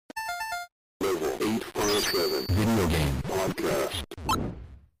857 Video Game Podcast.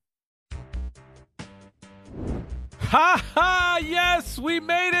 Ha ha! Yes, we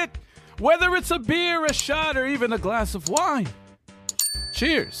made it! Whether it's a beer, a shot, or even a glass of wine.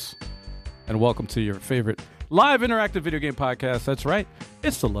 Cheers! And welcome to your favorite live interactive video game podcast. That's right,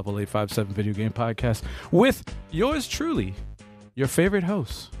 it's the Level 857 Video Game Podcast with yours truly, your favorite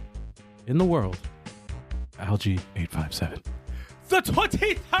host in the world, LG857. The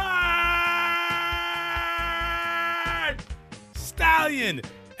 23rd Stallion!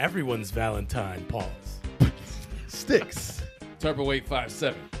 Everyone's Valentine, pause. Sticks. Turbo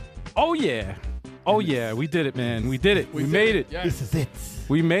 857. Oh yeah. Oh yeah, we did it, man. We did it. We made it. Yes. This is it.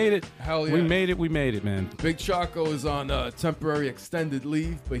 We made it. Hell yeah. We made it, man. Big Choco is on temporary extended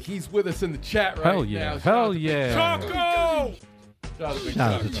leave, but he's with us in the chat right Hell yeah. now. Hell yeah. Choco! Shout out to Big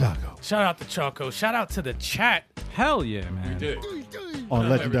Shout out to Choco. Chaco. Shout out to Choco. Shout out to the chat. Hell yeah, man. We did. On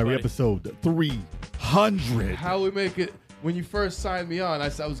legendary everybody. episode 300. How we make it? When you first signed me on, I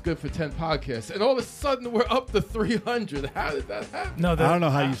said I was good for 10 podcasts, and all of a sudden we're up to 300. How did that happen? No, I don't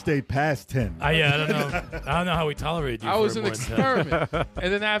know how you stayed past 10. I don't know. I don't know how we tolerated you. I for was an more than 10. experiment,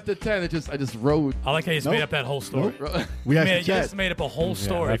 and then after 10, I just rode. I like how you just Nope. made up that whole story. We asked Man, the you chat. just made up a whole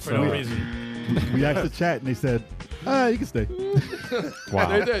story that's for no right. reason. We asked the chat, and they said, you can stay. Wow.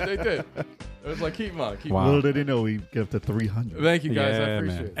 They did. It was like, keep on. Wow. Little did they know we get up to 300. Thank you guys, I Yeah,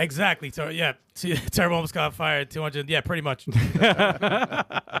 appreciate man. it. Exactly. Yeah. See, Turbo almost got fired. 200. Yeah, pretty much.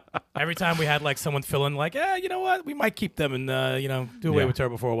 Every time we had like someone fill in, like, you know what? We might keep them and do away Yeah. with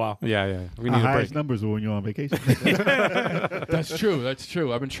Turbo for a while. Yeah. We Our need a highest break. numbers were when you're on vacation. That's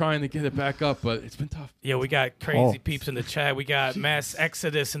true. I've been trying to get it back up, but it's been tough. Yeah, we got crazy Oh. peeps in the chat. We got Mass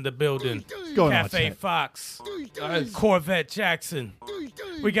Exodus in the building. What's going on, Cafe chat? Fox. Guys, Corvette Jackson.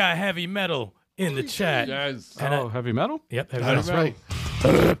 We got Heavy Metal in the chat. guys. And Oh, heavy metal? Yep. Heavy That's Metal. right.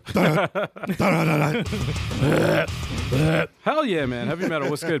 Hell yeah, man. Heavy metal.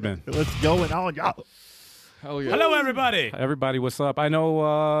 What's good, man? What's going on, y'all? Hell yeah. Hello, everybody. Everybody, what's up? I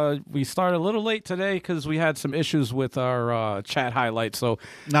know we started a little late today because we had some issues with our chat highlights. So,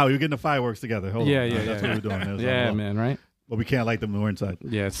 No, you're getting the fireworks together. Hold Yeah, on. yeah, That's yeah. what we're doing. That's yeah, all. man, right? But we can't light them when we're inside.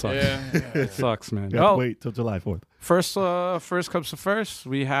 Yeah, it sucks. Yeah. It sucks, man. We have to Oh, wait till July 4th. first comes to first,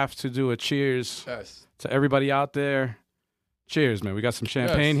 we have to do a cheers Yes. to everybody out there. Cheers, man. We got some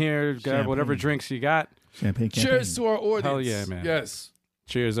champagne here. Grab whatever Champagne. drinks you got. Champagne campaign. Cheers to our audience. Hell yeah, man. Yes.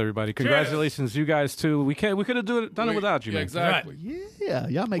 Cheers, everybody. Congratulations, you guys, too. We could have done it without you, Yeah, man. exactly. Yeah,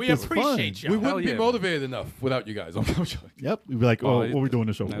 y'all make We this appreciate fun. you. We Hell wouldn't be yeah. motivated enough without you guys. Unfortunately. Yep. We'd be like, Oh, what are we doing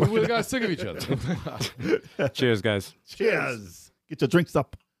the show no. for? We would have got sick of each other. Cheers, guys. Cheers. Get your drinks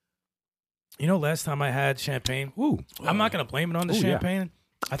up. You know, last time I had champagne, I'm not going to blame it on the Ooh, yeah. champagne.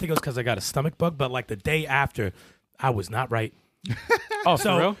 I think it was because I got a stomach bug, but like the day after, I was not right. Oh, for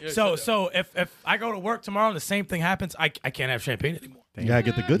So, real? so if I go to work tomorrow and the same thing happens, I can't have champagne anymore. You gotta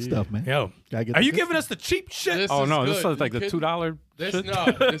get the good stuff, man. Yo, Gotta get are the you good giving stuff. us the cheap shit? Oh, is no. This good. is like You the kidding? $2 This shit. no.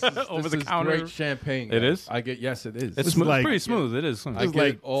 This is Over this the is counter. great champagne. It guys. is? I get. Yes, it is. It's is smooth. like- Pretty smooth. It is. I It's get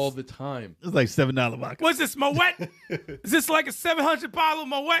like- it all the time. It's like $7 vodka. What's this, Moet? Is this like a 700 bottle of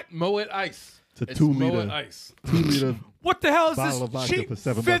Moet? Moet Ice. It's a 2 Moet liter. Ice. 2 liter. What the hell is Bottle of this vodka cheap for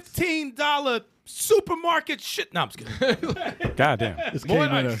 $7? $15 supermarket shit? No, I'm just kidding. God damn. This Moet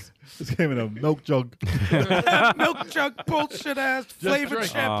came, in a, Ice. this came in a milk jug. Milk jug bullshit ass flavored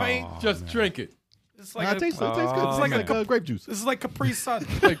drink. champagne. Just drink it. It's Nah, like it tastes good. It's like like, a grape juice. this is like Capri Sun.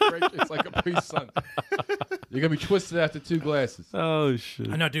 It's like a pre-sun. You're gonna be twisted after 2 glasses. Oh, shit.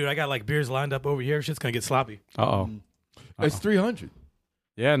 I know, dude. I got like beers lined up over here. Shit's gonna get sloppy. Uh-oh. It's 300.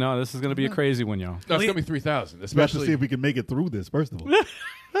 Yeah, no, this is going to be a crazy one, y'all. No, it's gonna be 3,000. We have to see Especially, if we can make it through this, first of all.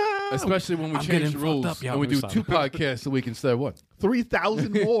 especially when we I'm change getting the fucked rules up, y'all. and we do Sorry. 2 podcasts a week instead of 1.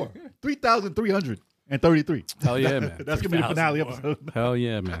 3,000 more. 3,333. Hell yeah, man. That's going to be the 3,000 finale more. episode. Hell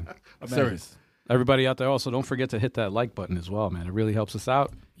yeah, man. I'm serious. Everybody out there also, don't forget to hit that like button as well, man. It really helps us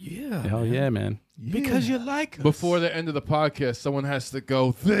out. Yeah. Hell yeah, man. Because you like us. Before the end of the podcast, someone has to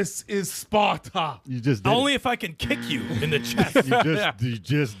go, "This is Sparta," You just did Only if I can kick you in the chest. it. You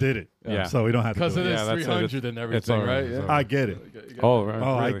just did it. Yeah. So we don't have to because do it it. is Yeah, that's it. 300 and It's everything, all right. right? It's Yeah. all right. I get it. Oh, right.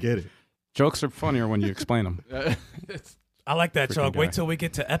 Oh, I really. get it. Jokes are funnier when you explain them. It's- I like that, Chuck. guy. Wait till we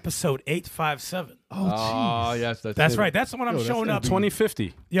get to episode 857. Oh, jeez. Oh, yes, That's right. That's the one I'm Yo, that's showing gonna up. be-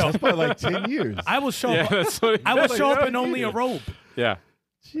 2050. Yo, That's probably like 10 years. I will show Yeah, up. that's what I will show up Yeah, in only a robe. Yeah.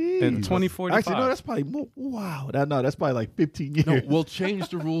 Jeez. In 2045. Actually, no, that's probably more. Wow. That's probably like 15 years. No, we'll change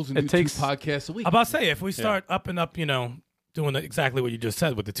the rules and It do takes- 2 podcasts a week. I'm about to say, if we start up and up, doing exactly what you just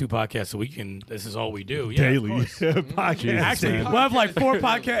said with the 2 podcasts a week, and this is all we do. Yeah, of Daily course. podcast. Jesus, Actually, man. we'll have like 4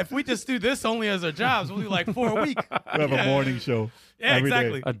 podcasts. If we just do this only as our jobs, we'll do like 4 a week. We have a morning show. Yeah, every day.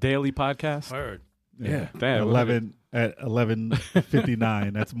 exactly. A daily podcast. Word. Yeah. Damn.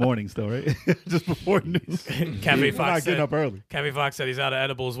 11:59. That's morning still, right? Just before noon. Cafe We're Fox not getting up early. Cafe Fox said he's out of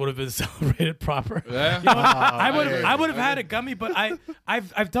edibles. Would have been celebrated proper. Yeah. You know what? I would have had a gummy, but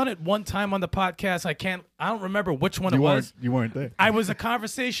I've done it one time on the podcast. I don't remember which one it was. You weren't there. I was a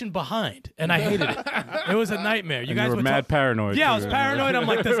conversation behind, and I hated it. It was a nightmare. You And guys you were mad paranoid. Yeah, I too. was paranoid. I'm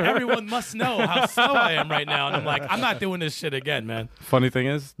like, everyone must know how slow I am right now, and I'm like, I'm not doing this shit again, man. Funny thing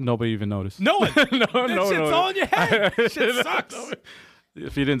is, nobody even noticed. No one. no, That shit's all in your head. Shit sucks.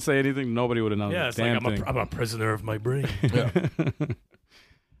 If you didn't say anything, nobody would have known. Yeah, the it's damn like thing. I'm a prisoner of my brain.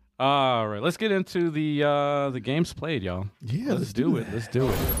 All right, let's get into the games played, y'all. Yeah, let's do it. Let's do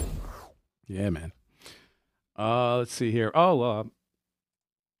it. Yeah, man. Let's see here. Yeah,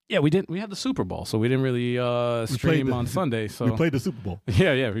 we had the Super Bowl, so we didn't really stream on Sunday. So we played the Super Bowl.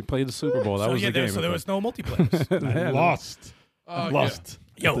 Yeah, we played the Super Bowl. That was the game. So there was no multiplayer. Lost. Lost.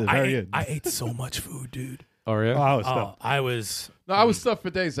 Yo, I ate so much food, dude. Oh yeah. Oh, I was stuck. I was stuffed for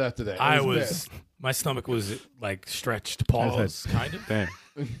days after that. My stomach was like stretched. Pause, kind of. Damn.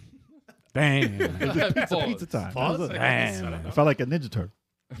 Damn. Pizza time. Pause? Damn. I felt like a Ninja Turtle,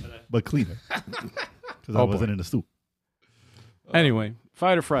 but cleaner. Because I wasn't in the soup. Anyway,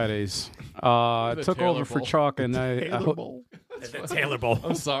 Fighter Fridays. I took Taylor over for Bowl. Chalk, and I Taylor Bowl. The Taylor Bowl.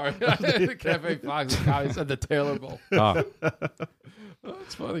 I'm sorry. Cafe Fox guy said the Taylor Bowl. oh,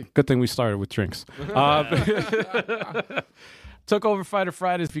 That's funny. good thing we started with drinks. Took over Fighter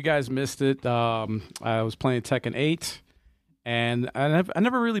Fridays. If you guys missed it, I was playing Tekken 8, and I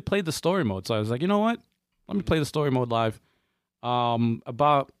never really played the story mode. So I was like, you know what? Let me play the story mode live.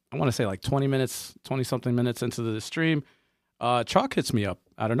 About, I want to say like 20-something minutes into the stream, Chalk hits me up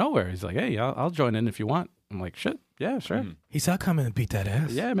out of nowhere. He's like, hey, I'll join in if you want. I'm like, shit, yeah, sure. He saw coming and beat that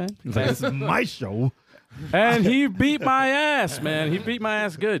ass. Yeah, man. He's like, this is my show. And he beat my ass, man. He beat my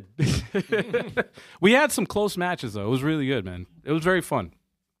ass good. We had some close matches, though. It was really good, man. It was very fun.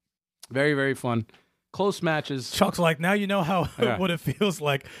 Very, very fun. Close matches. Chuck's like, now you know how Yeah. what it feels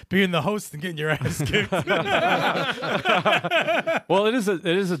like being the host and getting your ass kicked. Well, it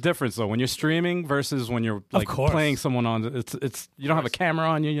is a difference, though. When you're streaming versus when you're like course. playing someone on, it's you don't have a camera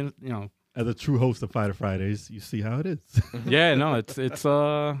on you, you know. As a true host of Fighter Fridays, you see how it is. Yeah, no, it's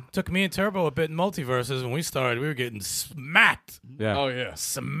Took me and Turbo a bit in multiverses. When we started, we were getting smacked. yeah. Oh yeah.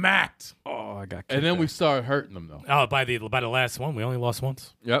 Smacked. Oh, I got kicked And then there. we started hurting them though. Oh, by the last one, we only lost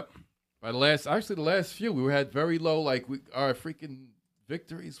once. Yep. By the last few, we had very low. Like our freaking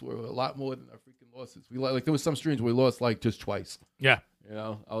victories were a lot more than our freaking losses. We like there was some streams where we lost like just twice. Yeah. You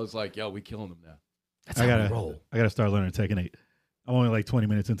know, I was like, yo, we killing them now. That's I how gotta we roll. I gotta start learning Tekken 8. I'm only like 20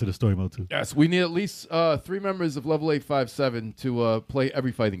 minutes into the story mode too. Yes, we need at least 3 members of level 857 to play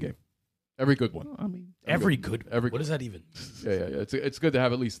every fighting game, every good one. I mean, Every good. Every What does that even? Yeah. It's good to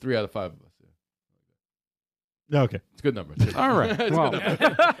have at least 3 out of 5 of us. Yeah. yeah, okay. It's a good number. All right. It's a Well, good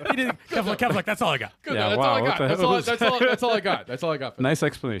number. He did. Kev's like, that's all I got. Good, Yeah, that's wow, all I what got. the That's hell all, was that's, all, that's all I got. That's all I got. For nice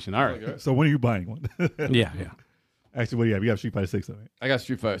explanation. All right. So when are you buying one? Yeah. Actually, what do you have? You have Street Fighter 6, right? I got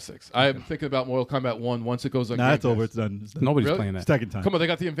Street Fighter 6. I'm thinking about Mortal Kombat 1 once it goes on. Nah, Game it's over. Pass. It's done. It's done. Nobody's Really? playing It's that. Tekken time. Come on, they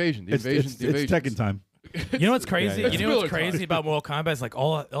got the invasion. The It's invasion. The invasion. Tekken time. You know what's crazy? Yeah, yeah. You know what's It's Miller crazy about Mortal Kombat? It's like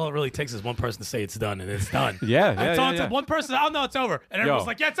all it really takes is one person to say it's done, and it's done. Yeah, I talked yeah. to one person. Oh no, it's over, and everyone's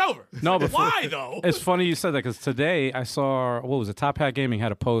like, yeah, it's over. No, but why though? It's funny you said that because today I saw what was it? Top Hat Gaming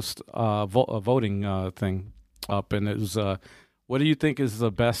had a post a voting thing up, and it was what do you think is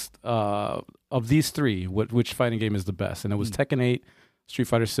the best of these 3? Which fighting game is the best? And it was Tekken 8, Street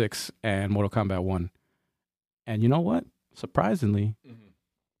Fighter 6, and Mortal Kombat 1. And you know what? Surprisingly,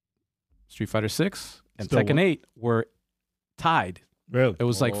 Street Fighter 6 and Still Tekken won. 8 were tied. Really? It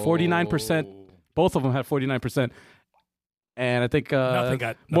was like 49%. Both of them had 49%. And I think Nothing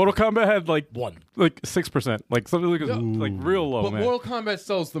got Mortal Kombat had like one. 6%, like something like real low, But man. Mortal Kombat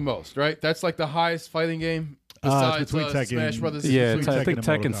sells the most, right? That's like the highest fighting game besides between Tekken- Smash Brothers. Yeah, Between I think Tekken and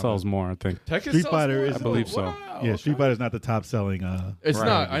Mortal Tekken sells Kombat. more. I think. Tekken Street sells Fighter more? is- I believe so. Wow, Yeah, okay. Street Fighter is not the top selling, It's Right.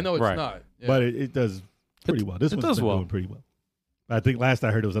 not. I know it's Right. not. Yeah. but it does pretty well. This it one's does been well. doing pretty well. I think last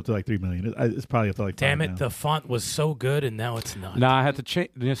I heard it was up to like 3 million. It's probably up to like 5 Damn it, now. the font was so good, and now it's not. Nah, I had to change.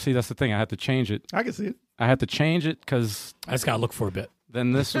 See, that's the thing. I had to change it. I can see it. I had to change it because I just gotta look for a bit.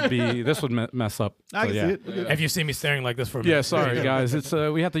 then this would mess up. I So, can yeah. see it. Okay. If you see me staring like this for a minute, Yeah, sorry guys. It's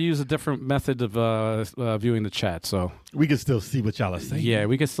we have to use a different method of viewing the chat. So We can still see what y'all are saying. yeah,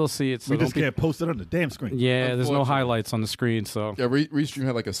 we can still see it. So we just don't be- can't post it on the damn screen. Yeah, there's no Unfortunately. highlights on the screen. So Yeah, Restream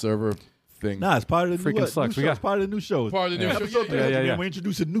had like a server thing. Nah, it's part of the Freaking new, sucks. new We show. got- It's part of the new show. Part of the new show. Episode Yeah, yeah, 300, yeah. We're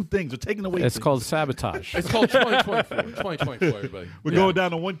introducing new things. We're taking away it's things. called sabotage. It's called 2024. 2024, everybody. We're going down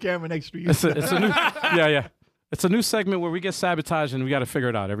to one camera next to you. It's a new. Yeah. It's a new segment where we get sabotaged and we got to figure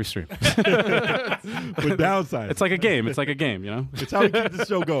it out every stream. With downside. It's like a game. It's like a game, you know? It's how we keep the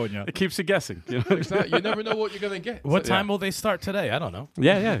show going, yo. It keeps you guessing. You know? You never know what you're gonna get. What time will they start today? I don't know.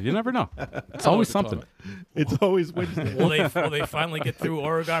 Yeah. You never know. It's always something. It's always Wednesday. Will they finally get through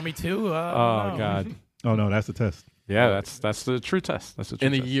Origami 2? Oh, God. Oh, no, that's the test. Yeah, that's the true test. That's the true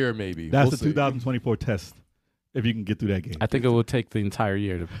In a test. year, maybe. That's We'll the 2024 test. If you can get through that game. I think it will take the entire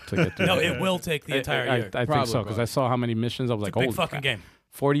year to get through. No, that. it will take the entire year. I think so because I saw how many missions. I was like, Big holy fucking crap. game.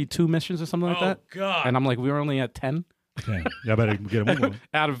 42 missions or something like that. God. And I'm like, we were only at 10 Damn. Y'all better get a move on.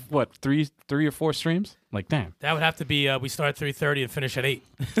 out of what, three or four streams? Like, damn. That would have to be we start at 3:30 and finish at 8.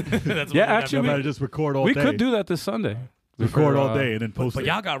 That's Yeah, what actually, Y'all we- better just record all We day. could do that this Sunday. Record For, all day and then post But it.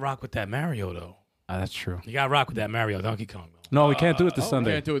 y'all got rock with that Mario though. That's true. You got rock with that Mario Donkey Kong though. No, we can't do it this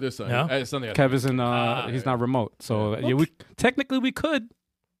Sunday. Can't do it this Sunday. No? Sunday. Kev isn't. He's not remote, so yeah. We technically we could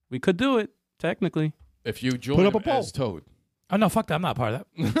do it technically. If you join Put up a him poll. as Toad. Oh no, fuck that. I'm not part of that.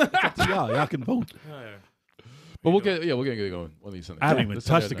 It's up to y'all can vote. But we're gonna get it going one of these Sundays. I haven't even This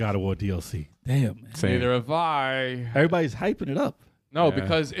touched Sunday the God of War DLC. Damn, man. Same. Neither have I. Everybody's hyping it up. No, Yeah.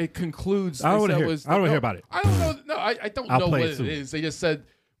 because it concludes. I don't they wanna said hear- was- I don't wanna no, hear about it. I don't know. No, I don't I'll know play what it it soon. is. They just said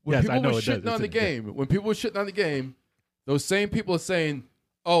when Yes, people I know were it does. shitting on the It's in- game, when people were shitting on the game, those same people are saying,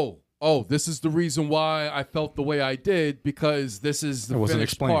 "Oh, this is the reason why I felt the way I did because this is the It wasn't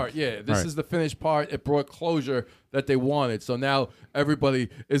finished explained. part. Yeah, this Right. is the finished part. It brought closure that they wanted. So now everybody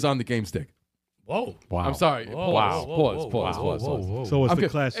is on the game stick. Whoa. Wow. I'm sorry. Whoa, Pause. whoa, Pause. whoa, Pause. whoa, Pause. whoa, Pause. whoa. So it's the Okay,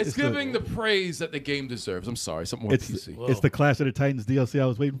 class. it's giving the praise that the game deserves. I'm sorry, something more It's PC. Whoa. it's the Clash of the Titans DLC I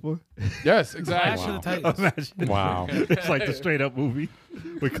was waiting for. Yes, Clash exactly. of the Titans. Imagine. Wow. It's like the straight up movie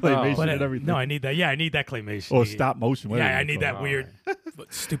with claymation But and everything. no, I need that. Yeah, I need that claymation. or stop motion. whatever Yeah, I they need call that it. weird,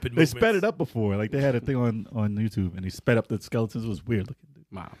 stupid. They sped it up before. Like they had a thing on YouTube and they sped up the skeletons. It was weird looking.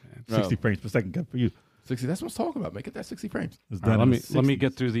 Wow, man. 60 frames per second. Good for you. 60. That's what I'm talking about. Make it that 60 frames. It was All right, done let in me the let me 60s.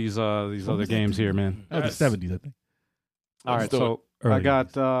 get through these other games here, man. That was the 70s, I think. All right, do so Early I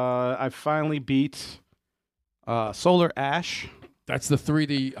got I finally beat Solar Ash. That's the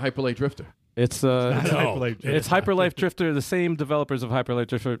 3D Hyperlight Drifter. It's it's Hyper Life Drifter. The same developers of Hyper Life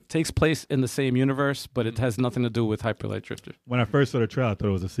Drifter. Takes place in the same universe, but it has nothing to do with Hyper Light Drifter. When I first saw the trailer, I thought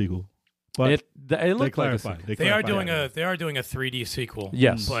it was a sequel. But It they looked like a clarified. sequel. They are clarified doing a 3D sequel.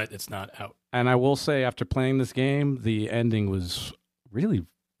 Yes. but it's not out. And I will say, after playing this game, the ending was really,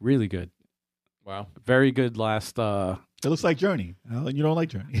 really good. Wow. Very good last. It looks like Journey. And you don't like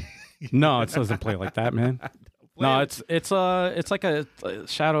Journey. No, it doesn't play like that, man. No, it's like a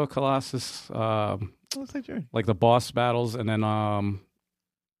Shadow of Colossus, It looks like Journey. like the boss battles, and then and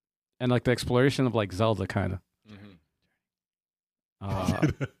like the exploration of like Zelda kind of.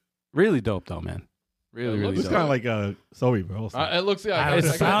 Really dope though, man. Really, It really It's dope. kind of like Soul Reaper also. It looks like I was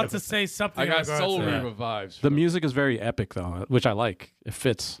I about got, to say something. I got in regards Soul to that. Reaver vibes. The music is very epic though, which I like. It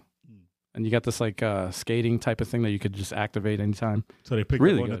fits. And you got this like skating type of thing that you could just activate anytime. So they picked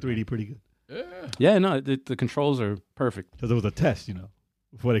Really up on good, the 3D pretty good. Yeah. Yeah, no, the controls are perfect. Because it was a test,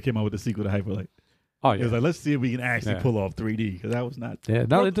 before they came out with the sequel to Hyperlight. Oh It yeah, was like, let's see if we can actually Yeah. pull off 3D. Because that was not. yeah.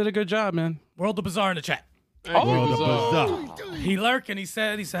 No, they did a good job, man. World of Bizarre in the chat. World of Bizarre. He lurking. He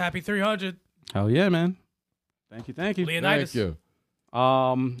said he's a happy 300. Hell yeah, man. Thank you. Leonidas. Thank you.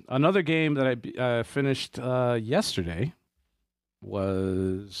 Another game that I finished yesterday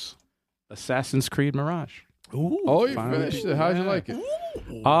was Assassin's Creed Mirage. Ooh. Oh, you Finally. finished it. How'd you like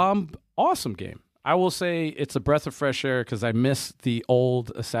it? Awesome game. I will say it's a breath of fresh air because I miss the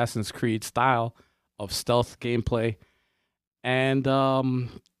old Assassin's Creed style of stealth gameplay. And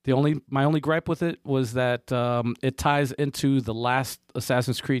my only gripe with it was that it ties into the last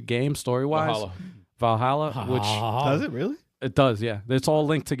Assassin's Creed game story-wise, Valhalla, which Does it really? it does, yeah. It's all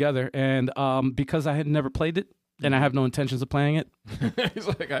linked together. And because I had never played it and I have no intentions of playing it, He's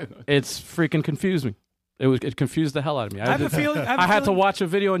like, I know. it's freaking confused me. It confused the hell out of me. I have a feeling. I had to watch a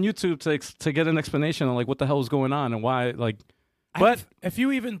video on YouTube to get an explanation on like what the hell was going on and why. Like, but if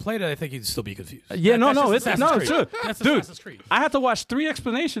you even played it, I think you'd still be confused. yeah, That's no, just it's Assassin's true, Creed. That's dude. Assassin's Creed. I had to watch 3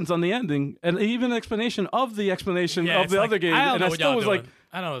 explanations on the ending and even an explanation of the explanation Yeah, of it's the like, other game, I don't and know I what still y'all was doing. like,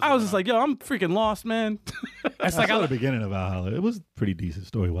 I know. I was just like, yo, I'm freaking lost, man. It's I like saw the beginning of Valhalla. It was pretty decent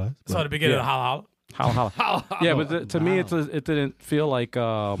story-wise. I saw the beginning of Howl. How? Yeah, but to me, it didn't feel like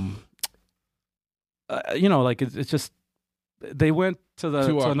like it's just they went to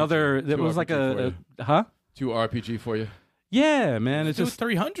another. It was like a huh? 2 RPG for you. Yeah, man. It's It was just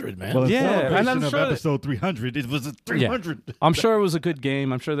 300, man. Well, in Yeah, and celebration I'm of sure that- episode 300, it was a 300. I'm sure it was a good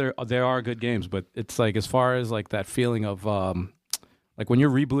game. I'm sure there are good games, but it's like as far as like that feeling of like when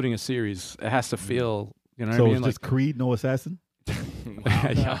you're rebooting a series, it has to feel, you know So what I it's mean? just Creed, no assassin?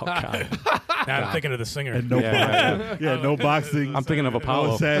 Yeah, oh, God. Now I'm thinking of the singer. And no boxing. Yeah, no boxing. I'm thinking of no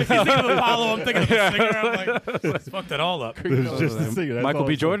Apollo. assassin. Thinking of Apollo, I'm thinking of the singer. I'm like, let's fuck that all up. It was just the singer. That's Michael all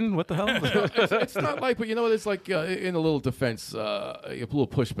B. it's Jordan? What the hell? It's not like, but you know what? It's like in a little defense, a little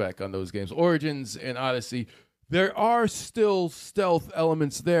pushback on those games. Origins and Odyssey, there are still stealth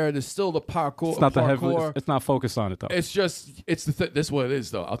elements there. There's still the parkour. It's not the heavy. parkour. It's not focused on it though. It's just this is what it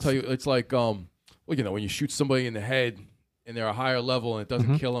is though. I'll tell you, it's like well, you know, when you shoot somebody in the head and they're a higher level and it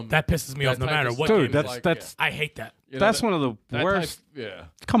doesn't kill them. That pisses me off no matter what Dude, game. that's I hate that. You know, that's one of the that worst. type- yeah,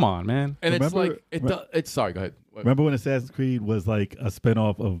 Come on, man. and it's Remember- like it. It's sorry. Go ahead. Remember when Assassin's Creed was like a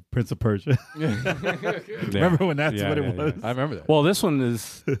spinoff of Prince of Persia? Remember when that's what it was? I remember that. Well, this one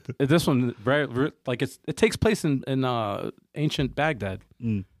is very like it takes place in ancient Baghdad,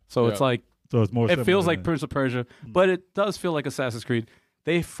 so it's Yeah. like So it's more. it similar feels like than- Prince of Persia, but it does feel like Assassin's Creed.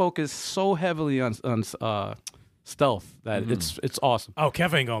 They focus so heavily on stealth that it's awesome. Oh,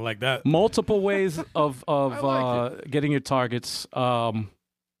 Kev ain't gonna like that. Multiple ways of like getting your targets.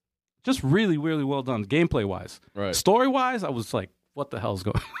 Just really, really well done, gameplay wise. Right. Story wise, I was like, "What the hell's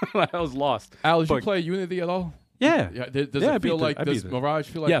going?" on? I was lost. Al, did you But- play Unity at all? Yeah. Yeah. Does Yeah, I it feel beat it. like I does beat it. Mirage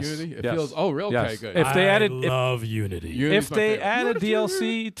feel like Yes. Unity? It Yes. feels. Oh, really? Okay, Yes. good. If they added, I love Unity. Unity's if my they favorite. added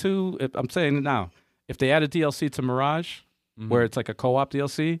DLC to, I'm saying it now, if they added DLC to Mirage, where it's like a co-op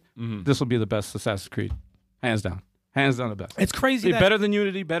DLC, this will be the best Assassin's Creed, hands down the best. It's crazy. That, Better than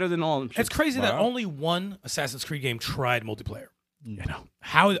Unity, better than all. It's crazy that only one Assassin's Creed game tried multiplayer. You know.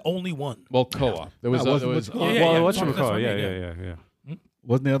 How only one? Well, co-op. There was. No, There was. what's- Yeah, Well, that's what I mean, yeah.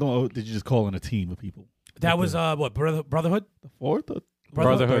 Wasn't the other one? Or did you just call in a team of people? That was what Brotherhood? The fourth? Or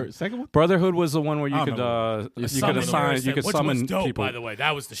Brotherhood. third- second one? Brotherhood was the one where you I could don't you could Summon assign, yours, you could which summon was dope, people. by the way.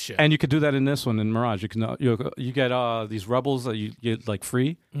 That was the shit. And you could do that in this one in Mirage. You can you get these rebels that you get like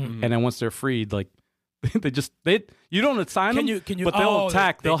free, and then once they're freed, like they you don't assign Can them, you- but they'll oh,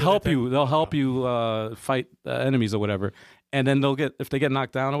 attack. they They'll do help that thing. you. They'll help you fight enemies or whatever. And then if they get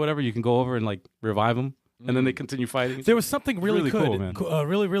knocked down or whatever, you can go over and like revive them, and then they continue fighting. There was something really, Really good, cool,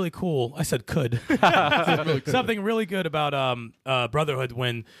 man. really cool. I said could. Something really good about Brotherhood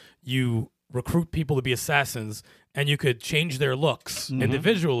when you recruit people to be assassins and you could change their looks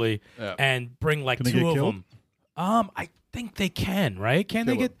individually and bring like Can they two get of killed? them. I think they can, right? Can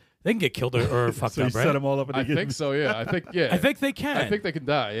they get? They can get killed or fucked So you up, set right? them all up. And I they get- think so. Yeah. I think. Yeah. I think they can. I think they can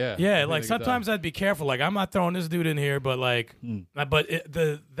die. Yeah. Yeah, I think like they can die. sometimes I'd be careful. Like I'm not throwing this dude in here, but like,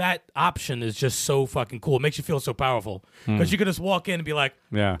 that option is just so fucking cool. It makes you feel so powerful because you can just walk in and be like,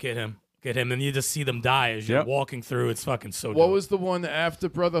 Yeah. get him, and you just see them die as you're Yep. walking through. It's fucking so. What dope. was the one after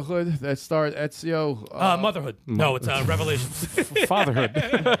Brotherhood that starred Ezio? Motherhood? No, it's Revelations. Fatherhood.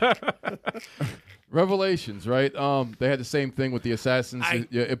 Revelations, right? They had the same thing with the assassins,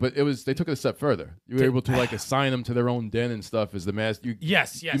 but they took it a step further. You were able to like assign them to their own den and stuff as the master.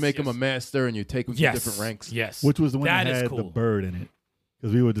 Yes, You make them a master and you take them to different ranks. Yes, Which was the one that that is had cool. the bird in it?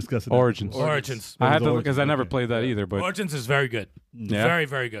 Because we were discussing that Origins. before. Origins. I had to Origins, because I never okay. played that either. But Origins is very good. Yeah. Very,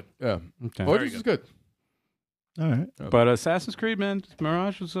 very good. Yeah, okay. Origins is good. All right. But Assassin's Creed, man,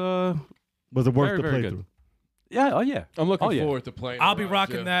 Mirage was Was it worth Very, the very playthrough? good. yeah, oh yeah. I'm looking Oh, yeah. forward to playing. I'll be Mirage,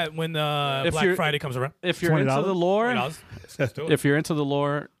 rocking yeah. that when If Black you're- Friday comes around. If you're into $20? the lore, Let's do it. if you're into the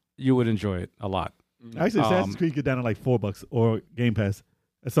lore, you would enjoy it a lot. Actually, Assassin's Creed get down to like $4 or Game Pass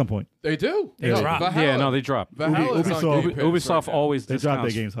at some point. They do. They drop. Valhalla. Yeah, no, they drop. Valhalla is on Ubisoft- Game Pass Ubisoft right now. always They drop their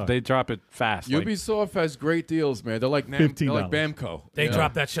discounts. games hard. They drop it fast. like- Ubisoft has great deals, man. They're like $15. They're like Bamco. They you know?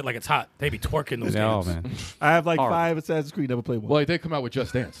 drop that shit like it's hot. They be twerking those Yeah, oh, games. man. I have like Horrible. 5 Assassin's Creed, never played one. Well, they did come out with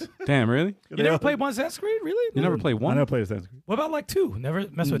Just Dance. Damn, really? You never played one Assassin's Creed? Really? You never played I one? never played Assassin's Creed. What about like two? Never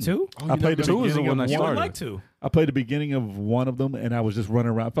mess with two? I played the Two is the beginning one I of You started. would like two. I played the beginning of one of them, and I was just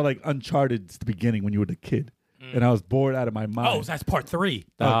running around. I felt like Uncharted's the beginning when you were the kid, and I was bored out of my mind. Oh, that's part three.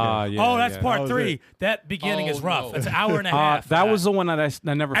 Ah, yeah, Oh, that's yeah. part That was three. it. That beginning Oh, is rough. no. That's an hour and a half. That for was the one that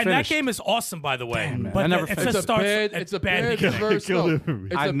I never And finished. that game is awesome, by the way. Damn, man. But I never it finished. just starts. It's a bad beginning. first. Killed No, it for me.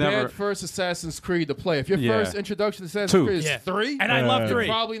 it's I a never- bad first Assassin's Creed to play. If your Yeah. first introduction to Assassin's Two. Creed is Yeah. 3, And I love Yeah. three.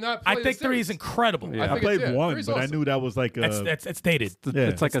 probably not. I play think the three is series. incredible. Yeah. I think played it's- one, three's but I awesome. knew that was like a It's dated. Yeah.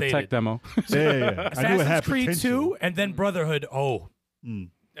 It's like a It's tech dated. demo. yeah. I knew it had Assassin's Creed potential. 2 and then Brotherhood. Oh,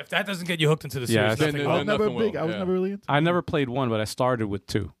 if that doesn't get you hooked into the Yeah, series, then- nothing then- I will. was never nothing big. will, I was yeah. never really into. I never played one, but I started with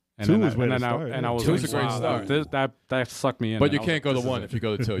two. And Two then was where to I start, and yeah. I was Two's like, a great wow, start. that sucked me in. But and you I was can't like, go to this is one it. if you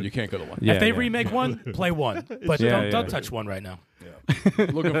go to 2. You can't go to 1. Yeah, If they yeah. remake one, play one. But Yeah, don't, yeah, don't yeah. touch one right now.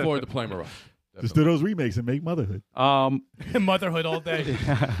 Looking forward to playing Mirage. Just do those remakes and make Motherhood. Motherhood all day.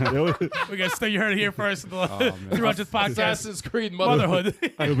 We got to you heard it here first. Throughout this podcast. Assassin's Creed Motherhood.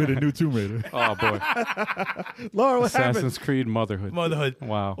 It'll be the new Tomb Raider. Oh boy. Laura, what Assassin's Creed Motherhood. Motherhood.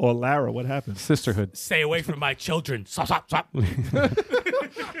 Wow. Or Lara, what happened? Sisterhood. Stay away from my children. Stop, stop, stop.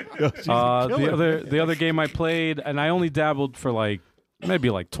 The other game I played, and I only dabbled for maybe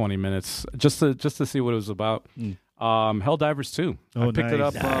 20 minutes just to see what it was about. Helldivers 2. Oh, I picked it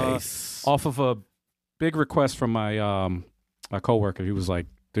up Nice. off of a big request from my coworker. He was like,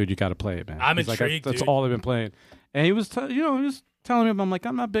 "Dude, you got to play it, man." I'm He's intrigued, That's dude. all I've been playing, and he was he was telling me, I'm like,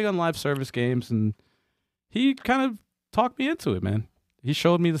 I'm not big on live service games, and he kind of talked me into it, man. He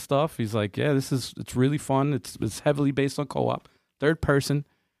showed me the stuff. He's like, yeah, it's really fun. It's heavily based on co-op, third person.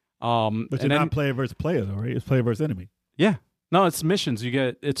 But you're not player versus player, though, right? It's player versus enemy. Yeah. No, it's missions.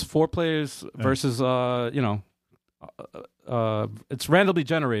 It's 4 players versus it's randomly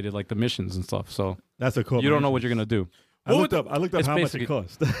generated, like the missions and stuff. So That's a cool. you don't know what you're gonna do. I looked up it's how much it basically-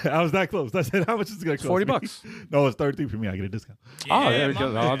 cost. I was that close. I said, how much is it going to cost? $40. No, it's 33 for me. I get a discount. Oh, there we my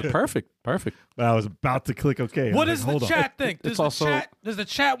go. man. Oh, perfect. But I was about to click OK. What I does was the like, hold on. chat think? Does It's the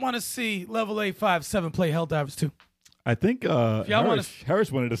chat want to see level 857 play Helldivers 2? I think y'all wanna-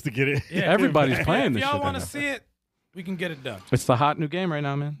 Harris wanted us to get it. Yeah. Everybody's playing If this y'all shit. want right to now. see it, we can get it done. It's the hot new game right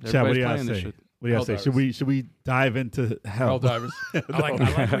now, man. Chat, what do Everybody's y'all playing this say? shit. What do y'all say? Should we dive into hell? Helldivers. I like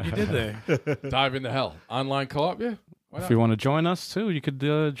what you did there. Dive into hell. Online co-op, yeah. Why If not? you want to join us too, you could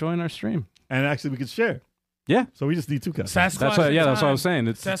join our stream. And actually, we could share. Yeah, So we just need 2 copies. Sasquatch. that's what I was saying.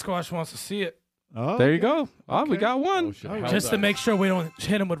 It's Sasquatch wants to see it Oh, there you okay. go. Oh, we Okay. got one. Oh, shit. just to Helldivers. make sure we don't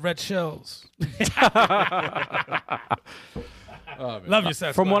hit him with red shells. Oh, man. Love you,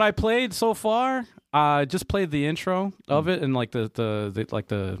 Sasquatch. From what I played so far, I just played the intro of it and like the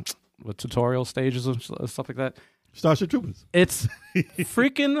tutorial stages and stuff like that. Starship Troopers. It's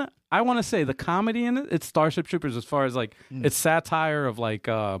freaking. I want to say the comedy in it. It's Starship Troopers as far as like it's satire of like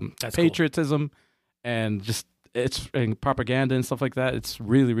That's patriotism and just and propaganda and stuff like that. It's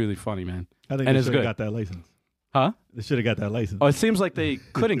really really funny, man. I think And they it's should have good. got that license. Huh? They should have got that license. Oh, it seems like they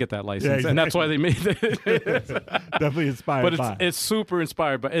couldn't get that license, and that's why they made it. Definitely inspired But by. it's super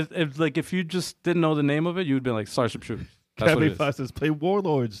inspired. But like if you just didn't know the name of it, you'd be like Starship Troopers. That's what Kevin it is. Fox says play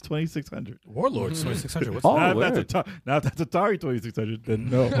Warlords 2600. Warlords 2600. What's Oh, Now if word. that's Atari 2600, then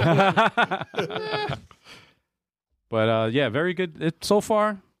no. But yeah, very good. So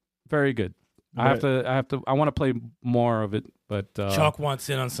far, very good. I have to. I want to play more of it, but Chalk wants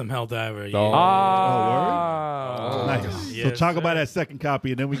in on some Helldiver. Yeah. Oh. Ah, Nice. Yes, so talk sir. about that second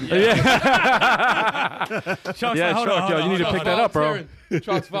copy, and then we can. Chalk's Yeah, like, hold Chalk, on, yo, hold you need to on, pick hold that on. up, bro.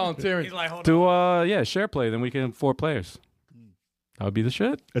 Chalk's volunteering. He's like, hold on. do yeah, share play. Then we can have 4 players. That would be the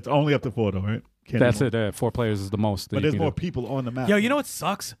shit. It's only up to 4, though, right? Can't That's do more. it. 4 players is the most. that But you there's can more do. people on the map. Yo, you know what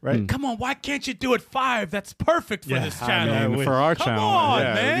sucks? Right? Come on, why can't you do it 5? That's perfect for Yeah, this I channel. know. And wish. for our Come channel, on,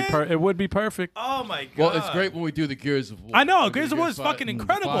 yeah, man. it would be perfect. Oh my god. Well, it's great when we do the Gears of War. I know, We do Gears of War is fucking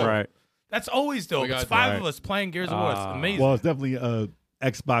incredible. Five. Right. That's always dope. We It's got 5 that. of us playing Gears of War. It's amazing. Well, it's definitely a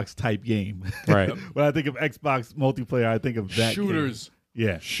Xbox type game. Right. When I think of Xbox multiplayer, I think of that. Shooters. Game.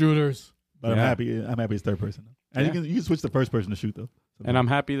 Yeah. Shooters. But Yeah. I'm happy it's third person. And Yeah. you can switch to first person to shoot, though. So, And I'm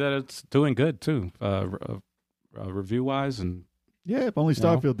happy that it's doing good too, review wise, and yeah, if only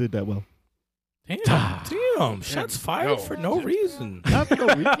Starfield did that well. Damn. Shots fired Yo. for no reason. Not for no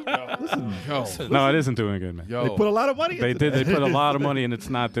reason. Listen, Yo. no, it isn't doing good, man. Yo. they put a lot of money They into did. They that. put a lot of money, and it's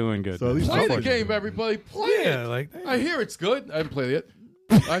not doing good. So at least Play the unfortunately. game, everybody. Play Yeah, it. like I hear it's good. I haven't played it yet.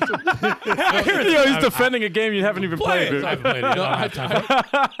 Yo, he's defending a game you haven't even play played. it. dude. I haven't played it. No, I don't have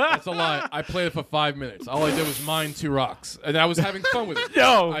time. that's a lie. I played it for 5 minutes. All I did was mine 2 rocks, and I was having fun with it.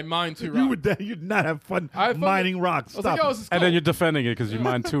 Yo. I mined 2 You rocks. you'd not have fun I had fun mining rocks. I was Stop like, yo, it. this is And then cool. you're defending it because you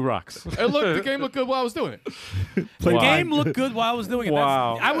mined 2 rocks. The game looked good while I was doing it. Play The Wow. game looked good while I was doing it.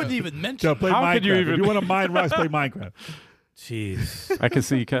 Wow. I wouldn't even mention Yo, it. play How Minecraft. could you even- If you want to mine rocks, play Minecraft. Jeez. I can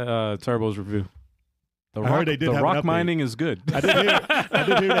see Turbo's review. The I heard rock, they did the have an rock update. mining is good. I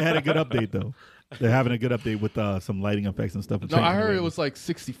did hear they had a good update, though. They're having a good update with some lighting effects and stuff. No, I heard it was like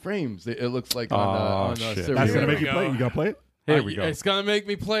 60 frames. It looks like on shit. Series. That's Here going to make we you play it. go. You got to play it? Here we go. It's gonna make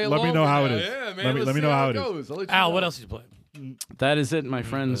me play. Let me know how it is. Yeah, man. Let me let's know see how it it is. goes. I'll let you Al, know. what else did you play? That is it, my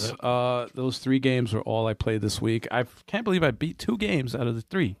friends. Those 3 games are all I played this week. I can't believe I beat 2 games out of the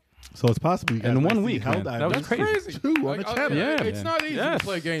 3. So it's possible you guys In might 1 see week, man. Helldivers. That was That's crazy. crazy. 2 on Like, the channel. Yeah, it's man. not easy Yes. to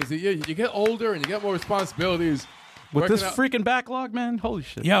play games. You get older and you get more responsibilities. With Working this out- freaking backlog, man, holy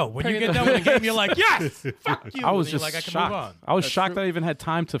shit. Yo, when you get done with the game, you're like, yes, fuck you. I was And you're just like, I can shocked. move on. I was That's shocked true. that I even had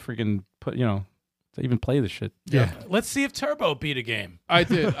time to freaking to even play this shit. Yeah. Let's see if Turbo beat a game. I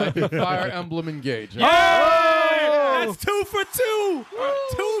did. I did Fire Emblem Engage. Hey! That's 2 for 2.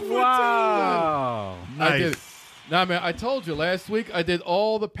 2 for Wow. I did it. Nah, man, I told you last week I did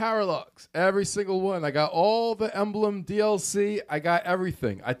all the Paralogs, every single one. I got all the Emblem DLC. I got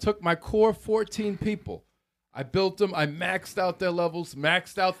everything. I took my core 14 people. I built them. I maxed out their levels,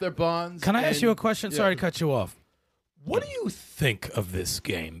 maxed out their bonds. Can I ask and- you a question? yeah. Sorry to cut you off. What do you think of this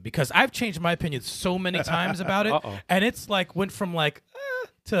game? Because I've changed my opinion so many times about it, and it's like went from like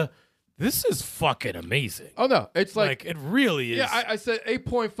to this is fucking amazing. Oh, no. It's Like it really is. yeah, I said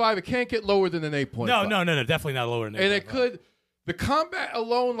 8.5. It can't get lower than an 8.5. No, definitely not lower than that. And it could, the combat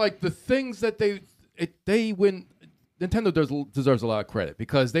alone, like the things that they win, Nintendo deserves a lot of credit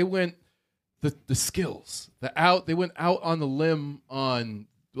because they went, the skills, they went out on the limb on,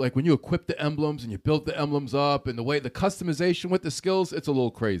 like when you equip the emblems and you build the emblems up and the way the customization with the skills, it's a little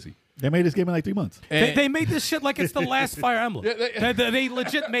crazy. They made this game in like 3 months. They made this shit like it's the last Fire Emblem. Yeah, they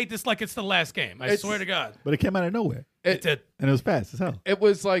legit made this like it's the last game. I swear to God. But it came out of nowhere. It did. And it was fast as hell. It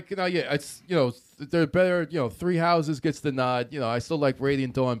was like, it's, they're better, Three Houses gets the nod. I still like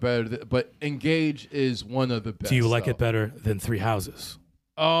Radiant Dawn better, but Engage is one of the best. Do you like though. it better than Three Houses?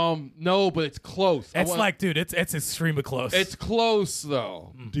 No, but it's close. Dude, it's extremely close. It's close,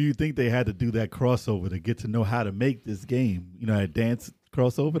 though. Do you think they had to do that crossover to get to know how to make this game? That dance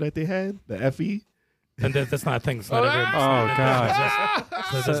crossover that they had, the FE? And that's not a thing. It's not ever. Oh, God.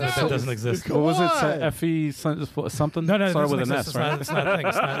 That doesn't exist. What was it? FE something? No, it Started doesn't with an exist. S, right? It's not a thing.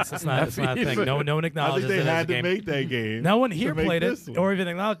 It's not a thing. No one I think acknowledges they it as a had to game. make that game. No one here to make played it this one. or even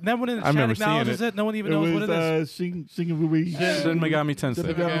acknowledged. No one in the I chat remember seeing acknowledges it. it. No one even It knows was what it is. Shin Megami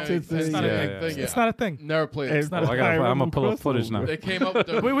Tensei. It's not a yeah, thing. yeah. It's not a thing. Never played it. It's not Oh, I'm gonna pull up footage now. They came up with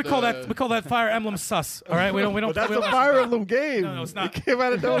the, We call that Fire Emblem sus. All right, we don't. But that's we a don't- Fire Emblem game. No, it's not. It came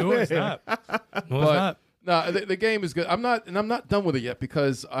out of nowhere. No, it's not. No, it's not. No, the game is good. I'm not done with it yet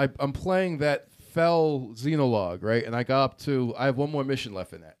because I'm playing that Fell Xenologue, right? And I have one more mission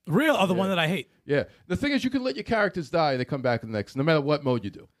left in that. Real or the one that I hate. Yeah. The thing is, you can let your characters die; they come back in the next, no matter what mode you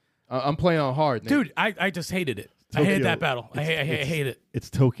do. I'm playing on hard, Dude, I just hated it. I hated Tokyo. that battle. I hate it. It's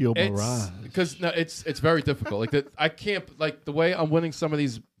Tokyo Mirage. Because it's very difficult. I can't the way I'm winning some of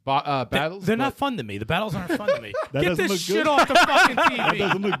these battles. They're not fun to me. The battles aren't fun to me. That Get doesn't this look shit good. off the fucking TV. That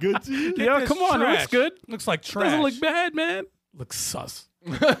doesn't look good to you? Get Yo, this come on, it trash. looks good. Looks like trash. Doesn't look bad, man. Looks sus.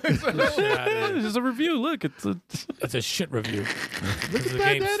 This is a review. Look, It's a shit review. Look at The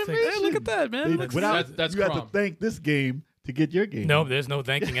that game stinks. animation. Hey, look at that, man. They- without- that's you have to Crom. thank this game to get your game. No, there's no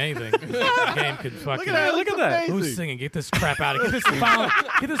thanking anything. The game could fucking. Look at that. Look at that. Amazing. Who's singing? Get this crap out of here.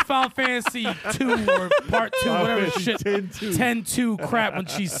 Get this Final Fantasy 2 or Part 2, Final whatever Fantasy shit. 10-2. 10-2 crap when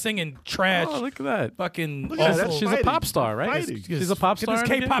she's singing trash. Oh, look at that. Fucking Look at that. awful. She's a Fighting. pop star, right? Fighting. She's a pop star. Get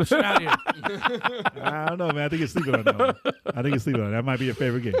this in the K-pop game? shit out of here. I don't know, man. I think it's sleeping on that one. I think it's sleeping on that. That might be your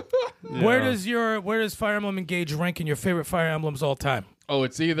favorite game. Where does Fire Emblem Engage rank in your favorite Fire Emblems all time? Oh,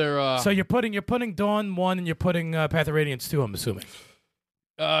 it's either. So you're putting Dawn 1 and you're putting Path of Radiance 2, I'm assuming.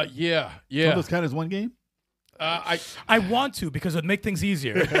 Yeah. Don't those count as one game? I want to because it would make things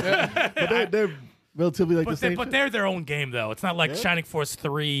easier. But they're relatively like the same. but they're their own game though. It's not like Shining Force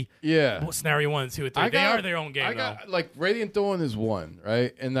 3, Yeah. Scenario 1 and 2 and 3. They are their own game I though. got Radiant Dawn is one,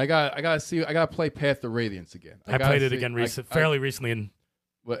 right? And I gotta play Path to Radiance again. I played it again fairly recently and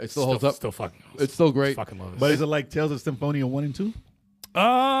But it still holds up. Still fucking. It's still great. Fucking love it. But is it like Tales of Symphonia 1 and 2?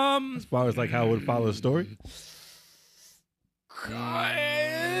 As far as like how it would follow the story?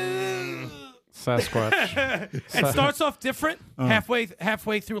 Sasquatch. It starts off different.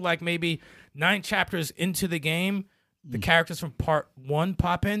 Halfway through, like maybe 9 chapters into the game, the characters from part 1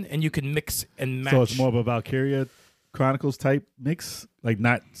 pop in, and you can mix and match. So it's more of a Valkyria Chronicles type mix? Like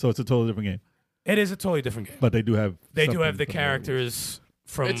not, so it's a totally different game. It is a totally different game. But they do have They do something have the from characters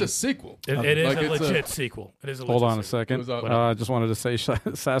from. It's a sequel. It is Like, a it's legit sequel. It is a Hold legit on a sequel. second. It was, I just wanted to say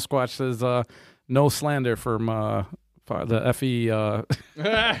Sasquatch says no slander from the FE. no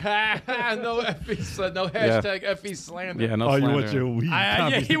hashtag FE slander. Yeah, no Oh, slander. you want your Wii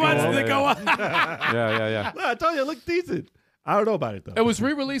copies He to wants go it on? to go up. Yeah. No, I told you, it looked decent. I don't know about it though. It was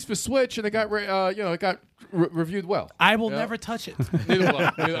re-released for Switch, and it got reviewed well. I will never touch it. Neither will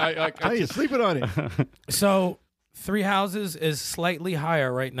I. Tell you, sleeping on it. So, Three Houses is slightly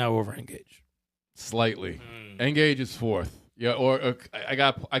higher right now over Engage. Slightly. Engage is 4th. Yeah, or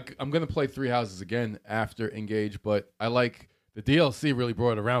I'm gonna play Three Houses again after Engage, but I like the DLC. Really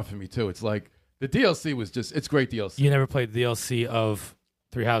brought it around for me too. It's like the DLC was it's great DLC. You never played the DLC of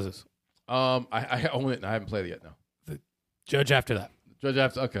Three Houses. I own it and I haven't played it yet. No. Judge after that. Judge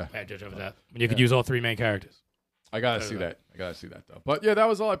after. Okay. Yeah, judge after that. When you could use all 3 main characters. I gotta see that. I gotta see that though. But yeah, that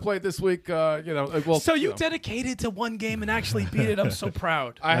was all I played this week. Well, So you know. dedicated to one game and actually beat it. I'm so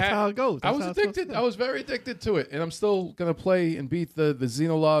proud. That's how it goes. I That's was how it's supposed to addicted. go. I was very addicted to it, and I'm still gonna play and beat the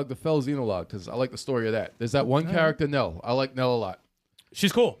Xenologue, the Fell Xenologue, because I like the story of that. There's that one character, Nell. I like Nell a lot,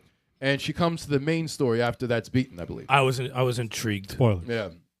 She's cool. and she comes to the main story after that's beaten, I believe. I was intrigued. Spoilers. Yeah.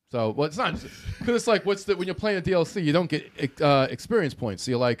 So, well, it's not because it's like when you're playing a DLC, you don't get experience points.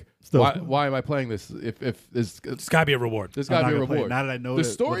 So you're like, Still- why am I playing this? If there's It's got to be a reward. there's I'm got not to be a gonna play it. reward. Now that I know the what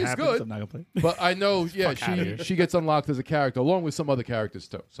story's happens, good, I'm not gonna play. but I know, yeah, Fuck outta here. she gets unlocked as a character along with some other characters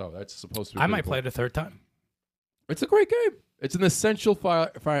too. So that's supposed to be. I pretty might cool. play it a third time. It's a great game. It's an essential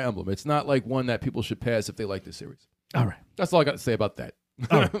Fire Emblem. It's not like one that people should pass if they like the series. All right. That's all I got to say about that.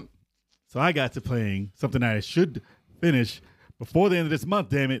 All right. So I got to playing something that I should finish before the end of this month.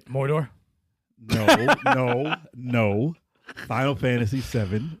 Damn it! Mordor. No. Final Fantasy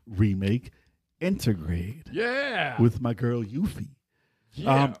VII Remake Intergrade Yeah. with my girl Yuffie.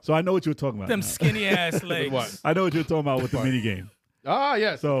 Yeah. So I know what you were talking about. Them now. skinny ass legs. What? I know what you were talking about with the mini game.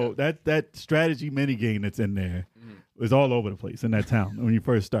 Yes. So that strategy mini game that's in there was all over the place in that town when you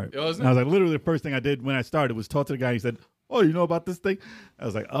first start. Yeah, wasn't And I was like, literally, the first thing I did when I started was talk to the guy. He said, "Oh, you know about this thing?" I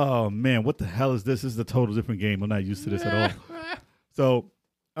was like, "Oh man, what the hell is this? This is a total different game. I'm not used to this at all." So,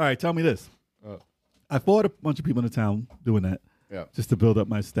 all right, tell me this. I fought a bunch of people in the town doing that, Yeah. just to build up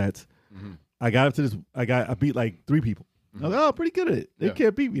my stats. I got up to this. I beat like 3 people. I was like, "Oh, pretty good at it. They Yeah.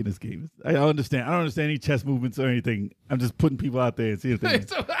 can't beat me in this game." I don't understand. I don't understand any chess movements or anything. I'm just putting people out there and see if they.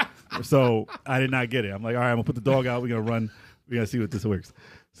 So I did not get it. I'm like, all right, I'm gonna put the dog out. We're gonna run. We're gonna see what this works.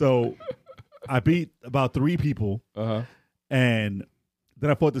 So I beat about 3 people, and then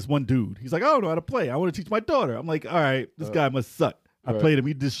I fought this one dude. He's like, I don't know how to play. I want to teach my daughter. I'm like, all right, this guy must suck. I played him.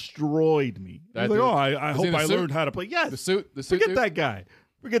 He destroyed me. That He's like, dude? oh, I Was hope he in the I suit? learned how to play. Yes. The suit. Forget dude? that guy.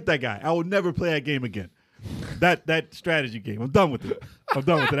 Forget that guy. I will never play that game again. That strategy game. I'm done with it.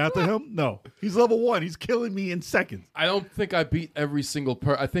 After him, no. He's level 1. He's killing me in seconds. I don't think I beat every single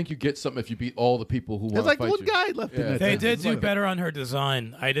I think you get something if you beat all the people who want There's to like fight one you. guy left in Yeah. that. They thing. did It's do like- better on her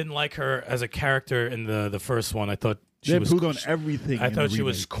design. I didn't like her as a character in the first one. I thought she They was improved on everything. I in thought the she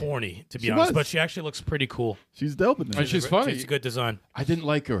was remake. corny, to be She honest, was. but she actually looks pretty cool. She's dope in this. And she's funny. It's a good design. I didn't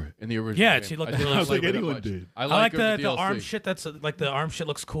like her in the original. Yeah, game. she looked I really didn't I don't think her that anyone much. did. I like her in the DLC. arm shit. That's like the arm shit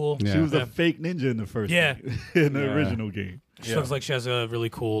looks cool. She was Yeah. a fake ninja in the first Yeah. game, in the original game. She looks like she has a really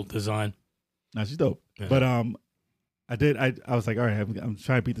cool design. Nah, she's dope. Yeah. But I was like, all right, I'm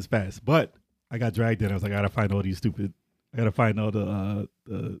trying to beat this fast. But I got dragged in. I was like, I gotta find all these stupid. I gotta find all the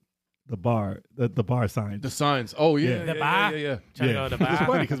bar signs. The signs. Oh yeah, Yeah. yeah, The yeah, bar? yeah, yeah. Trying to go to the It's bar.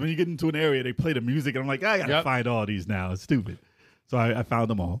 funny because when you get into an area, they play the music, and I'm like, I gotta Yep. find all these now. It's stupid. So I found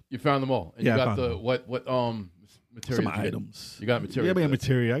them all. You found them all. And Yeah, I you got found the them. what material? Some did you get? items. You got material. Yeah, man, good.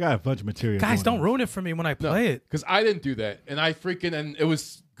 material. I got a bunch of material. Guys, going don't on. ruin it for me when I play it. Because I didn't do that, and it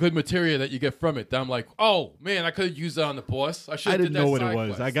was good material that you get from it. That I'm like, oh man, I could have used that on the boss. I should. I didn't know what it side was.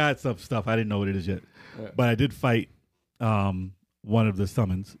 quest. I got some stuff. I didn't know what it is yet. Yeah. But I did fight one of the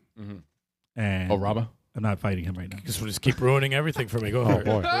summons. And Oh, Rama. I'm not fighting him right now. Just keep ruining everything for me. Go ahead.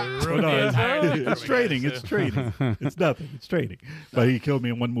 boy. Ruin No, the entire thing for it's me, training. guys. It's training. It's nothing. It's training. But he killed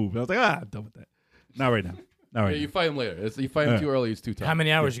me in one move. I was like, I'm done with that. Not right now. Not Yeah, right you fight him later. You fight him Yeah. too early. It's too tough. How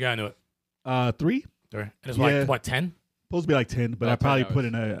many hours you got into it? now. 3. And it's Yeah. like, what, 10? Supposed to be like 10, but About I probably 10 put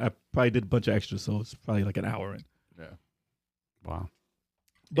in I probably did a bunch of extras, so it's probably like an hour in. Yeah. Wow.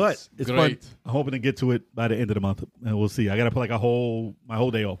 But it's fun. great. I'm hoping to get to it by the end of the month, and we'll see. I got to put like my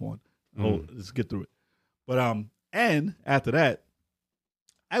whole day off on. Let's get through it. But and after that,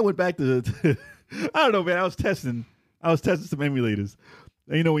 I went back to I don't know, man. I was testing some emulators.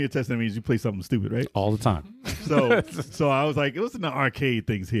 And you know when you're testing, that means you play something stupid, right? All the time. So I was like, it was in the arcade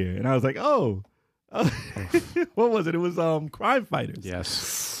things here, and I was like, oh, what was it? It was Crime Fighters. Yes.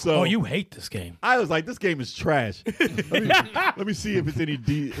 So Oh, you hate this game. I was like, this game is trash. let me see if it's any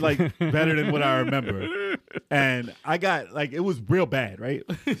better than what I remember. And I got like, it was real bad, right?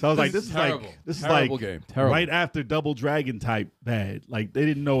 So I was like, this is terrible. like this Terrible is like game. Terrible. right after Double Dragon type bad. Like they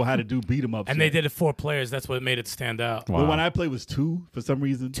didn't know how to do beat 'em ups. And they did it 4 players. That's what made it stand out. But when I played was 2 for some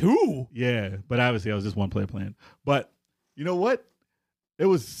reason. 2? Yeah, but obviously I was just one player playing. But you know what? It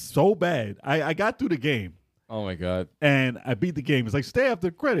was so bad. I got through the game. Oh my god. And I beat the game. It's like, stay after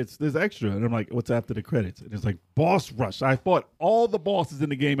the credits. There's extra. And I'm like, what's after the credits? And it's like, boss rush. I fought all the bosses in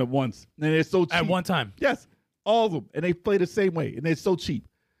the game at once. And it's so cheap. At one time. Yes. All of them. And they play the same way. And they're so cheap.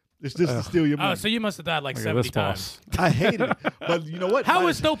 It's just to steal your money. Oh, so you must have died like Look at 70 this times. boss. I hate it. But you know what? How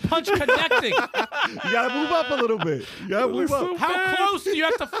is no punch connecting? You got to move up a little bit. You got to move up. How close do you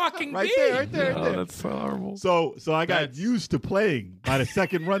have to fucking Right be? there, right there, right Oh, there. that's so horrible. So I got used to playing by the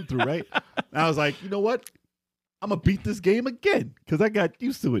second run through, right? And I was like, you know what? I'm gonna beat this game again because I got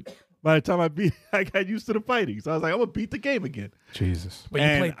used to it. By the time I got used to the fighting. So I was like, I'm gonna beat the game again. Jesus. But you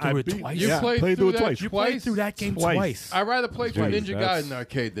And played through I it beat- twice. You Yeah, played played through through it that twice. You played through that game twice. I'd rather play through Jeez, Ninja that's- Gaiden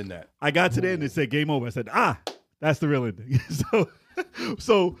arcade than that. I got to the end and said game over. I said, that's the real ending.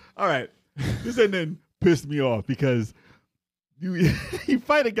 so all right. This ending pissed me off because you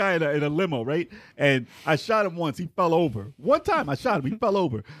fight a guy in a limo, right? And I shot him once. He fell over. One time I shot him. He fell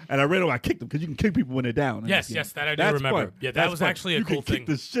over. And I ran over. I kicked him because you can kick people when they're down. Yes, that I do remember. Fun. Yeah, that That's was fun. actually a you cool can thing. kick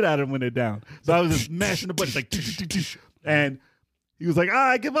the shit out of them when they're down. So I was just mashing the buttons like, and he was like,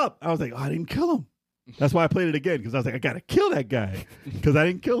 I give up. I was like, I didn't kill him. That's why I played it again because I was like, I got to kill that guy because I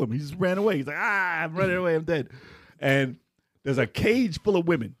didn't kill him. He just ran away. He's like, I'm running away. I'm dead. And there's a cage full of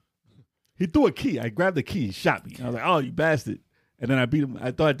women. He threw a key. I grabbed the key. He shot me. I was like, oh, you bastard. And then I beat him.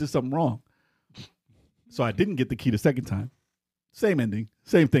 I thought I did something wrong. So I didn't get the key the second time. Same ending.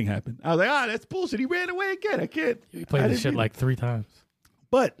 Same thing happened. I was like, that's bullshit. He ran away again. I can't. You I played didn't this shit beat him. like 3 times.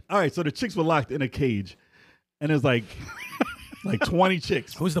 But, all right, so the chicks were locked in a cage. And there's like 20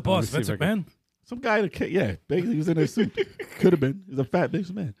 chicks. Who's the boss? see Vince if I can- McMahon? Some guy in a cage. Yeah, basically he was in a suit. Could have been. He's a fat big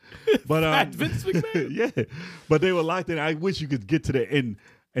man. But Fat Vince McMahon? yeah. But they were locked in. I wish you could get to the end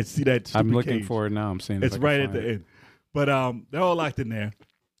and see that stupid I'm looking cage. for it now. I'm seeing if It's I can right at find the it. end. But they're all locked in there.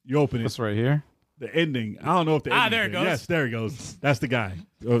 You open it. This right here. The ending. I don't know if the ending. there it goes. Yes, there it goes. That's the guy.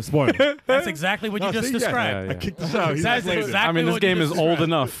 Spoiler. That's exactly what you No, just see, yeah. described. Yeah, I kicked the shot. He's That's like, exactly I mean, this what you game is just old described.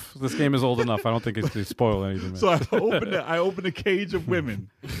 enough. This game is old enough. I don't think it's to spoil anything. Man. So I opened the cage of women,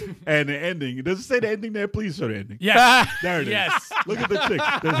 and the ending. Does it say the ending there? Please show the ending. Yes. There it is. Yes. Look at the chicks.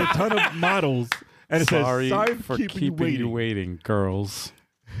 There's a ton of models, and it sorry, says, "Sorry for keeping you waiting." girls.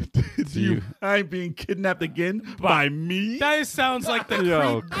 I'm being kidnapped again by me. That sounds like the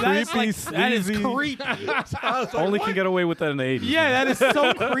Yo, creep. That is creepy, that is sleazy. creepy. I was like, Only what? can get away with that in the 80s. Yeah, that is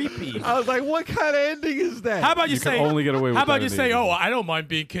so creepy. I was like, what kind of ending is that? How about you, You can say? only get away with how about that you in the say? 80s. Oh, I don't mind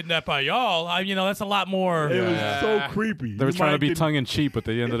being kidnapped by y'all. That's a lot more. It was so creepy. They were You trying to mind be getting- tongue in cheek, but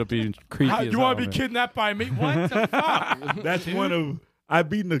they ended up being creepy. as You hell, want to be man. kidnapped by me? What the fuck? That's one of. I've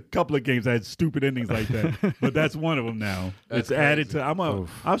beaten a couple of games that had stupid endings like that, but that's one of them now. That's It's added crazy. to.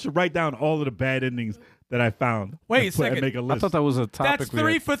 I should write down all of the bad endings that I found. Wait and a second. And make a I list. thought that was a topic. That's we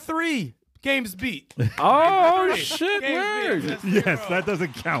 3 had. for 3. Games beat. Oh shit! Games Word. beat. That's 3 in a Yes, row. that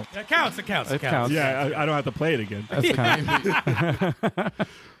doesn't count. That counts. It counts. It It counts. counts. Yeah, I don't have to play it again. That's kind of,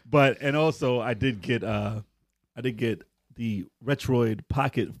 But and also I did get the Retroid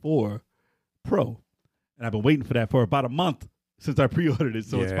Pocket 4 Pro, and I've been waiting for that for about a month since I pre-ordered it.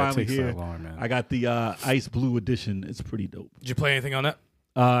 So yeah, it's it finally takes here. that long, man. I got the Ice Blue Edition. It's pretty dope. Did you play anything on that?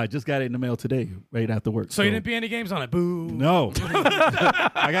 I just got it in the mail today, right after work. So you didn't beat any games on it? Boo. No,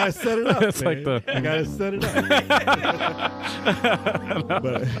 I gotta set it up. It's like man. the- I gotta set it up.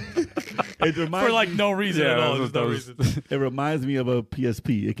 But it reminds For like me, no reason at all. that's There's no what reason. it reminds me of a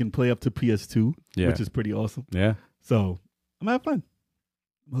PSP. It can play up to PS2, Yeah. which is pretty awesome. Yeah. So I'm having fun.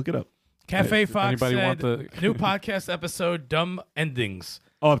 Hook it up. Cafe Fox Anybody said, want the- new podcast episode, Dumb Endings.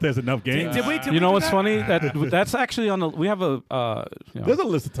 Oh, if there's enough games, Did we You know do what's that? funny? That's actually on the. We have a. there's a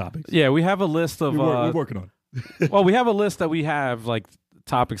list of topics. Yeah, we have a list of. We're working on. Well, we have a list that we have like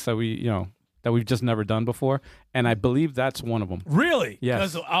topics that that we've just never done before, and I believe that's one of them. Really?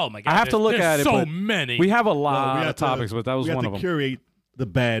 Yes. 'Cause- Oh my god. I have to there's- look there's at it, So but many. We have a Well, lot we of have topics, but that was we have one to of them. curate the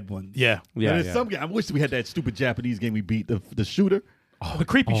bad ones. Yeah. Yeah, And there's yeah. some game. I wish we had that stupid Japanese game we beat, the shooter. The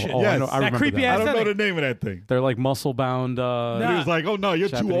creepy shit. Oh, I Yes. know, I That remember creepy that. ass- I don't know setting. the name of that thing. They're like muscle bound. And he was like, "Oh no, you're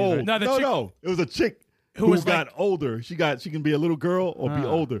Japanese, too old." right? No, the chick- No. It was a chick Who who was got older. She can be a little girl or be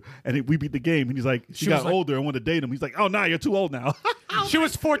older. And we beat the game. And he's like, she was got like- older and wanted to date him. He's like, "Oh no, you're too old now." She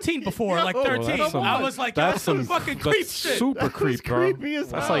was 14 before, like Yo, 13. that's some- I was like, that's some fucking creep that's shit. super creep, bro. creepy as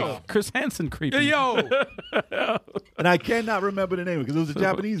That's hell. like Chris Hansen creepy. Yo. And I cannot remember the name because it was a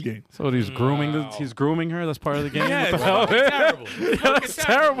Japanese game. So he's grooming. He's grooming her. That's part of the game. Yeah, What it's the hell? fucking terrible. It's fucking That's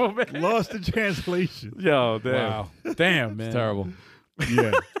terrible, man. Lost in translation. Yo, damn, Wow. damn, man. Terrible.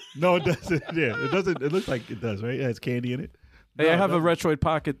 Yeah. No, it doesn't. Yeah, it doesn't. It looks like it does, right? It has candy in it. Hey, No, I it have a doesn't. Retroid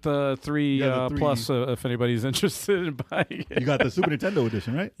Pocket 3 Yeah, the 3. Plus if anybody's interested in buying it. You got the Super Nintendo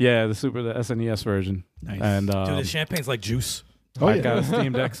edition, right? Yeah, the SNES version. Nice. And Dude, the champagne's like juice. Oh, I yeah. got a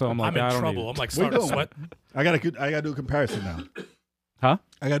Steam Deck, so I'm like, I'm in I don't trouble. need I'm it. like Where you starting to going? sweat. I gotta do a comparison now. Huh?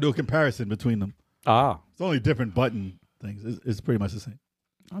 I gotta do a comparison between them. Ah, It's only different button things. It's pretty much the same.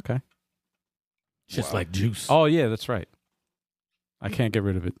 okay. Just like juice. Oh, yeah, that's right. I can't get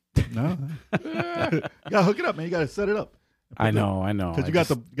rid of it. No, you gotta hook it up, man. You gotta set it up. I know. because I you got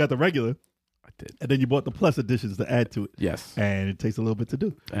just- you got the regular, I did. and then you bought the plus editions to add to it, Yes. and it takes a little bit to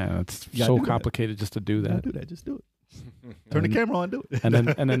do. And it's You gotta so do that. complicated just to do You gotta that. do that. Just do it. Turn the camera on, do it. and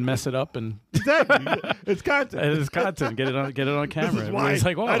then mess it up and Exactly. It's content. it's content. Get it on camera. This is why It's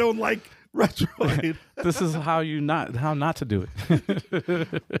like, whoa, I don't like retro. this is how not to do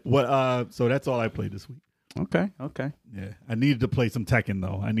it. What? So that's all I played this week. Okay. Yeah, I needed to play some Tekken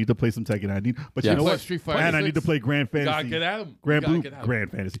though. I need to play some Tekken. But Yes. you know Play what? Street Fighter And I 6. need to play Grand You Fantasy. gotta get at him.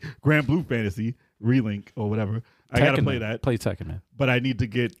 Grand Blue Fantasy, Relink or whatever. I gotta Tekken, play man. that. Play Tekken, man. But I need to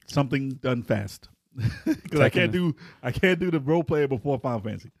get something done fast because I can't do the role player before Final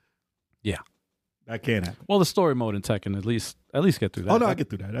Fantasy. Yeah. That can't happen. Well, the story mode in Tekken, at least get through that. Oh no, I get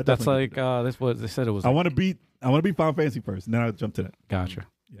through that. I That's definitely like get through that's what they said it was. that. I Like, want to beat Final Fantasy first, and then I'll jump to that. gotcha.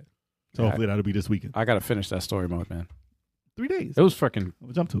 So hopefully that'll be this weekend. I gotta finish that story mode, man. 3 days. It was freaking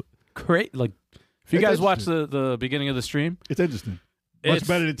I'll jump to it. great. Like, if you It's guys watch interesting. the beginning of the stream, It's interesting. Much It's-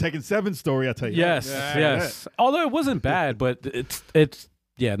 better than Tekken 7 story, I tell you. yes. Although it wasn't bad, but it's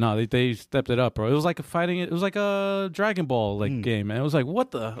yeah, no, they stepped it up, bro. It was like a Dragon Ball game, man. It was like,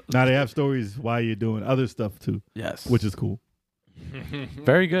 what the? Now they have stories while you're doing other stuff too, Yes, which is cool.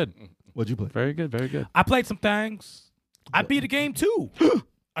 very good, What'd you play? very good. I played some things. I beat a game too.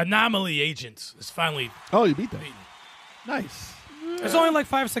 Anomaly Agents is finally. Oh, you beat that. Nice. It's only like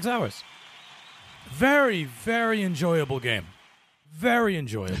 5 or 6 hours. Very, very enjoyable game. Very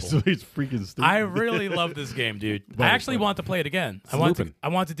enjoyable. So he's freaking stupid. I really love this game, dude. I actually want to play it again. I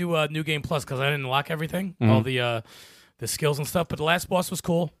want to do a New Game Plus because I didn't lock everything, all the skills and stuff. But the last boss was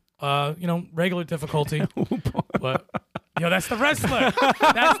cool. Regular difficulty. But that's the wrestler.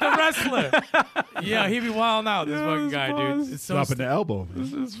 That's the wrestler. Yeah, he be wilding out. This fucking guy, dude. It's so dropping the elbow. Man.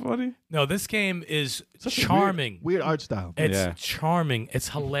 This is funny. No, this game is Such a charming. Weird art style. It's charming. It's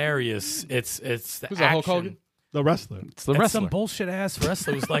hilarious. It's the Who's that, action. Hulk Hogan? The wrestler. It's the It's wrestler. some bullshit ass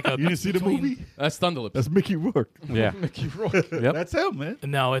wrestler. It was like a. You didn't see the movie? That's Thunderlips. That's Mickey Rourke. Yeah. Mickey Rourke. Yep. That's him, man.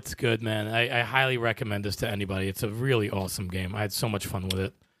 No, it's good, man. I highly recommend this to anybody. It's a really awesome game. I had so much fun with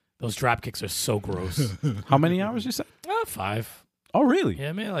it. Those drop kicks are so gross. How many hours you said? 5. Oh, really?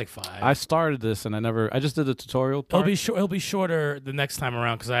 Yeah, maybe like 5. I started this and I just did the tutorial part. It'll be shorter the next time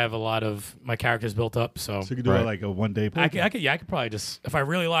around because I have a lot of my characters built up. So So you could do it like a 1 day play. I could probably just if I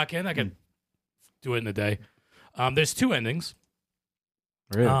really lock in, I could do it in a day. There's 2 endings.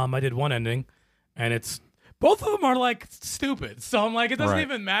 Really? I did one ending, and both of them are like stupid. So I'm like, it doesn't Right.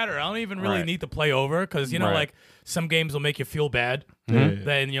 even matter. I don't even really Right. need to play over because Right. like some games will make you feel bad. Mhm.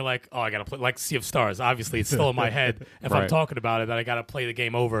 Then you're like, oh, I gotta play like Sea of Stars. Obviously, it's still in my head if I'm Right. talking about it that I gotta play the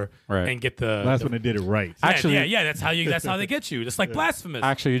game over Right. and get the. That's when they did it right. Yeah, Actually- yeah. That's how they get you. Just like Blasphemous.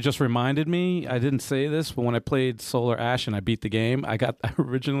 Actually, you just reminded me. I didn't say this, but when I played Solar Ash and I beat the game, I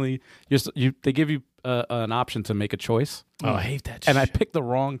originally they give you an option to make a choice, Oh, I hate that. and I shit. picked the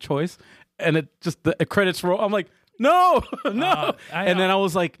wrong choice, and it just the credits roll. I'm like, no, no, and then I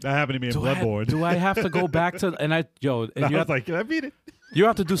was like, That happened to me in do Bloodborne. I have to go back to? And I you was have, like, can I beat it? you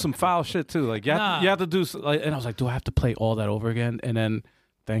have to do some foul shit too. Like you Nah. have to do. And I was like, do I have to play all that over again? And then,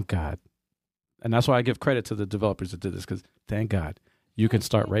 thank God, and that's why I give credit to the developers that did this because thank God you can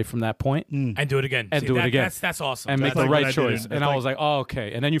start right from that point and do it again. And do it again. That's awesome. and make That's the like what I right did choice. in- And that's I was like, oh,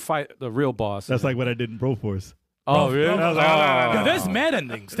 okay. And then you fight the real boss. That's like what I did in Broforce. oh, really? I was like, oh. Yo, there's mad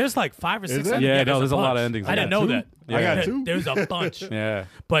endings. There's like 5 or 6 there? endings. Yeah, no, there's a lot of bunch. endings. I I didn't got know 2. that. I got 2. There's a bunch. Yeah.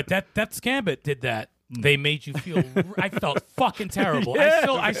 But that Scambit did that. They made you feel. I felt fucking terrible. Yeah.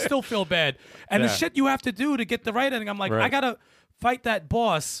 I still feel bad. And the Yeah. shit you have to do to get the right ending. I'm like, Right. I gotta fight that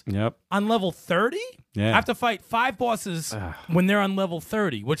boss Yep. on level 30. Yeah. I have to fight 5 bosses when they're on level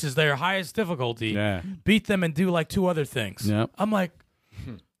 30, which is their highest difficulty. Yeah. Beat them and do like 2 other things. Yep. I'm like,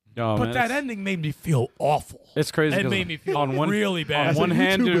 Oh, but man, that it's- ending made me feel awful. It's crazy. It 'cause made me feel on one really bad. That's one what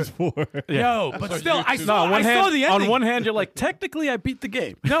hand, YouTube dude- is for. Yo, but still, I No, saw, on one I hand, saw the ending. on one hand, you're like, technically, I beat the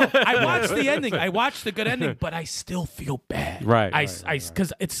game. No, I watched the ending. I watched the good ending, but I still feel bad. Right,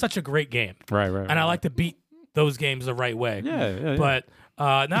 Because it's such a great game. Right. And I like to beat those games the right way. Yeah. But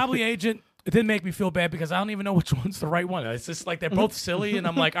Anomaly Agent, it didn't make me feel bad because I don't even know which one's the right one. It's just like they're both silly, and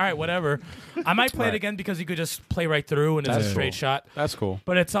I'm like, all right, whatever. I might play it again because you could just play right through and it's That's a straight cool. shot. That's cool.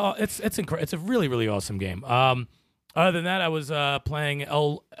 But it's a really, really awesome game. Other than that, I was playing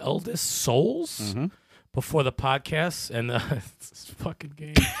Eldest Souls before the podcast, and this fucking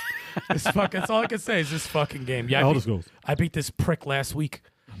game. That's all I can say is this fucking game. Yeah, Eldest Souls. I beat this prick last week.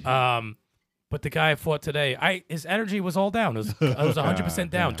 But the guy I fought today, his energy was all down. I was 100%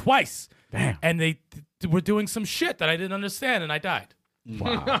 down twice. Damn. And they were doing some shit that I didn't understand, and I died.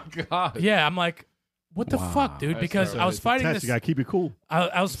 Wow. Oh, God. Yeah, I'm like, what the fuck, dude? That's Because terrible. I was fighting Test, this. you gotta keep it cool.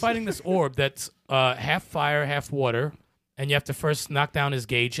 I was fighting this orb that's half fire, half water, and you have to first knock down his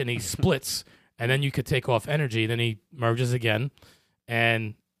gauge, and he splits, and then you could take off energy. Then he merges again,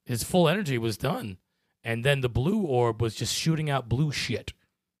 and his full energy was done. and then the blue orb was just shooting out blue shit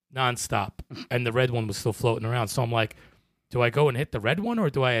nonstop, and the red one was still floating around. So I'm like, do I go and hit the red one, or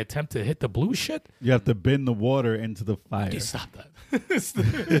do I attempt to hit the blue shit? You have to bend the water into the fire. You stop that.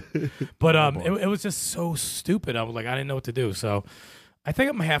 But it was just so stupid. I was like, I didn't know what to do. So I think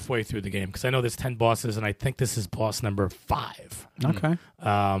I'm halfway through the game because I know there's 10 bosses, and I think this is boss number 5. Okay.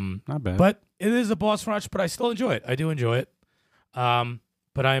 Not bad. But it is a boss rush, but I still enjoy it. I do enjoy it.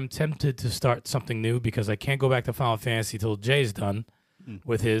 But I am tempted to start something new because I can't go back to Final Fantasy till Jay's done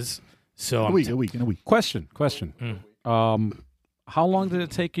with his. So In a week. Question. How long did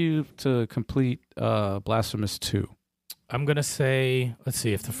it take you to complete Blasphemous 2? I'm gonna say, let's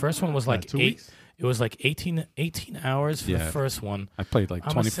see, if the first one was like 2 8, weeks? it was like 18 hours for the Yeah. first one. I played like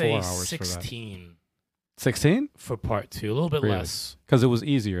I'm gonna 24 say hours 16 for that. 16? for part 2, a little bit Really? less. Because it was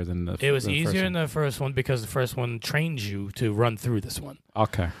easier than the It was the first easier one. in the first one because the first one trains you to run through this one.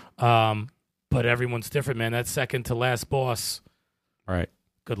 Okay. But everyone's different, man. That second to last boss, All right.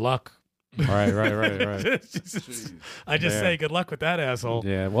 good luck. Right. I just say good luck with that asshole.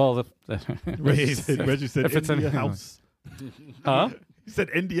 Yeah, well, Reggie said If it's India anything house. huh? He said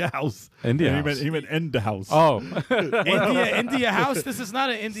India house. India And House. He meant end the house. Oh, India house. This is not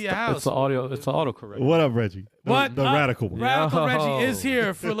an India house. it's the audio. It's the autocorrect. What up, Reggie? What? The radical one. Radical Yo. Reggie is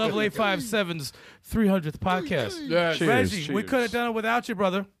here for Level 857's 300th podcast. Yeah, Cheers. Reggie, we could have done it without you,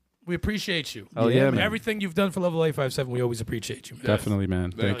 brother. We appreciate you. Oh yeah, man. Everything you've done for Level 857, we always appreciate you. Man. Definitely,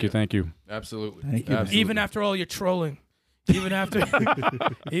 man. Thank you. absolutely. Thank you, man. Absolutely. Even after all your trolling, even after,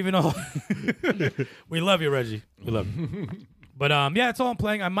 even all, we love you, Reggie. We love you. But yeah, that's all I'm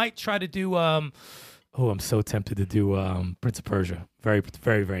playing. I might try to do. I'm so tempted to do Prince of Persia. Very,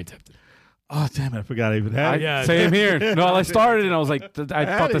 very, very tempted. Oh, damn it. I forgot I even had it. Yeah. Same here. No, I started and I was like, I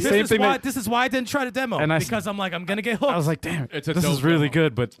thought the This same thing. This is why I didn't try to demo, And I- because I'm like, I'm gonna get hooked. I was like, damn, It's a this is dope really demo.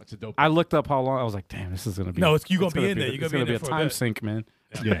 good. But It's a dope I looked up how long. I was like, damn, this is gonna be. No, you're gonna be in there. You're It's gonna be in there a for a time bit. sink, man.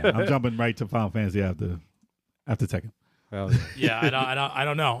 Yeah, I'm jumping right to Final Fantasy after Tekken. Hell yeah. Yeah, I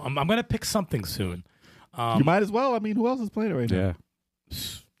don't know. I'm gonna pick something soon. You might as well. I mean, who else is playing it right now? Yeah.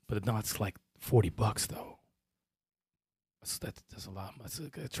 But no, it's like $40 though. That's a lot. Let's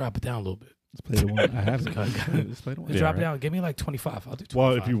drop it down a little bit. Let's play the one I have. Let's play the one. Drop it right. down. Give me like 25. I'll do 25.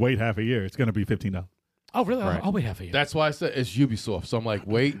 Well, if you wait half a year, it's going to be $15. Oh, really? Right. I'll wait half a year. That's why I said it's Ubisoft. So I'm like,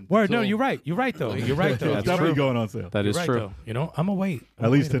 wait. Word. No, until- you're right. You're right though. You're right though. It's That's definitely true. going on sale. That You're is right true. though. You know, I'm gonna wait.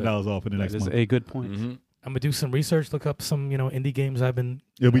 At least $10 off in the That next is month. a good point. Mhm. I'm gonna do some research. Look up some indie games I've been.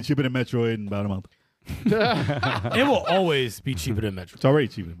 It'll be cheaper than Metroid in about a month. It will always be cheaper than Metro. It's already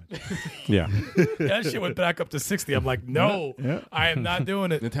cheaper than Metroid. Yeah. That shit went back up to 60. I'm like, no, Yeah. I am not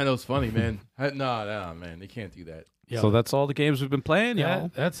doing it. Nintendo's funny, man. No, man, they can't do that. Yo, So that's all the games we've been playing, yeah,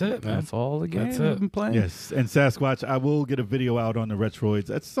 y'all. that's it, man. That's all the games That's it. we've been playing. Yes, and Sasquatch, I will get a video out on the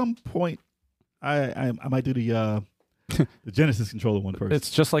Retroids at some point. I might do the Genesis controller one first.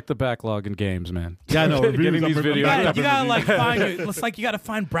 It's just like the backlog in games, man. Yeah, I know. Getting these I'm- videos. You I'm- gotta like find it's like you gotta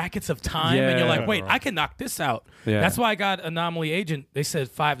find brackets of time, and you're like, Yeah. wait, I can knock this out. Yeah. That's why I got Anomaly Agent. They said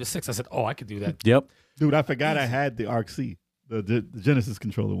 5 to 6. I said, oh, I could do that. Yep. Dude, I forgot I had the Arc C, the Genesis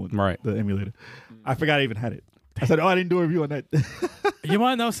controller one, Right. the emulator. I forgot I even had it. I said, I didn't do a review on that. You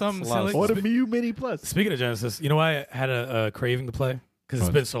want to know something It's a lot of silly? Or the Miu Mini Plus. Speaking of Genesis, you know why I had a craving to play? Because it's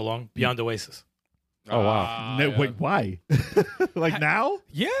What? been so long. Beyond Oasis. Oh, wow. No, wait, why? Like now?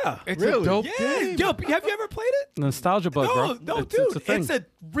 Yeah. It's Really? a dope Yeah. game. Yo, have you ever played it? Nostalgia bug, bro. No, It's dude. a thing. It's a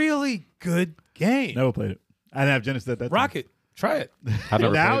really good game. Never played it. I didn't have Genesis at that time. Rocket. Try it. I've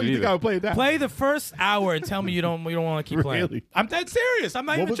never Now played it you think either. I would play it now? Play the first hour and tell me you don't want to keep playing. Really? I'm dead serious. I'm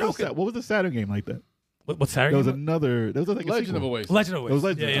not What even was, joking. what was the Saturn game like that? What's Saturday? There was another. There was like a Legend of sequel. Oasis. Legend of It was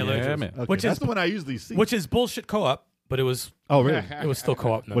Oasis. Legend. Yeah, of Legend Yeah, of man. Oasis. Okay, Which that's is the one I usually see. which is bullshit co-op, but it was Oh, really? still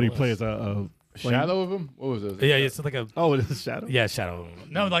co-op. What do you play nonetheless. as a flame? Shadow of him? What was it? Yeah, it's like a Oh, it is Shadow. Shadow.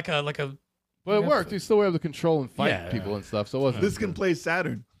 No, like a But it worked. You still were able to control and fight Yeah. people and stuff. So it wasn't. This can play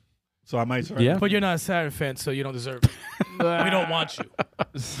Saturn, so I might try. Yeah. But you're not a Saturn fan, so you don't deserve it. We don't want you.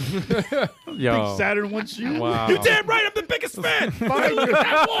 Yo. Saturn wants you. Wow. You damn right, I'm the biggest fan. Find Look your- at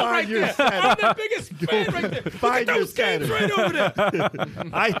that wall find right your there. Saturn. I'm the biggest fan right there. Look Find at your those games Saturn. right over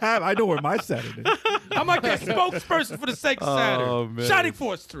there. I know where my Saturn is. I'm like that spokesperson for the sake of Saturn. Oh, man. Shining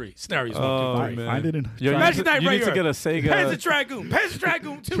Force 3. Scenarios 1 Oh, through 3. man. Find it in. Yo, you try, need to, Knight you need to Rayer. get a Panzer Sega Dragoon. Panzer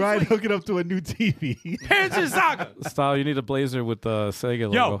Dragoon 2. try to hook it up to a new TV. Panzer Saga. style. You need a blazer with the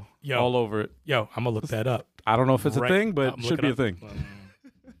Sega logo yo. all over it. Yo, I'm going to look that up. I don't know if it's Right. a thing, but I'm it should be a looking thing. up.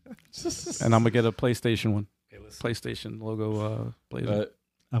 And I'm gonna get a PlayStation one. Hey, listen. PlayStation logo blazer.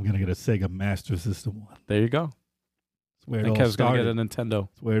 I'm gonna get a Sega Master System one. There you go. That's where it And all Kev's gonna started. get a Nintendo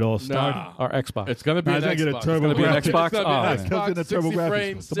That's where it all started. Nah. or Xbox. It's gonna be Nah, an it's gonna Xbox. get a It's turbo gonna be an graphics. Xbox. It's gonna be Oh, an man. It comes in a Xbox, 60 TurboGrafx.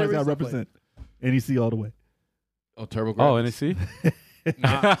 frames, Somebody's got to series of play. represent. NEC all the way. Oh, Turbo. Oh, NEC.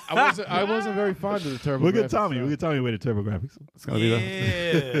 Nah, I wasn't very fond of the Turbo. We'll get Tommy. We'll get Tommy away to Turbo Graphics. It's gonna be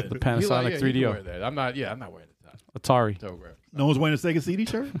the Panasonic 3DO. I'm not wearing the Atari. Turbo Graphics. No one's wearing a Sega CD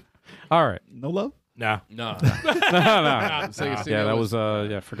shirt? All right. No love? Nah. No. Sega Yeah, that was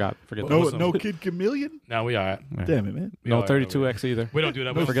forget. No Kid Chameleon? No, we are. Damn it, man. No 32X either. We don't do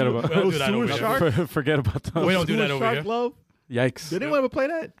that. Forget about. We don't do that Sewer over Shark? here. Forget about those. We don't do that over Shark here. Love? Yikes. Did anyone ever play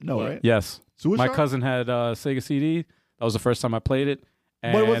that? No, right? Yes. Sewer My Shark? cousin had Sega CD. That was the first time I played it.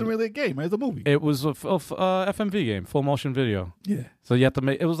 And But it wasn't really a game, right? It was a movie. It was a FMV game, full motion video. Yeah. So you have to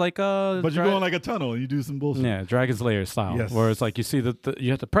make. It was like But you go in like a tunnel and you do some bullshit. yeah, Dragon's Lair style. Yes. Where it's like you see that you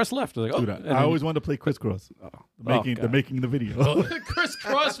have to press left. Like, Dude, I always wanted to play Crisscross. The making the video. Chris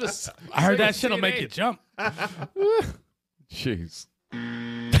Cross was. I heard that shit'll make you jump. Jeez.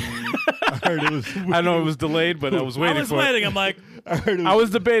 I heard it was. I know it was delayed, but I was waiting I was for waiting. it. I'm like, I heard it I was. was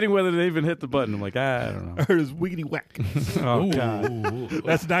debating whether they even hit the button. I'm like, I don't know. I heard it was wiggity whack. Oh God.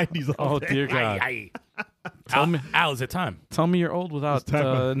 That's 90s. all Oh day. dear God. Al, is it time? Tell me you're old without. It's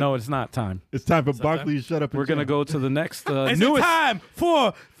time. No, it's not time. It's time for Barkley to shut up. We're gonna go to the next Is newest. it time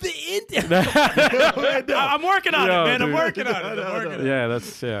for the Indian? I'm working on Yo, it, man. dude. I'm working on it. Yeah,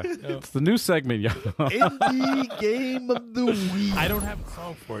 that's It's the new segment, y'all. Indie Game of the Week. I don't have a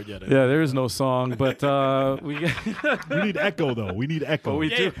song for it yet. Yeah, there is no song, but we We need echo though. We need echo. but we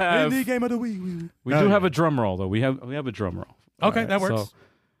do have Indie Game of the Week. we do have a drum roll though. We have a drum roll. Okay, that works.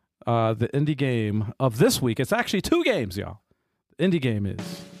 So, the indie game of this week. It's actually 2 games, y'all. The indie game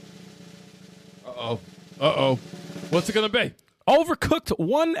is Uh-oh. What's it gonna be? Overcooked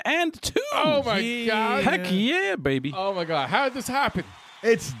 1 and 2. Oh my God. Heck yeah, baby! Oh my God. How did this happen?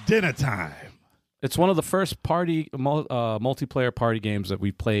 It's dinner time. It's one of the first multiplayer party games that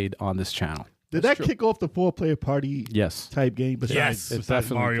we played on this channel. Did that kick off the 4-player party Yes. type game? Besides, Yes. It besides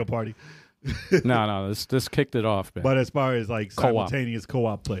definitely- Mario Party. No, this kicked it off, man. But as far as like Co-op. simultaneous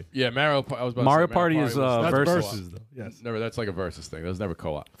co-op play, Yeah, Mario. I was about Mario to say, Party is, was that's versus. versus though. Yes, never. That's like a versus thing. That was never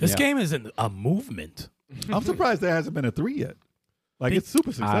co-op. This Yeah. game is a movement. I'm surprised there hasn't been a 3 yet. Like it's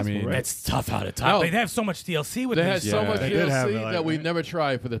super successful, mean, right? It's tough out of time. No. They have so much DLC with They had this. so Yeah. much They did have DLC it, like, that we right? never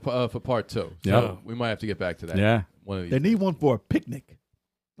tried for part 2. So Yeah. we might have to get back to that. Yeah. One of these. They need one for a picnic,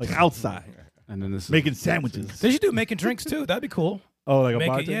 like outside, And then this making sandwiches. They should do making drinks too. That'd be cool. Oh, like a Make it,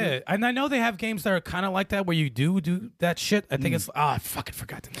 bartender? yeah. And I know they have games that are kind of like that where you do that shit. I think it's I fucking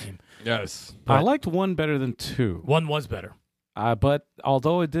forgot the name. Yes. I liked 1 better than 2. 1 was better. But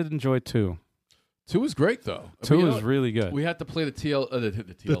although I did enjoy 2, 2 was great though. 2 is really good. We had to play the TLC.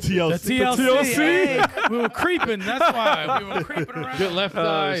 The TLC. The TLC. Hey, we were creeping. That's why we were creeping around. Get Left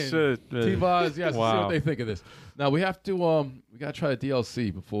Eye and shit, man. T-Boz. Yes, see Wow. what they think of this. Now we have to we gotta try the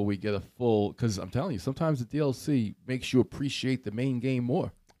DLC before we get a full. Because I'm telling you, sometimes the DLC makes you appreciate the main game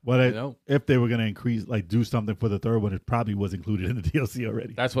more. Well, You know? if they were going to increase, like do something for the third one, it probably was included in the DLC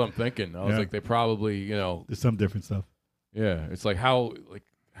already. That's what I'm thinking. I was Yeah. like, they probably, There's some different stuff. yeah. It's like how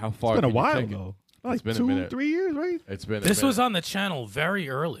far. It's been a can you while take it? though. Like been a 2, minute. 3 years, right? It's been. This was on the channel very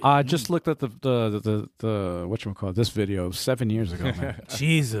early. I just looked at the whatchamacallit, this video 7 years ago, man, that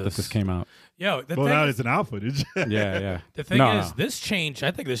Jesus. this came out. Yo, the Well, thing now is, it's an out footage. Yeah. the thing No, is, no. this changed. I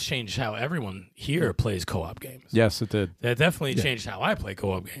think this changed how everyone here plays co-op games. Yes, it did. That definitely changed how I play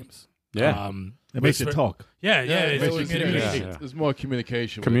co-op games. Yeah. It makes you for- talk. Yeah, it it's was communication. Yeah. There's more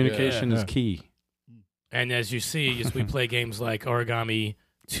communication. Communication Yeah. is key. And as you see, as we play games like Origami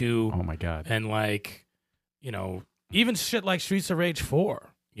 2 Oh my God. and like, even shit like Streets of Rage 4,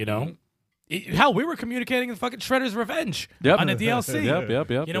 hell, we were communicating in fucking Shredder's Revenge on the DLC.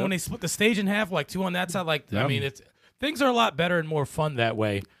 Yep. You know, when they split the stage in half, like 2 on that side, like, I mean, things are a lot better and more fun that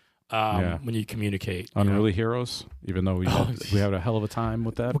way when you communicate. Unruly Heroes, even though we had a hell of a time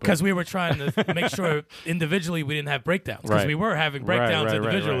with that. Because we were trying to make sure individually we didn't have breakdowns. Because Right. we were having breakdowns Right.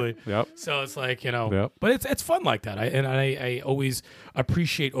 individually. Yep. So it's like, Yep. but it's fun like that. I always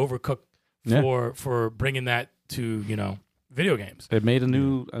appreciate Overcooked Yeah. for bringing that to, video games. It made a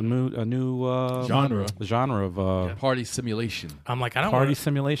new genre of Party simulation. I'm like, I don't party want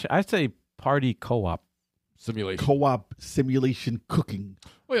simulation. I'd say party co-op. Simulation. Co-op simulation cooking.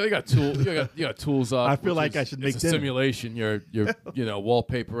 Well, you got tools. You got tools up. I feel which like I is- should it's make a dinner. simulation. You're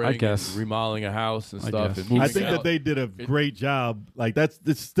wallpapering. I guess. And remodeling a house and I stuff. guess. And moving I think out. that they did a great job. Like this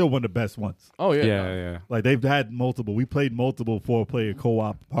is still one of the best ones. Oh yeah. Yeah. Like they've had multiple. We played multiple 4-player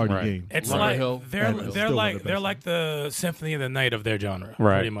co-op party Right. games. It's Lumber like Hill. they're And it's they're still one like of the they're best like the Symphony of the Night of their genre,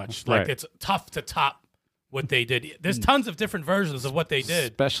 Right. pretty much. Like Right. it's tough to top what they did. There's tons of different versions of what they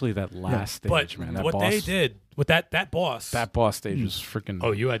did. Especially that last stage, But man. That what boss, they did with that boss. That boss stage was freaking.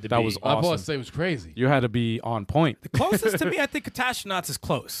 Oh, you had to that be. was My awesome. boss say it was crazy. You had to be on point. Closest to me, I think Katastronauts is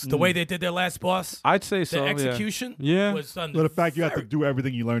close. The way they did their last boss. I'd say The so. execution Yeah. was done. So the fact you have to do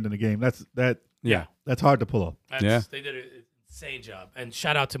everything you learned in the game, that's Yeah. hard to pull off. They did an insane job. And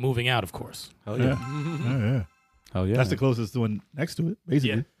shout out to Moving Out, of course. Hell Yeah. yeah. Yeah. Hell yeah. That's the closest one next to it,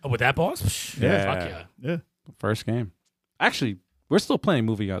 basically. Yeah. Oh, with that boss? Psh, Yeah. Fuck yeah. Yeah. First game. Actually, we're still playing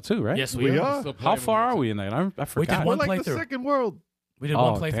Moving Out too, right? Yes, We we are. are. Still How playing far with are we in that? I forgot. did We're one like the playthrough. second world. We did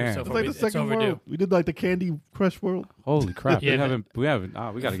Oh, one playthrough damn. so It's far. like the It's second overdue. world. We did like the Candy Crush world. Holy crap. Yeah, we haven't.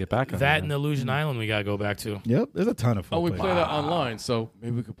 We got to get back on That and Illusion Island we got to go back to. Yep. There's a ton of fun. Oh, we playing. play that online, so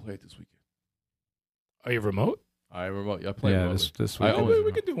maybe we could play it this weekend. Are you remote? I remote. I play Yeah, remotely. this I week. own we, it.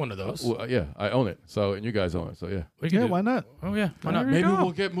 we could do one of those. Well, yeah, I own it. So, and you guys own it. So, yeah. We could Yeah, do- why not? Oh, yeah. Why not? There you Maybe go.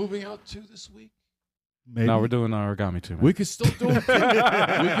 we'll get Moving Out 2 this week. Maybe. No, we're doing origami too, man. We could still do it.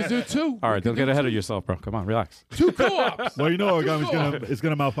 We could do 2. All right, don't get ahead of yourself, bro. Come on, relax. 2 co-ops. Well, you know, Origami's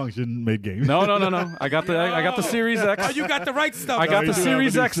gonna malfunction mid game. No. I got the Series X. Oh, you got the right stuff. I got you the do have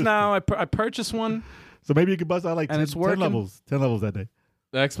Series a new X system. now. I purchased one. So maybe you can bust out like And 10, it's 10 working. levels. 10 levels that day.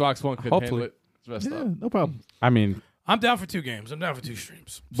 The Xbox One could Hopefully. handle it. It's messed Yeah, up. no problem. I mean, I'm down for 2 games. I'm down for 2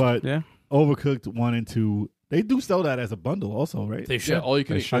 streams. But yeah. Overcooked 1 and 2, they do sell that as a bundle, also, right? They Yeah, should. all you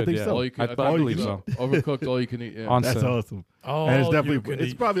can They eat. should, I think yeah. so. All you can, I I believe think so. Overcooked, all you can eat. Yeah. On That's sale. awesome. Oh, And it's you definitely can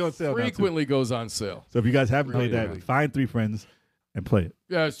it's eat. probably on sale now too. Frequently goes on sale. So if you guys haven't played that, Really? find 3 friends and play it.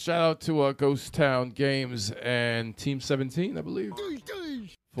 Yeah, shout out to Ghost Town Games and Team 17, I believe.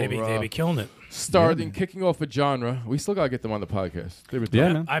 They be killing it. Starting, kicking off a genre. We still got to get them on the podcast. They were Yeah,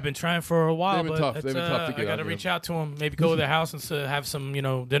 tough. man. I've been trying for a while, They've been but tough. it's, They've been tough to I get got to on, reach yeah. out to them. Maybe go to their house and have some,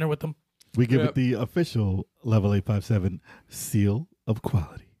 dinner with them. We give Yep. it the official Level 857 seal of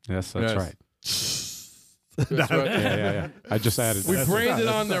quality. Yes, that's Yes. right. That's right. Yeah. I just added We that. branded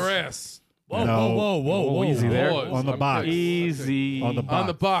on their ass. Whoa, No. whoa. Easy there. On the box. Easy. On the box. On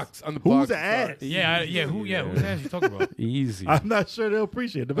the box. On the Who's box. ass? Yeah, who's ass you talking about? Easy. I'm not sure they'll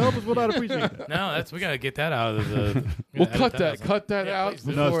appreciate it. Developers will not appreciate that. No, we gotta get that out of the. We'll cut that. Cut that Yeah, out. please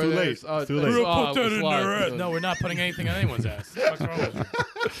do. No, it's before too late. there's- It's too late. that's- We'll oh, Put that it's in live. their ass. No, we're not putting anything on anyone's ass. What's wrong with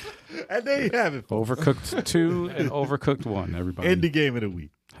you? And there you have it. Overcooked 2 and Overcooked 1, everybody. Indie game of the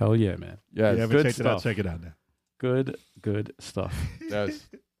week. Hell yeah, man. Yes. If you haven't good checked it out, stuff. check it out now. Good stuff. Yes.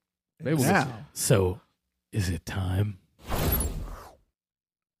 Maybe we'll Now, get So, is it time?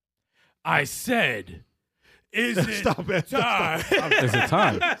 I said, is it stop it. time? Is it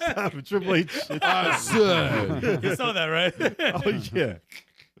time? Stop it. Triple H. I said. You saw that, right? Oh, yeah.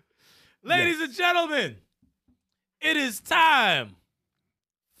 Ladies and gentlemen, it is time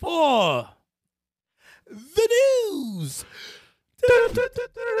for the news.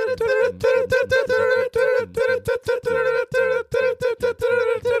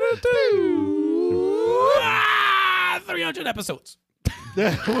 Ah, 300 episodes. You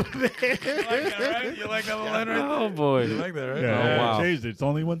like that, right? You like that little line right there? Oh, boy. You like that, right? Yeah, Oh, wow. changed it. It's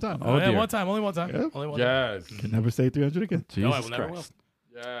only one time. Oh, yeah, dear. only one time. Yep. Only one time. Yes. Can never say 300 again. Jesus No, I will never Christ.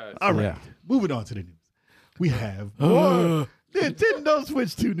 Yes. All right. Yeah. Moving on to the news. We have more Nintendo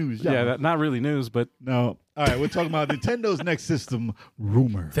Switch 2 news. y'all. Yeah, not really news, but No. All right. We're talking about Nintendo's next system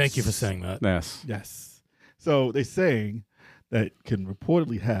rumors. Thank you for saying that. yes. Yes. So they're saying that it can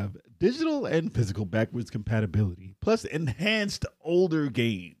reportedly have digital and physical backwards compatibility, plus enhanced older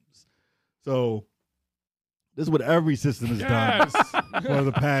games. So this is what every system has Yes. done for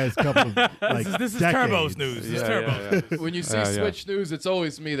the past couple of like This is decades. Turbo's news. This is Yeah, Turbo's news. When you see Yeah. Switch news, it's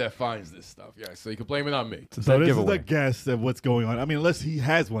always me that finds this stuff. Yeah, so you can blame it on me. It's a So dead this giveaway. is a guess of what's going on. I mean, unless he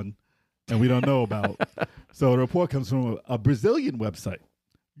has one and we don't know about. So the report comes from a Brazilian website,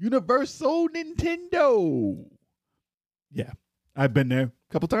 Universal Nintendo. Yeah, I've been there a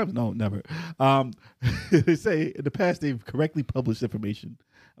couple times. No, never. They say in the past they've correctly published information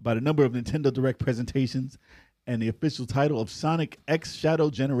about a number of Nintendo Direct presentations and the official title of Sonic X Shadow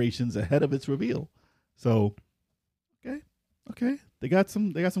Generations ahead of its reveal. So, okay, they got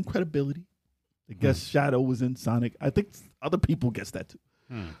some credibility. They guess Shadow was in Sonic. I think other people guessed that too.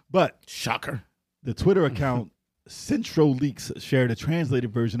 But Shocker. the Twitter account Centro Leaks shared a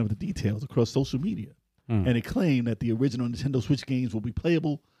translated version of the details across social media, and it claimed that the original Nintendo Switch games will be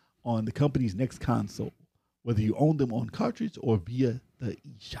playable on the company's next console, whether you own them on cartridge or via the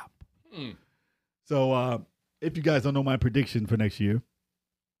eShop. So, if you guys don't know my prediction for next year,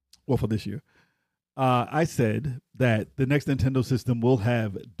 well, for this year, I said that the next Nintendo system will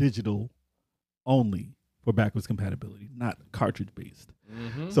have digital only for backwards compatibility, not cartridge based.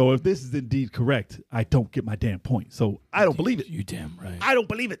 So if this is indeed correct, I don't get my damn point. So I don't believe it. You damn right. I don't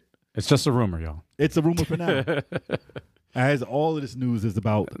believe it. It's just a rumor, y'all. It's a rumor for now. As all of this news is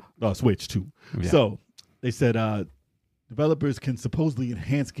about Switch too. Yeah. So they said developers can supposedly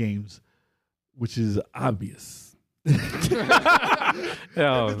enhance games, which is obvious.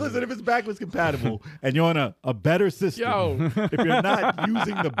 Listen, if it's backwards compatible and you're on a better system, if you're not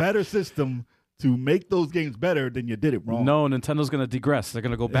using the better system to make those games better, then you did it wrong. No, Nintendo's going to digress. They're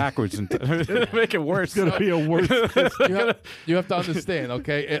going to go backwards and make it worse. It's going to be a worse system. You have to understand,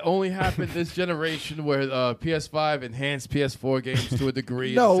 okay? It only happened this generation where PS5 enhanced PS4 games to a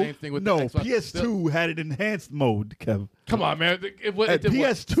degree. No, the same thing with no. the Xbox. PS2 had an enhanced mode, Kev. Come on, man. It did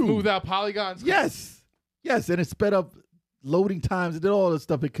PS2. smooth out polygons? Yes, and it sped up loading times. It did all the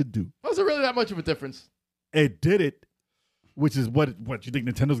stuff it could do. Was it really that much of a difference? It did it. Which is what you think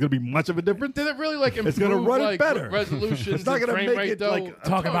Nintendo's going to be much of a difference? Did it really improve? It's going to run it better. Resolutions. It's not going to frame make rate, it though. like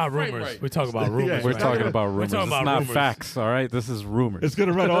Talk about rumors. We talk about rumors. Yeah, We're Right. talking about rumors. talking It's about not rumors. facts, all right? This is rumors. it's going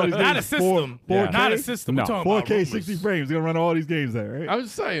to run all these games. Not a system. 4K? Not a system. No. We're talking about 4K, rumors. 60 frames. It's going to run all these games there, right? I'm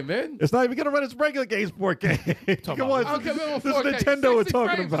just saying, man. It's not even going to run its regular games 4K. Come on, I'll give it a this 4K. Nintendo we're 60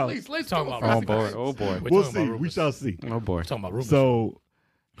 talking frames about. At least. Let's Talking talk about Oh, about boy. 60 Oh, boy. We're We'll talking see. about We rumors. shall see. Oh, boy. We're talking about rumors. So,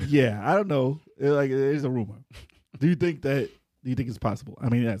 yeah, I don't know. It is a rumor. Do you think it's possible? I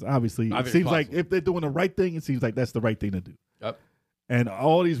mean, yes, obviously. I It think seems it's like possible. if they're doing the right thing, it seems like that's the right thing to do. Yep. And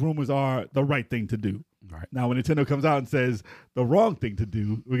all these rumors are the right thing to do. Right. Now, when Nintendo comes out and says the wrong thing to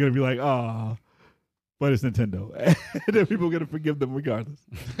do, we're going to be like, but it's Nintendo. And then people are going to forgive them regardless.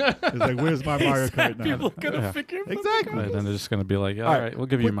 It's like, where's my Mario Kart now? People are gonna Yeah. figure Exactly. And then they're just going to be like, all right, we'll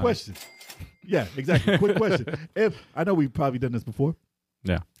give you your quick money. question. Yeah, exactly. Quick question. I know we've probably done this before.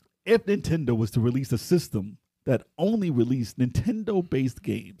 Yeah. If Nintendo was to release a system that only released Nintendo-based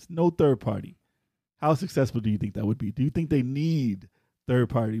games, no third party, how successful do you think that would be? Do you think they need third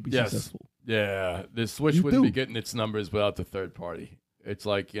party to be Yes. successful? Yeah, the Switch You wouldn't be do. getting its numbers without the third party. It's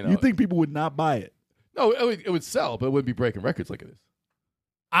like, You think people would not buy it? no, it would sell, but it wouldn't be breaking records like it is.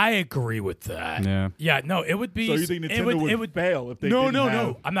 I agree with that. Yeah. Yeah, no, it would be. So you think it Nintendo would fail if they No, didn't no, have...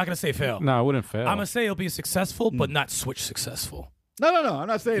 no. I'm not gonna say fail. No, I wouldn't fail. I'm gonna say it'll be successful, but not Switch successful. No. I'm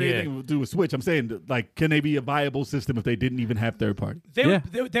not saying Yeah. anything to do with Switch. I'm saying, like, can they be a viable system if they didn't even have third party?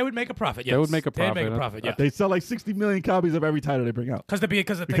 They would make a profit. Yes. They would make a They'd make a profit. profit. Yeah. They sell like 60 million copies of every title they bring out. Because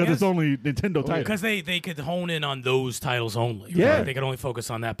Because it's only Nintendo titles. Because they could hone in on those titles only. Yeah. Right? They could only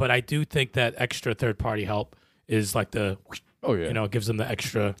focus on that. But I do think that extra third party help is like the, Oh, yeah. it gives them the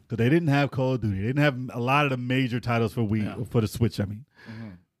extra. So they didn't have Call of Duty. They didn't have a lot of the major titles for Wii, for the Switch, I mean.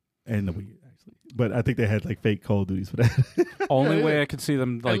 And the Wii, actually. But I think they had like fake Call of Duties for that. Only way I could see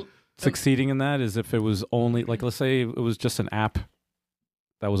them like And- succeeding in that is if it was only like, let's say it was just an app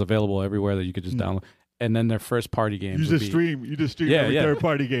that was available everywhere that you could just download, and then their first party games. You would just be, stream Yeah, every yeah. third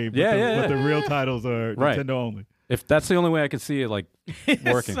party game. Yeah, but the yeah. real titles are Right. Nintendo only. If that's the only way I could see it, like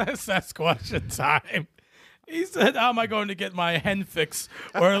working. Sasquatch time. He said, how am I going to get my hen fix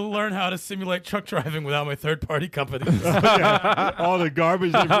or learn how to simulate truck driving without my third party companies? All the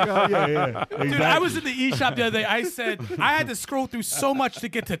garbage they bring out. Yeah. Exactly. Dude, I was in the eShop the other day. I said, I had to scroll through so much to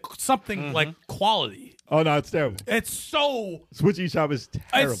get to something like quality. Oh, no, it's terrible. It's so Switch eShop is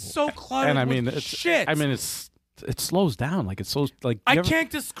terrible. It's so cluttered And I mean, with it's shit. I mean, it slows down. Like it's so like I you ever-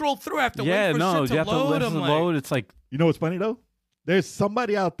 can't just scroll through. I have to Yeah, wait for no, shit you to have to load. let it I'm like, load. It's like You know what's funny, though? There's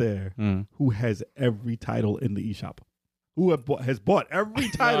somebody out there who has every title in the eShop. Who has bought every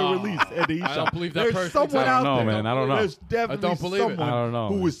title released in the eShop. I don't believe that There's person someone exists. out I don't know, there. man. I don't know. There's definitely I don't believe it. someone I don't know,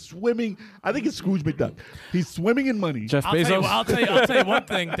 who man. is swimming. I think it's Scrooge McDuck. He's swimming in money. Jeff I'll Bezos. tell, you, I'll tell you one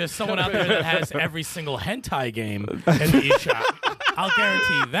thing. There's someone out there that has every single hentai game in the eShop. I'll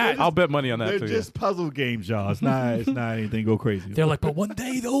guarantee that. I'll bet money on that They're too. just puzzle games, y'all. It's not. It's not anything. Go crazy. They're like, but one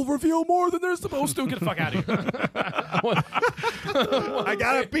day they'll reveal more than they're supposed to. Get the fuck out of here. I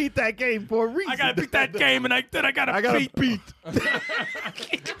gotta beat that game for a reason. I gotta beat that game, and I gotta beat.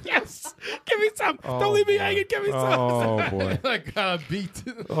 Yes, give me some. Don't leave me hanging. Give me some. Oh boy. I got a beat.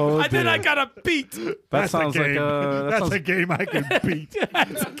 Oh, I dear. gotta beat. That That's sounds a game. like a That's sounds, a game I can beat.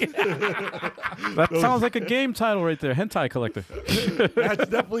 that sounds like a game title right there. Hentai Collector. That's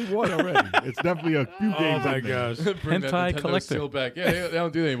definitely one already. It's definitely a few Oh games. my on there. gosh. Bring that Hentai Nintendo collector. seal back. Yeah, they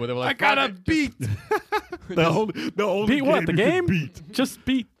don't do that anymore. They were like, I gotta beat. The only Beat what? The you can game? beat. Just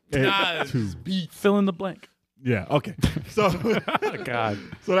beat. And Nah, two. Fill in the blank. Yeah. Okay. So, Oh, God.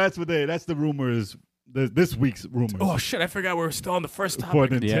 so that's the rumors. This week's rumors Oh shit! I forgot we were still on the first for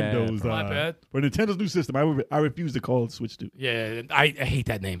topic. Nintendo's My bad. for Nintendo's new system. I refuse to call it Switch 2 Yeah, I hate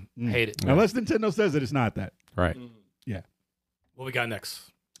that name. Hate it. unless Nintendo says that it's not that. Right. Yeah. What we got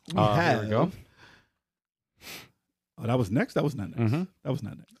next? Here we go. Oh, that was next. That was not next. Mhm. That was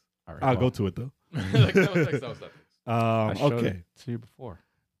not next. All right. I'll well, go to it though. like, that was next. I showed Okay. it to you before.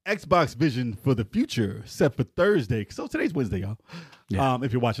 Xbox vision for the future set for Thursday. So today's Wednesday, y'all. Yeah.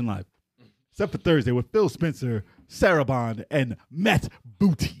 If you're watching live. Set for Thursday with Phil Spencer, Sarah Bond, and Matt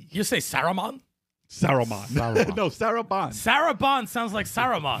Booty. You say Saruman? Saruman. No, Sarah Bond. Sarah Bond sounds like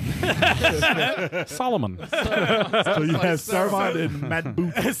Saruman. Solomon. So you have Saruman and Matt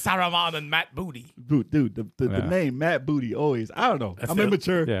Booty. Saruman and Matt Booty. Dude, the name Matt Booty always. I don't know. I'm it.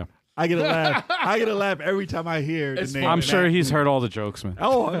 immature. Yeah. I get a laugh. I get a laugh every time I hear the It's name. fun. I'm Matt sure he's Booty. heard all the jokes, man.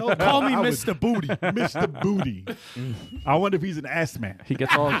 Oh, no, Call me I would- Mr. Booty. Mr. Booty. I wonder if he's an ass man. He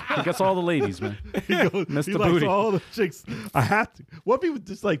gets all the ladies, man. He goes, Mr. he likes Booty. all the chicks. I have to. What if he was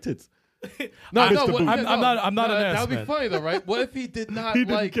just like tits? No, Mr. no, Booty. I'm not an ass That would be man. funny though, right? What if he did not He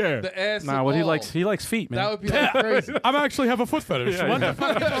didn't like care. the ass? Nah, at what he all? likes feet, man. That would be like crazy. I actually have a foot fetish. Yeah, What yeah. the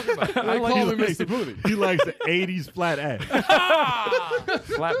fuck are you talking about? I He call him likes- Mr. Booty. He likes the 80s flat ass.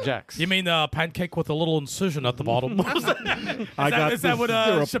 Flapjacks. You mean pancake with a little incision at the bottom? Is Is that what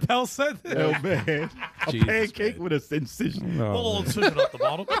Chappelle said? Oh, man. A Jesus, pancake man. with a incision. A little incision at the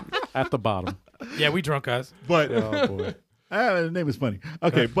bottom. At the bottom. Yeah, we drunk guys. But Oh boy. the name is funny.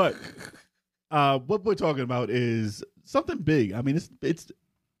 Okay, but what we're talking about is something big. I mean,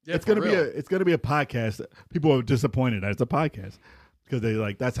 it's gonna be a podcast. People are disappointed that it's a podcast because they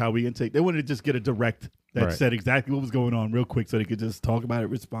like that's how we intake. They wanted to just get a direct that Right. said exactly what was going on real quick, so they could just talk about it,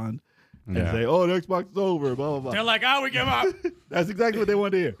 respond, and Yeah. say, "Oh, the Xbox is over." Blah blah blah. They're like, we give up. That's exactly what they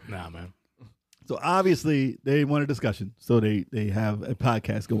wanted to hear. Nah, man. So obviously they want a discussion. So they have a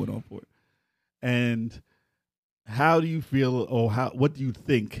podcast going on for it. And how do you feel, or what do you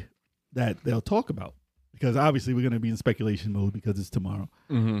think that they'll talk about? Because obviously we're going to be in speculation mode because it's tomorrow.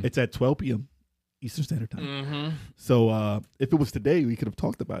 It's at 12 p.m. Eastern Standard Time. So if it was today, we could have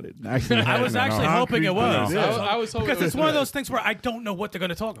talked about it. And actually, I was actually hoping it was. Yeah. I was hoping Because it it's was one of today. those things where I don't know what they're going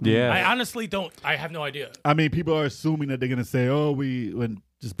to talk about. Yeah. I honestly don't. I have no idea. I mean, people are assuming that they're going to say, "Oh, when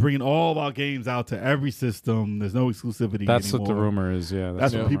just bringing all of our games out to every system. There's no exclusivity." That's what the anymore." rumor is. Yeah.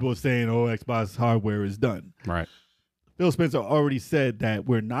 That's the what rumor. people are saying. Oh, Xbox hardware is done. Right. Phil Spencer already said that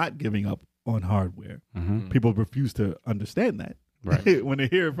we're not giving up on hardware. Mm-hmm. People refuse to understand that. Right. When they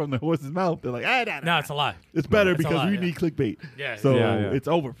hear it from the horse's mouth, they're like, No, it's a lie. It's better It's a because lie, we yeah. need clickbait. Yeah. So Yeah, yeah. it's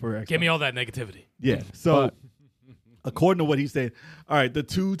over for Xbox. Give me all that negativity. Yeah. So according to what he said, all right, the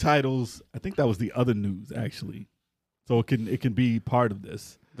two titles, I think that was the other news actually. So it can be part of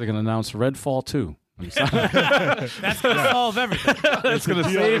this. They're gonna announce Redfall 2. That's going to solve everything. It's gonna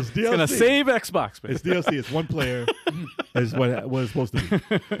DLC. save. It's gonna save Xbox. Man. It's DLC. It's one player. Is what it's supposed to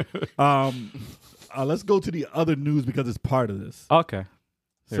be. Let's go to the other news because it's part of this. Okay.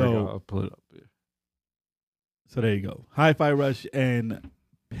 There we So- go. I'll pull it up. So there you go. Hi-Fi Rush and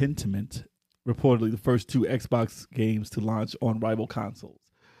Pentiment, reportedly the first two Xbox games to launch on rival consoles.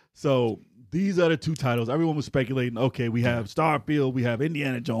 So these are the two titles. Everyone was speculating, okay, we have Starfield, we have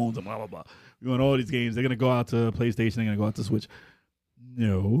Indiana Jones, and blah, blah, blah. We want all these games. They're going to go out to PlayStation. They're going to go out to Switch.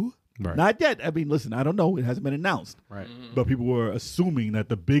 No. Right. Not yet. I mean, listen, I don't know. It hasn't been announced. Right. But people were assuming that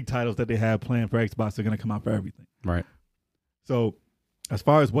the big titles that they have planned for Xbox are going to come out for everything. Right. So as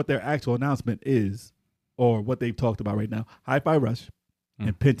far as what their actual announcement is, or what they've talked about right now, Hi-Fi Rush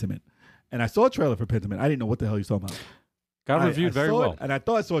and Pentiment. And I saw a trailer for Pentiment. I didn't know what the hell you were talking about. Got I reviewed very saw well. it, and I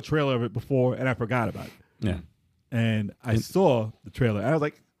thought I saw a trailer of it before, and I forgot about it. Yeah. And I saw the trailer, and I was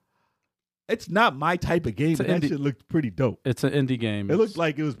like, it's not my type of game, It's but an that indie- shit looked pretty dope. It's an indie game. It looked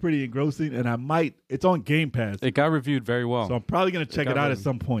like it was pretty engrossing, and it's on Game Pass. It got reviewed very well. So I'm probably going to check got it out at reviewed.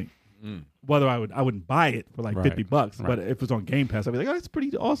 some point. Whether I wouldn't buy it for like Right. $50, but Right. if it's on Game Pass, I'd be like, oh, it's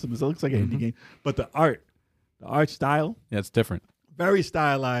pretty awesome. It looks like an indie game. But the art style, Yeah, it's different. very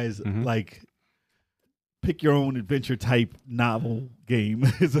stylized, like pick your own adventure type novel game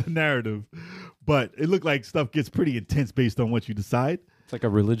is a narrative. But it looked like stuff gets pretty intense based on what you decide. It's like a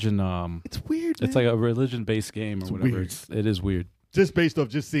religion. It's weird, man. It's like a religion-based game or It's whatever. weird. It is weird. Just based off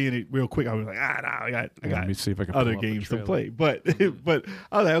just seeing it real quick, I was like, I got Let me see if I can other pull up the games to trailer. play. But but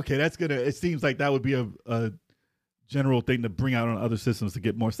I was like, okay, it seems like that would be a general thing to bring out on other systems to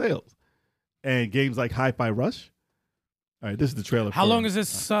get more sales. And games like Hi-Fi Rush. All right, this is the trailer. How for- long is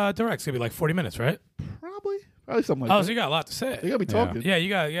this direct? It's going to be like 40 minutes, right? Probably something like Oh, that. so you got a lot to They say. gotta be Yeah. talking. Yeah, you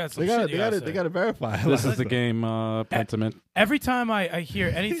got some They shit got you gotta they say. got to verify. This is the game Pentiment. Every time I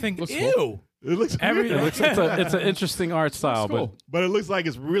hear anything, Looks ew. It looks Every- weird. It's an interesting art style, cool. But it looks like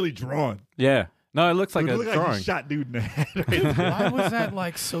it's really drawn. but yeah. No, it looks like It a looks like drawing. he shot dude in the head. Right there. Why was that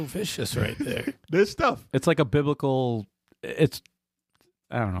like so vicious right there? There's stuff. It's like a biblical. It's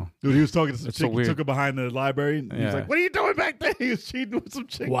I don't know. Dude, he was talking to some It's so chick. He weird. took her behind the library. And he was Yeah. like, "What are you doing back there?" He was cheating with some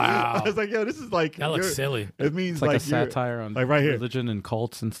chick. Wow. I was like, "Yo, this is like That looks you're- silly. It means It's like a you're- satire on like right here. religion and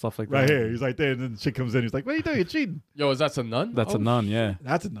cults and stuff like Right that. here. He's like there, and then the chick comes in. He's like, "What are you doing? You're cheating." Yo, is that a nun? That's a nun, yeah.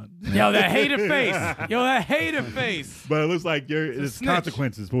 That's a nun. Yo, that hater face. Yo, that hater face. But it looks like there's snitch.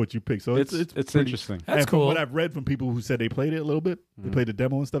 consequences for what you pick. So It's pretty- interesting. That's and from cool. what I've read from people who said they played it a little bit, they played the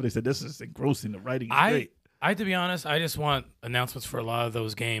demo and stuff. They said this is engrossing. The writing is great. I, to be honest, I just want announcements for a lot of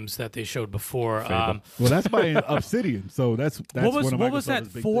those games that they showed before. Well, that's by Obsidian. So that's What was one of what was that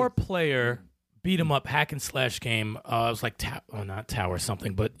Microsoft's big 4-player beat 'em up hack and slash game? It was like not Tower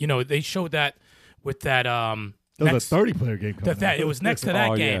something, but you know they showed that with that. things. There was a 30-player game coming that out. it was next to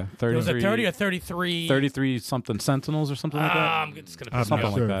that Oh, game. yeah. It was a 33 30 or 33. 33 something Sentinels or something like that. I'm just gonna I'm piss me not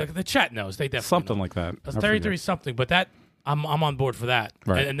off. sure. The chat knows. They definitely Something know. like that. It was I forget. 33 something, but that I'm on board for that.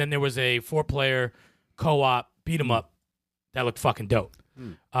 Right. And then there was a 4-player co-op beat 'em up that looked fucking dope.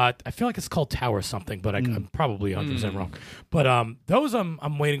 I feel like it's called Tower something, but I'm probably 100% wrong. But those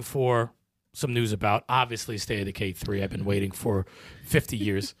I'm waiting for some news about. Obviously, State of Decay 3. I've been waiting for 50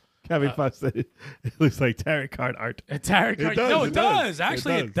 years. Kevin Fox said it looks like tarot card art. A tarot card. does, No, it it does. does.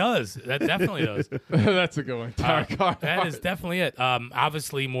 Actually, it does. That definitely does. That's a good one. Tarot card. That is definitely it.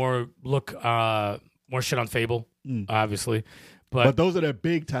 Obviously, more shit on Fable. Obviously, But those are the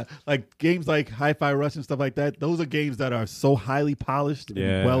big time, like games like Hi-Fi Rush and stuff like that. Those are games that are so highly polished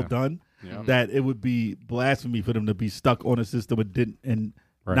Yeah. and well done that it would be blasphemy for them to be stuck on a system and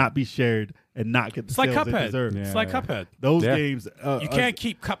Right. not be shared and not get the it's like sales they Cuphead. deserve. It's like Cuphead. Those Yeah. games, You can't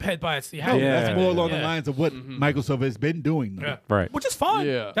keep Cuphead by its. No, Yeah. that's more along the Yeah. lines of what Microsoft has been doing. Though. Yeah. Right. Which is fine.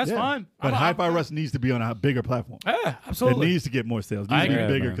 Yeah. That's Yeah. fine. But I'm- Hi-Fi I'm- Rush needs to be on a bigger platform. Yeah, It absolutely. needs to get more sales. It I needs to be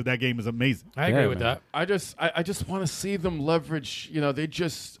agree. bigger Yeah, because that game is amazing. I agree Yeah, with man. that. I just want to see them leverage. You know, they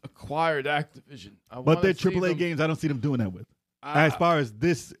just acquired Activision. But their AAA games, I don't see them doing that with. As far as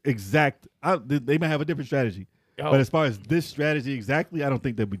this exact, they may have a different strategy. Yo. But as far as this strategy exactly, I don't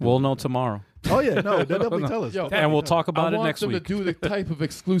think they'll be doing We'll it. know tomorrow. Oh, yeah. No, they'll definitely tell us. Yo, And we'll talk about I it want next them week. to do the type of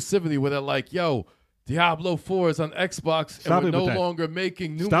exclusivity where they're like, yo, Diablo 4 is on Xbox, Stop and it we're with no that. longer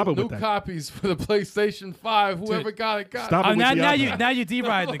making new Stop it with new that. copies for the PlayStation 5. Whoever got it, got Stop it. it with Now Diablo. you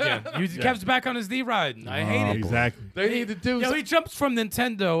D-riding again. Kev's back on his D-riding. I hate it. Exactly. They need to do. Yo, he jumps from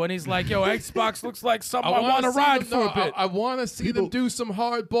Nintendo and he's like, "Yo, Xbox looks like something I wanna want to see ride them- for no, a bit." I want to see them do some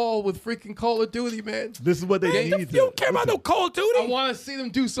hardball with freaking Call of Duty, man. This is what they need. You don't care about no Call of I Duty. want to see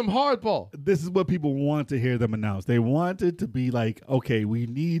them do some hardball. This is what people want to hear them announce. They want it to be like, okay, we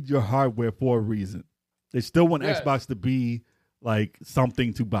need your hardware for a reason. They still want Yes. Xbox to be like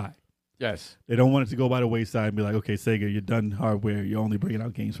something to buy. Yes. They don't want it to go by the wayside and be like, okay, Sega, you're done hardware. You're only bringing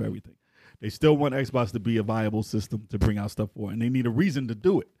out games for everything. They still want Xbox to be a viable system to bring out stuff for, and they need a reason to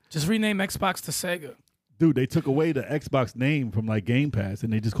do it. Just rename Xbox to Sega. Dude, they took away the Xbox name from like Game Pass,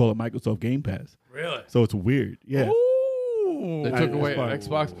 and they just call it Microsoft Game Pass. Really? So it's weird. Yeah. Ooh. They took away Xbox.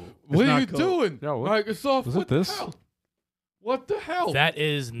 Xbox. What are not you cool. doing, Yo, what- Microsoft? was What it the this? hell? What the hell? That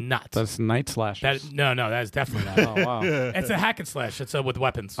is nuts. That's Night Slashers. No, that is definitely not. Oh, wow. It's a hack and slash. It's with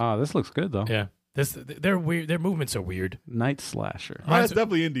weapons. Oh, this looks good, though. Yeah. They're weird. Their movements are weird. Night Slasher. Oh, that's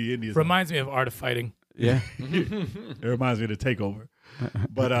definitely indie. Reminds me of Art of Fighting. Yeah. It reminds me of the Takeover.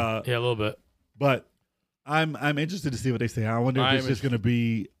 But Yeah, a little bit. But I'm interested to see what they say. I wonder if I'm it's just going to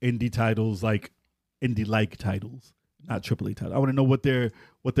be indie titles, like indie-like titles, not AAA titles. I want to know what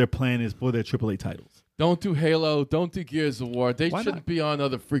their plan is for their AAA titles. Don't do Halo. Don't do Gears of War. They Why shouldn't not? be on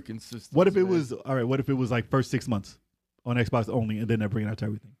other freaking systems. What if it man. was all right? What if it was like first 6 months on Xbox only, and then they're bringing out to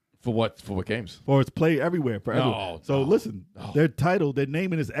everything? For what? For what games? For it's play everywhere forever. No, So no, listen, no. their title, their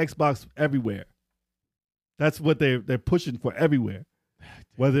naming is Xbox Everywhere. That's what they're pushing for everywhere,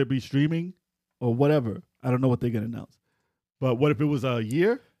 whether it be streaming or whatever. I don't know what they're gonna announce. But what if it was a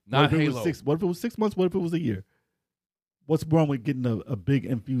year? Not what if it Halo. was 6? What if it was 6 months? What if it was a year? What's wrong with getting a big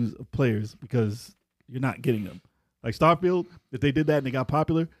infuse of players because you're not getting them? Like Starfield, if they did that and they got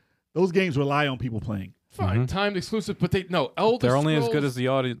popular, those games rely on people playing. Fine, timed exclusive, but Elder They're only as Scrolls- good as the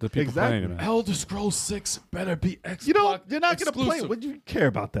audience, the people Exactly. playing it. man. Elder Scrolls 6 better be Xbox. You're not going to play exclusive. it. What do you care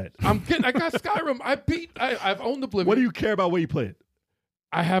about that? I got Skyrim. I've owned Oblivion. What do you care about where you play it?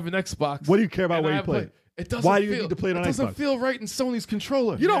 I have an Xbox. What do you care about and where I you play play- it? It doesn't Why do you feel- need to play it on doesn't Xbox? feel right in Sony's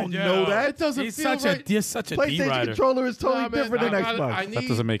controller. You don't know that. It doesn't He's feel such right. you're such a PlayStation D-rider. controller is totally Nah, man, different than I gotta- Xbox. I need- That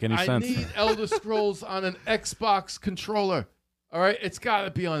doesn't make any sense. I need Elder Scrolls on an Xbox controller. All right, it's got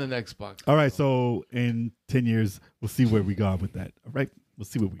to be on an Xbox. All right, so in 10 years, we'll see where we go with that. All right, we'll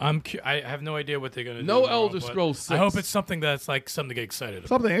see where we go. I have no idea what they're gonna do. No tomorrow, Elder but Scrolls 6. I hope it's something that's like something to get excited about.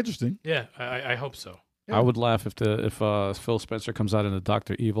 Something interesting. Yeah, I hope so. I would laugh if Phil Spencer comes out in a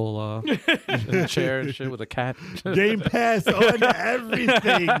Dr. Evil chair and shit with a cat. Game Pass on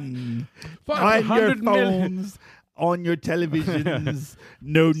everything. On your phones, on your televisions.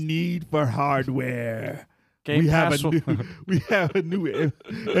 No need for hardware. Game we have Pass a new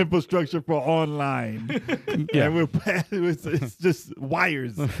infrastructure for online. Yeah. And it's just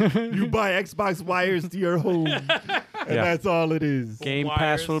wires. You buy Xbox wires to your home. And that's all it is. Game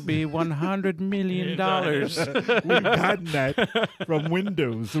Pass will be $100 million. We've gotten that from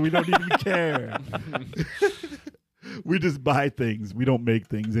Windows, so we don't even care. We just buy things. We don't make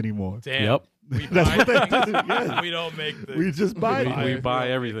things anymore. Damn. Yep. We That's buy what they things. do. Yes. We don't make things. We just buy We things. buy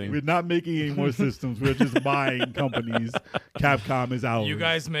everything. We're not making any more systems. We're just buying companies. Capcom is ours. You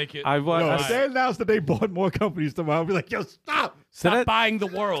guys make it. I Yo, want. if they announced that they bought more companies tomorrow, I'll be like, yo, stop. Stop buying the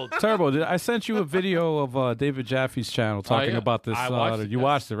world. Turbo, I sent you a video of David Jaffe's channel talking yeah. about this. I watched it, you yes.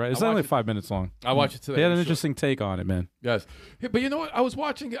 watched it, right? It's I only watched it. 5 minutes long. I watched it today. They had an Sure. interesting take on it, man. Yes. Hey, but you know what? I was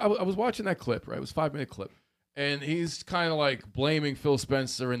watching that clip, right? It was a 5-minute clip. And he's kind of like blaming Phil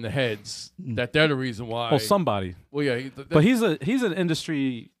Spencer and the heads that they're the reason why. Well, somebody. Well, yeah. But he's an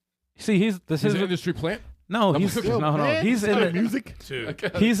industry. See, he's an industry plant. No, he's Yo, no. Man, He's in the music. Too.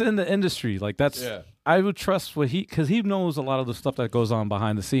 He's in the industry. Like that's. Yeah. I would trust what because he knows a lot of the stuff that goes on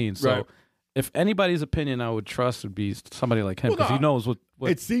behind the scenes. So Right. if anybody's opinion I would trust would be somebody like him Well, because no, he knows what.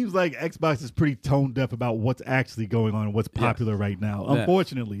 It seems like Xbox is pretty tone deaf about what's actually going on and what's popular right now. Yeah.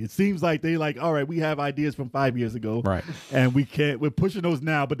 Unfortunately, it seems like they like, all right, we have ideas from 5 years ago, Right. And we're pushing those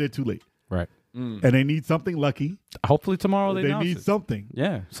now, but they're too late, Right. and they need something lucky. Hopefully tomorrow they, They announce need it. something,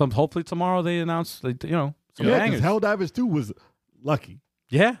 Yeah. Hopefully tomorrow they announce. Some yeah. Because bangers. Helldivers 2 was lucky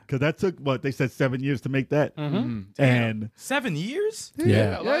Yeah. because that took what they said 7 years to make that, Mm-hmm. and 7 years?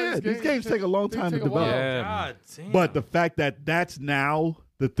 Yeah. a lot of these games take a long time to take a while. develop. Yeah. God damn. But the fact that that's now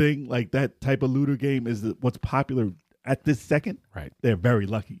the thing, like that type of looter game is what's popular at this second, Right. they're very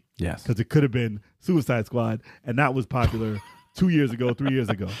lucky. Yes. Because it could have been Suicide Squad, and that was popular 2 years ago, 3 years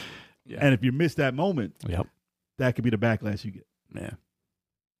ago. Yeah. And if you miss that moment, Yep. that could be the backlash you get. Yeah.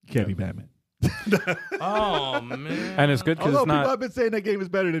 You can't be Batman. oh man. And it's good because Although it's people not. have been saying that game is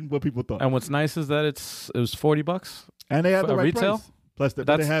better than what people thought. And what's nice is that it was $40. And they have the for right retail? price. Plus, they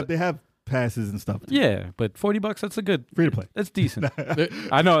That's have passes and stuff. Too. Yeah, but $40 that's a good. Free to play. That's decent.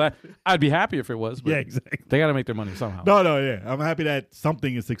 I know that. I'd be happy if it was. But Yeah, exactly. They got to make their money somehow. No, yeah. I'm happy that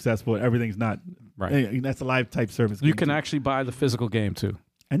something is successful. Everything's not. Right. And that's a live type service. You game, can too. actually buy the physical game too,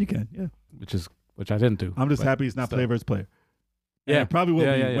 And you can, yeah. which I didn't do. I'm just but happy it's not still. player versus player. Yeah. And it probably will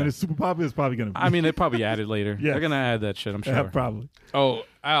Yeah, be. yeah, yeah. When it's super popular, it's probably going to be. I mean, they probably added later. Yes. They're gonna add that shit. I'm sure. yeah, probably. Oh,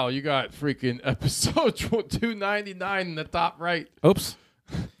 Al, you got freaking episode 299 in the top right. Oops.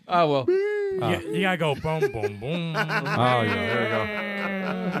 Oh, well. You gotta go boom, boom, boom. Oh yeah. There we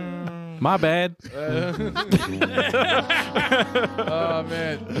go. My bad. Oh,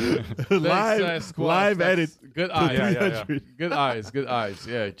 man. live edit. Good to eyes. 300. Good eyes. Good eyes.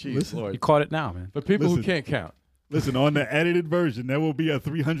 Yeah, jeez, Listen. You Lord. caught it now, man. For people Listen. who can't count. Listen, on the edited version, there will be a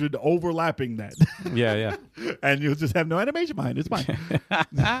 300 overlapping that. Yeah, And you'll just have no animation behind it. It's fine.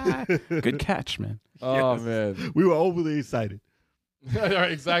 yeah. Good catch, man. Oh, man. We were overly excited. All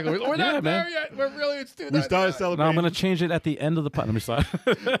right, exactly. We're Yeah, not man. there yet. We're really, it's 299. We started No, celebrating, I'm gonna change it at the end of the podcast. Let me start.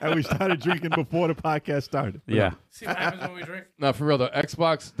 and we started drinking before the podcast started. Yeah. See what happens when we drink? No, for real though,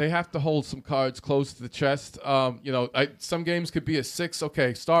 Xbox, they have to hold some cards close to the chest. Some games could be a 6.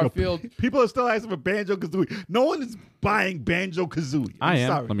 Okay, Starfield. People are still asking for Banjo Kazooie. No one is buying Banjo Kazooie. I am.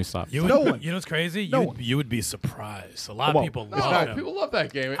 Sorry. Let me stop. You No would, one. You know what's crazy? No you, one. you would be surprised. A lot Well, of people no, love No, him. people love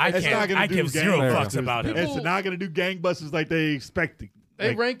that game. I It's not can't. gonna I do give zero gangbusters. fucks about him. It's not going to do gangbusters like they expecting. They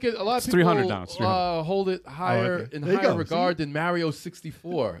Like, rank it. A lot of It's people 300 now. It's 300. hold it higher okay. in There you higher go. regard than Mario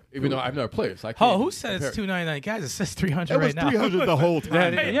 64. Even though I've never played it, so I can't. Oh, who said compare it's it. $299? Guys, it says 300 it was right now. 300 the whole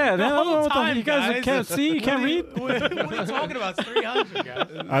time. Yeah, The I don't know whole what the- time, you guys guys. can't see, you can't read. What are you talking about? It's 300,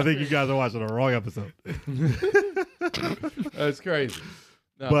 guys. I think you guys are watching the wrong episode. That's crazy.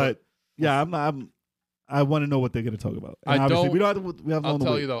 No, But yeah, I want to know what they're going to talk about. And I obviously, don't- we don't have to. We have I'll long to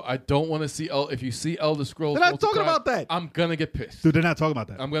tell wait. you though, I don't want to see. If you see Elder Scrolls, They're not talking multi-cloud, about that. I'm gonna get pissed. Dude, they're not talking about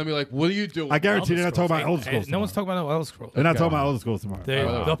that. I'm gonna be like, "What are you doing?" I guarantee they're not talking about Elder Hey, Scrolls. no one's tomorrow. talking about Elder Scrolls. They're not Okay. talking about Elder Scrolls tomorrow.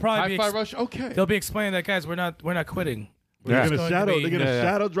 They'll probably Hi-Fi be Rush. Okay. they'll be explaining that, guys. We're not quitting. They're Yeah. going to going to shadow. be- They're going to Yeah.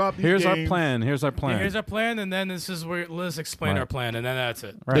 shadow drop these Here's our games. plan. Here's our plan. Here's our plan, and then this is where let's explain Right. our plan, and then that's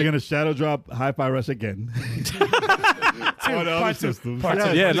it. Right. They're going to shadow drop Hi-Fi Rush again. On the other Part two. systems. Part two.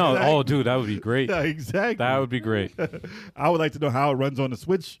 Yes, Yeah, no. exactly. Oh, dude, that would be great. Yeah, exactly. That would be great. I would like to know how it runs on the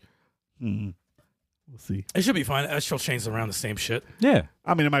Switch. We'll We'll see. It should be fine. That she'll change around the same shit. Yeah.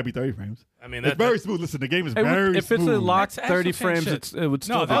 I mean, it might be 30 frames. I mean, It's very smooth. Listen, the game is very If smooth. it's a locked That's 30 actual same frames, shit. it would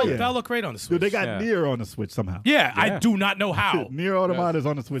still No, do that'll, it. that'll look great on the Switch. Dude, they got Yeah. Nier on the Switch somehow. Yeah, I Yeah. do not know how. Nier Automata is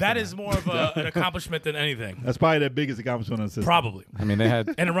on the Switch. That somehow. is more of an accomplishment than anything. That's probably their biggest accomplishment on the system. Probably. I mean, they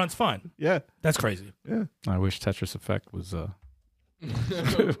had. And it runs fine. Yeah. That's crazy. Yeah. I wish Tetris Effect was.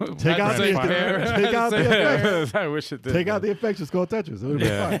 Take out the effects. I wish it did. Take out the effects. Just call Tetris. It would be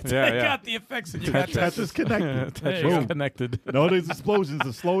Yeah. fine. Yeah. They Yeah. got the effects and you got Tetris connected. There you Tetris go. connected. No, these explosions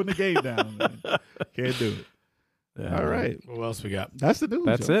are slowing the game down. Man. Can't do it. Yeah. All right. What else we got? That's the news.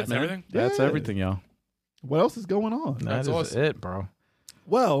 That's y'all. it, That's man. everything? That's Yeah. everything, y'all. What else is going on? That's awesome. it, bro.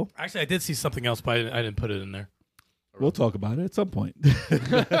 Well, Actually, I did see something else, but I didn't put it in there. we'll talk about it at some point.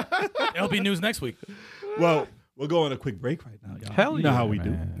 It'll be news next week. Well, we'll go on a quick break right now, y'all. Hell you know yeah, how we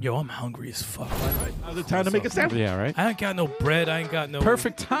man. Yo, I'm hungry as fuck. Now's the time to make a sandwich. Yeah, right? I ain't got no bread. I ain't got no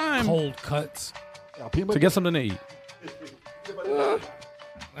Perfect time cold cuts. to get something to eat.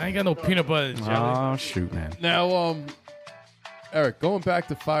 I ain't got no peanut butter and jelly. Oh, shoot, man. Now, Eric, going back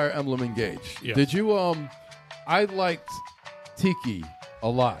to Fire Emblem Engage, Yeah. did you? I liked Tiki a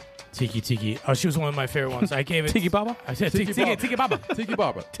lot. Tiki. Oh, she was one of my favorite ones. I gave it. Tiki Baba? I said Tiki Tiki Baba. Tiki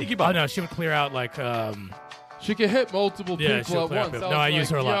Baba. Tiki Baba. Oh, no, she would clear out like. She could hit multiple Yeah, people she'll at clear once. up. I No, I was use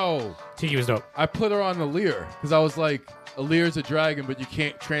her a like, lot. Yo, Tiki was dope. I put her on Alear because I was like, Alear's a dragon, but you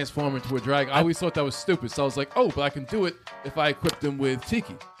can't transform into a dragon. I always thought that was stupid. So I was like, oh, but I can do it if I equip them with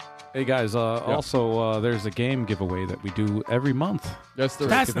Tiki. Hey, guys, also, there's a game giveaway that we do every month. That's the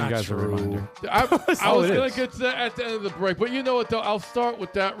That's Giving not you guys a true. reminder. I Oh, was it going is. to get to that at the end of the break. But you know what, though? I'll start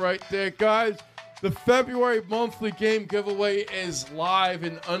with that right there, guys. The February monthly game giveaway is live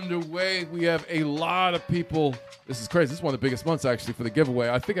and underway. We have a lot of people. This is crazy. This is one of the biggest months, actually, for the giveaway.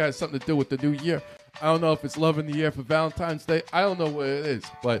 I think it has something to do with the new year. I don't know if it's Love in the Year for Valentine's Day. I don't know what it is.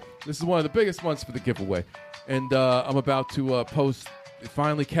 But this is one of the biggest months for the giveaway. And I'm about to post.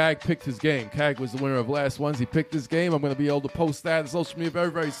 Finally, CAG picked his game. CAG was the winner of last ones. He picked his game. I'm going to be able to post that on social media very,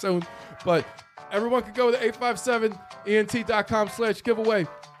 very soon. But everyone can go to 857ent.com/giveaway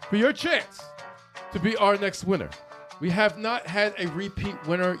for your chance to be our next winner. We have not had a repeat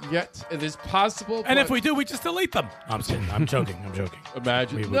winner yet. It is possible. And but if we do, we just delete them. I'm kidding. I'm joking.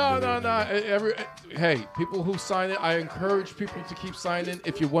 imagine. No. Hey, people who sign it, I encourage people to keep signing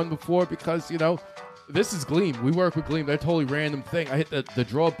if you won before because, you know, this is Gleam. We work with Gleam. They're a totally random thing. I hit the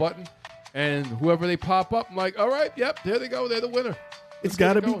draw button, and whoever they pop up, I'm like, all right, yep, there they go. They're the winner. It's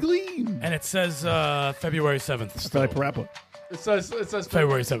got to Let's be get it Gleam. And it says February 7th. It's like Parappa. It says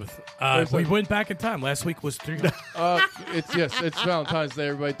February 7th. We 7th. went back in time. Last week was 3. It's Valentine's Day,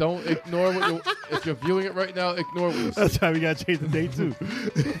 everybody. Don't ignore if you're viewing it right now, ignore what you see. That's why we got to change the date, too.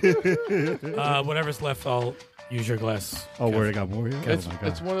 Whatever's left, I'll use your glass. Oh, where I got more here? It's, Oh, my God.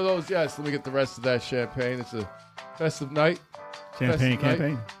 it's one of those, yes. Let me get the rest of that champagne. It's a festive night. Champagne Festive night.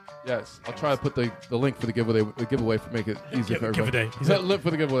 campaign. Yes. I'll try to put the link for the giveaway for make it easier for Give a everybody. day. Is that link for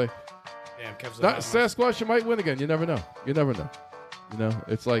the giveaway? Damn, Kev's Not Sasquatch, you might win again. You never know. You never know. You know,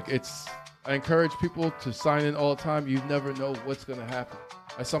 it's like I encourage people to sign in all the time. You never know what's going to happen.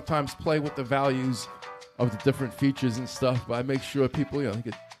 I sometimes play with the values of the different features and stuff, but I make sure people,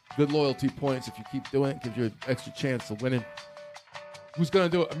 get good loyalty points. If you keep doing it, gives you an extra chance of winning. Who's going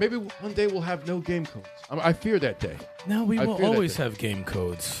to do it? Maybe one day we'll have no game codes. I fear that day. No, we I will fear that always thing. have game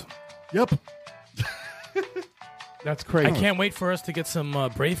codes. Yep. That's crazy. I can't wait for us to get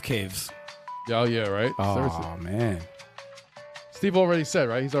some Brave Caves. Oh, yeah, right? Seriously. Oh, man. Steve already said,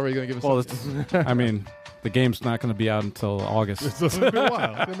 right? He's already going to give us Well, something. I mean, the game's not going to be out until August. So it's been a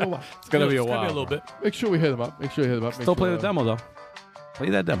while. It's been a while. It's going to be a It's gonna while. be a little bit. Make sure we hit him up. Make Still play sure, the demo, though. Play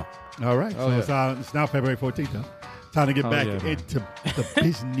that demo. All right. Oh, So yeah. it's now February 14th, huh? Time to get Oh, back yeah, man. into the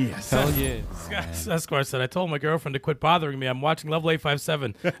business. Hell yeah. Sasquatch said, I told my girlfriend to quit bothering me. I'm watching Level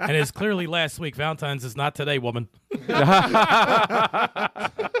 857, and it's clearly last week. Valentine's is not today, woman.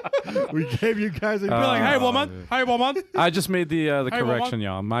 We gave you guys a Be like, hey, woman. Hey, woman. I just made the Hey, correction, Mama.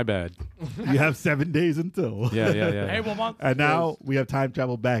 y'all. My bad. You have 7 days until. Yeah. Hey, woman. And now we have time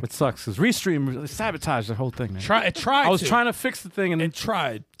travel back. It sucks because Restream sabotaged the whole thing, man. It tried I was trying to fix the thing and It it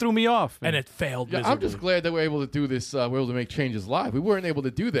tried, threw me off. and it failed Yeah, miserably. I'm just glad that we're able to do this. We're able to make changes live. We weren't able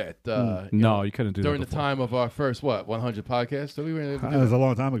to do that. No, you couldn't do during that the time of our first 100 podcasts. So we weren't able That to was do a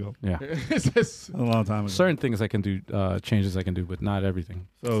long time ago. Yeah. that. A long time ago. Certain things I can do, changes I can do, but not everything.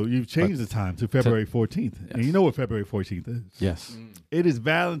 So you've changed the time to February 14th. And you know what February 14th is. Yes. It is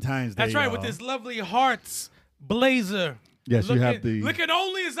Valentine's Day. That's right, with y'all. this lovely hearts blazer. Yes, you have the Looking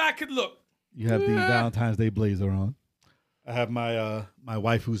only as I could look. Valentine's Day blazer on. I have my my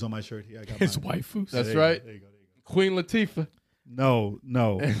wife who's on my shirt here. I got His mine. waifus. That's There you right. go, there you go, there you go. Queen Latifah. No.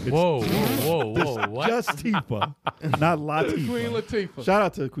 It's Whoa! What? just Tifa, not Latifah. Queen Latifah. Shout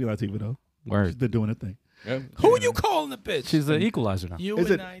out to Queen Latifah though. Word. She's been doing her thing. Who are you calling the bitch? She's the equalizer now. You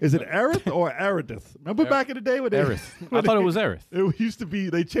Is and it Aerith or Aerith? Remember back in the day when Aerith. I thought it was Aerith. It used to be.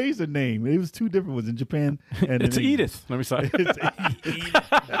 They changed the name. It was two different ones in Japan. And It's in Edith. Let me say. It's Edith.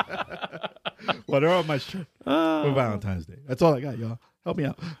 Well, they're on my shirt for Valentine's Day. That's all I got, y'all. Help me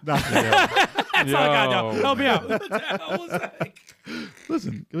out. That's all I got, y'all. Help me out. What the hell was that?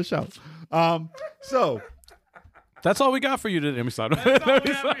 Listen, give a shout. So, That's all we got for you today. Let me start.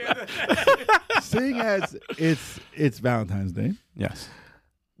 seeing as it's Valentine's Day, Yes.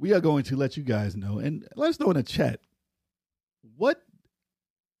 we are going to let you guys know and let us know in the chat, what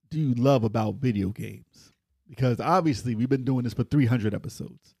do you love about video games? Because obviously we've been doing this for 300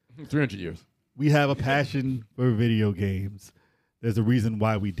 episodes. 300 years. We have a passion for video games. There's a reason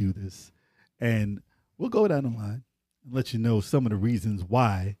why we do this. And we'll go down the line and let you know some of the reasons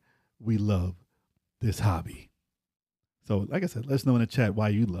why we love this hobby. So, like I said, let us know in the chat why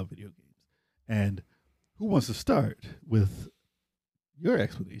you love video games. And who wants to start with your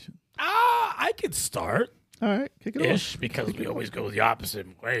explanation? I could start. All right, kick it Ish, off. because we always go the opposite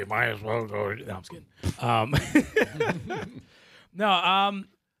way. Might as well go. No, I'm just kidding. No, I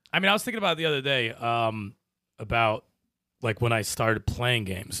mean, I was thinking about it the other day about like when I started playing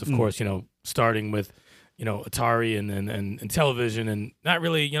games. Of course, starting with Atari and television, and not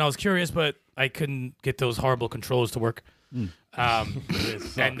really. I was curious, but I couldn't get those horrible controllers to work. And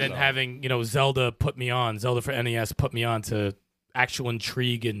then having Zelda for NES put me on to actual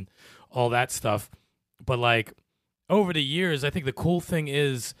intrigue and all that stuff. But like over the years, I think the cool thing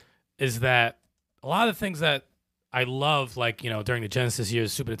is that a lot of the things that I love, like during the Genesis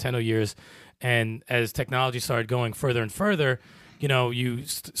years, Super Nintendo years, and as technology started going further and further, you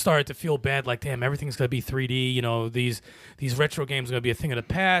started to feel bad, like, damn, everything's going to be 3D. These retro games are going to be a thing of the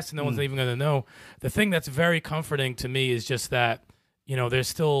past, and no one's even going to know. The thing that's very comforting to me is just that, there's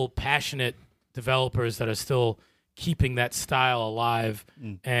still passionate developers that are still keeping that style alive.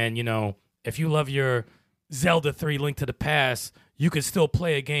 And, if you love your Zelda 3 Link to the Past, you could still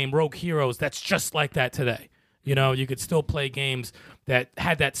play a game, Rogue Heroes, that's just like that today. You could still play games that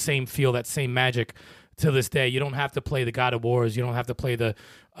had that same feel, that same magic to this day. You don't have to play the God of Wars. You don't have to play the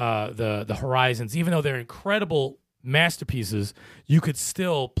Horizons. Even though they're incredible masterpieces, you could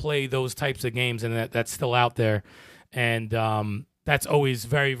still play those types of games, and that's still out there. And that's always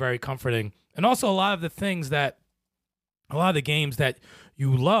very, very comforting. And also a lot of the games that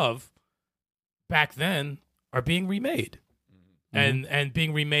you love back then are being remade and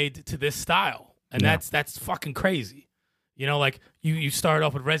being remade to this style. And that's fucking crazy. Like you start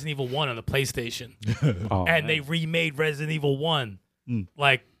off with Resident Evil 1 on the PlayStation, and they remade Resident Evil 1.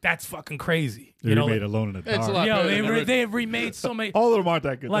 Like, that's fucking crazy. They remade Alone in the Dark. It's a lot They have remade so many. All of them aren't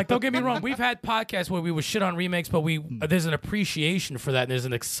that good. Like, don't get me wrong. We've had podcasts where we would shit on remakes, but there's an appreciation for that, and there's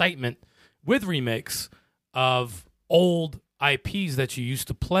an excitement with remakes of old IPs that you used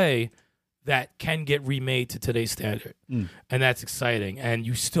to play that can get remade to today's standard. And that's exciting. And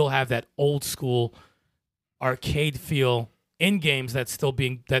you still have that old school arcade feel in games that's still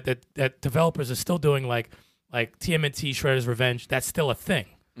being that developers are still doing, like TMNT Shredder's Revenge. That's still a thing.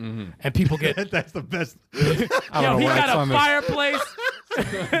 And people get that's the best. he got a fireplace.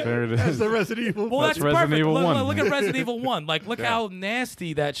 There it That's is. the Resident Evil. Well, that's Resident perfect. Evil 1. Look at Resident Evil 1. Like, look how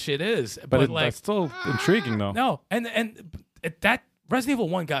nasty that shit is. But like, that's still intriguing, though. no, and that Resident Evil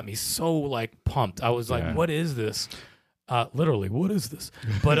 1 got me so like pumped. I was like, what is this? Literally, what is this?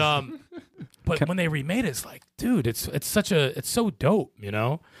 But when they remade it, it's like, dude, it's so dope,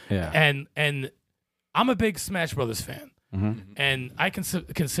 Yeah. And I'm a big Smash Brothers fan, and I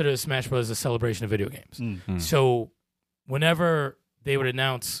consider Smash Brothers a celebration of video games. So whenever they would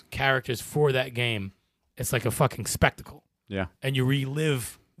announce characters for that game, it's like a fucking spectacle. Yeah. And you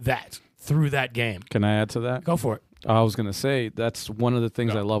relive that through that game. Can I add to that? Go for it. I was going to say that's one of the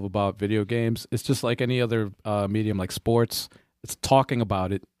things I love about video games. It's just like any other medium, like sports. It's talking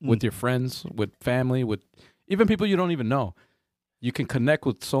about it with your friends, with family, with even people you don't even know. You can connect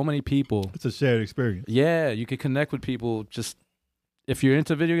with so many people. It's a shared experience. Yeah, you can connect with people just if you're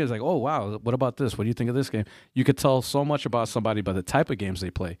into video games, like, oh, wow, what about this? What do you think of this game? You could tell so much about somebody by the type of games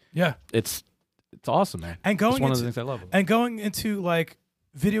they play. Yeah. It's awesome, man. And it's one of the things I love. And going into, like,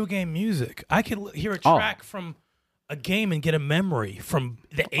 video game music, I could hear a track from a game and get a memory from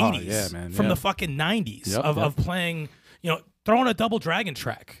the 80s, from the fucking 90s of playing, throwing a Double Dragon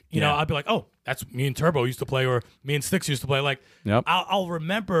track. You know, I'd be like, oh, that's me and Turbo used to play, or me and Sticks used to play. Like, I'll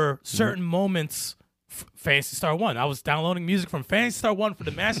remember certain moments. Phantasy Star 1. I was downloading music from Phantasy Star 1 for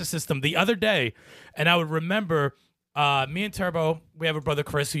the Master System the other day, and I would remember Me and Turbo, we have a brother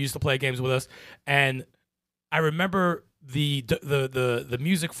Chris who used to play games with us, and I remember the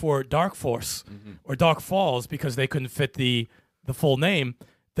music for Dark Force or Dark Falls, because they couldn't fit the full name.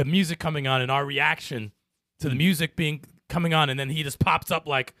 The music coming on and our reaction to the music coming on, and then he just pops up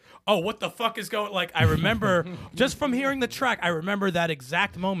like, oh, what the fuck is going? Like, I remember just from hearing the track, I remember that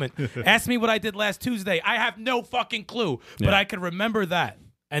exact moment. Ask me what I did last Tuesday. I have no fucking clue, but I can remember that,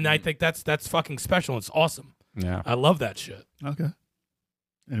 and I think that's fucking special. It's awesome. Yeah, I love that shit. Okay.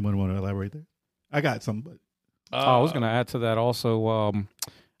 Anyone want to elaborate there? I got some, but I was going to add to that also.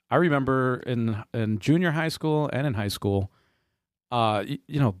 I remember in junior high school and in high school,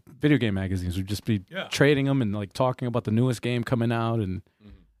 video game magazines would just be trading them and like talking about the newest game coming out and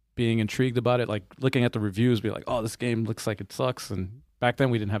being intrigued about it, like looking at the reviews, be like, oh, this game looks like it sucks. And back then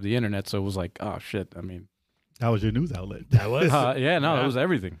we didn't have the internet, so it was like, oh shit. I mean, that was your news outlet. That was it was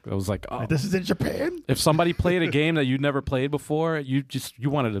everything. It was like, oh, like, this is in Japan. If somebody played a game that you'd never played before, you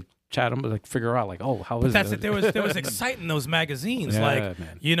wanted to chat them, like figure out like, oh, how is that's it? There was exciting those magazines, Yeah,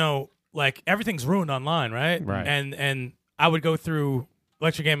 man. like everything's ruined online, right? Right. And I would go through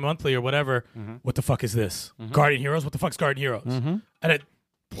Electric Game Monthly or whatever. What the fuck is this? Guardian Heroes? What the fuck's Guardian Heroes? And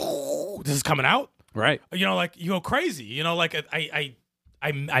this is coming out? Right. Like you go crazy. Like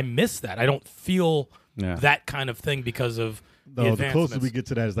I miss that. I don't feel that kind of thing because of the closest we get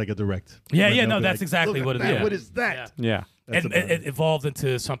to that is like a direct. That's exactly what it is. What is that? Yeah. And it evolved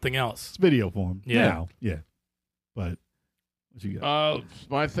into something else. It's video form. Yeah. Now. Yeah. But what you got?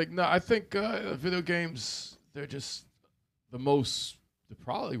 I think video games, they're just they're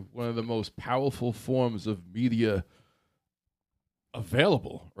probably one of the most powerful forms of media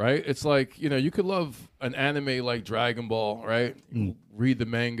available, right? It's like, you could love an anime like Dragon Ball, right? You read the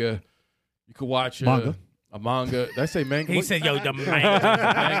manga. You could watch manga. A manga. Did I say manga? He said, yo, the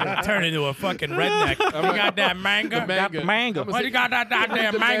manga. Turn into a fucking redneck. You got that manga? Got the mango. What you got that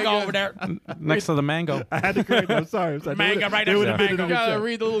damn mango over there? Next to the mango. I had to correct that. I'm sorry. Manga right next to the mango. You gotta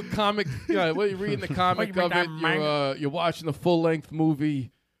read the little comic. What you reading the comic of it. You're watching a full length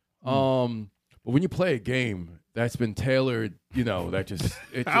movie. But when you play a game that's been tailored, that just.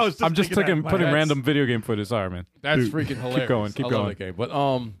 I'm just putting random video game footage. Sorry, man. That's freaking hilarious. Keep I going. love that game,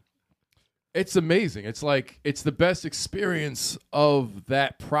 but it's amazing. It's like it's the best experience of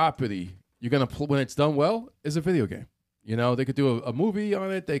that property. You're gonna when it's done well is a video game. They could do a movie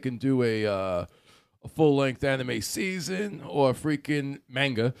on it. They can do a full length anime season or a freaking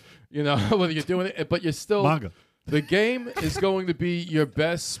manga. Whether you're doing it, but you're still manga. The game is going to be your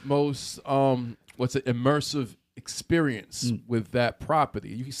best, most immersive experience with that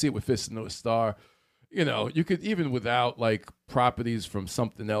property. You can see it with Fist of North Star. You could even without like properties from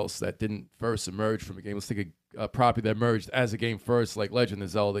something else that didn't first emerge from a game. Let's take a property that emerged as a game first, like Legend of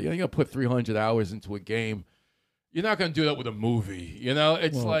Zelda. You're gonna put 300 hours into a game. You're not gonna do that with a movie.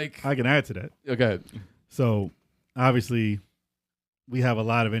 It's like I can add to that. Okay. So obviously, we have a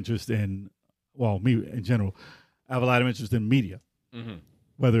lot of interest in. Well, me in general, I have a lot of interest in media,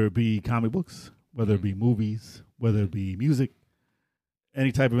 whether it be comic books, whether it be movies, whether it be music.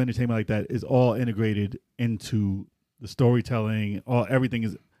 Any type of entertainment like that is all integrated into the storytelling. Everything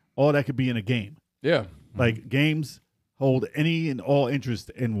is all that could be in a game. Yeah. Like games hold any and all interest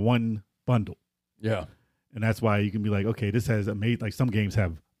in one bundle. Yeah. And that's why you can be like, okay, this has amazing. Like some games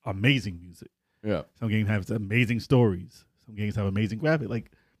have amazing music. Yeah. Some games have amazing stories. Some games have amazing graphics. Like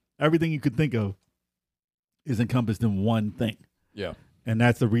everything you could think of is encompassed in one thing. Yeah. And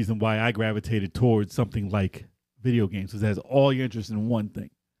that's the reason why I gravitated towards something like video games, because it has all your interest in one thing,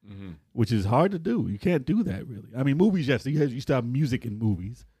 which is hard to do. You can't do that really. I mean, movies, yes, you still have music in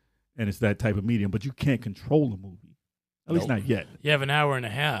movies, and it's that type of medium, but you can't control a movie. At least not yet. You have an hour and a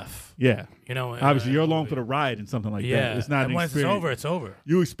half. Yeah. Obviously, you're along for the ride and something like that. It's not and an once experience. it's over, it's over.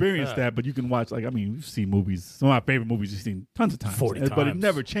 You experience that, but you can watch, you've seen movies. Some of my favorite movies you've seen tons of times. 40 times. But it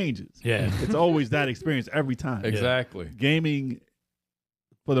never changes. Yeah. It's always that experience every time. Exactly. Gaming,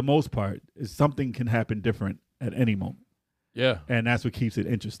 for the most part, is something can happen different at any moment. Yeah. And that's what keeps it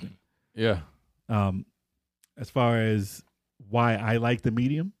interesting. Yeah. As far as why I like the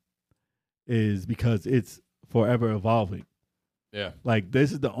medium is because it's forever evolving. Yeah. Like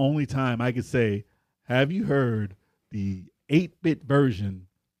this is the only time I could say, have you heard the 8-bit version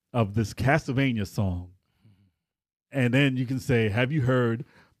of this Castlevania song? And then you can say, have you heard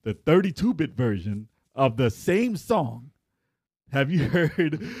the 32-bit version of the same song? Have you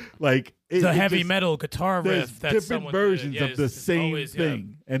heard the heavy metal guitar riff? There's different versions of the same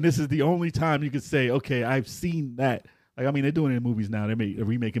thing, and this is the only time you could say, "Okay, I've seen that." They're doing it in movies now. They're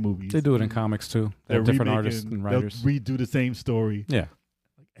remaking movies. They do it in comics too. They're different artists and writers. They'll redo the same story. Yeah,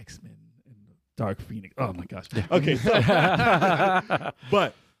 like X-Men and Dark Phoenix. Oh my gosh. Okay, so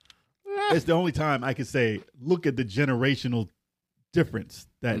but it's the only time I could say, look at the generational difference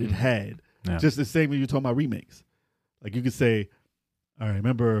that it had. Yeah. Just the same when you're talking about remakes. Like you could say, all right,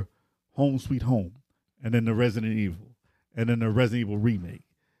 remember Home Sweet Home, and then the Resident Evil, and then the Resident Evil remake.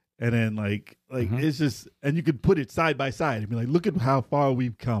 And then like it's just, and you could put it side by side and be like, look at how far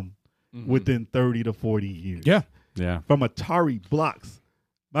we've come within 30 to 40 years. Yeah. From Atari blocks.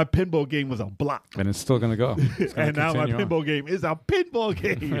 My pinball game was a block. And it's still going to go. And now my pinball game is a pinball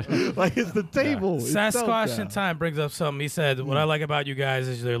game. Like it's the table. Sasquatch in Time brings up something. He said, what I like about you guys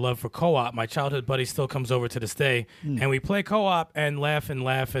is your love for co-op. My childhood buddy still comes over to this day. And we play co-op and laugh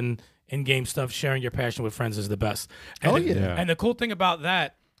and in-game stuff. Sharing your passion with friends is the best. And And the cool thing about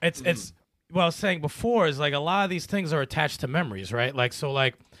that, it's what I was saying before is like a lot of these things are attached to memories, right? Like, so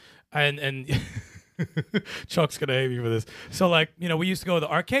like, and Chuck's gonna hate me for this. So like, we used to go to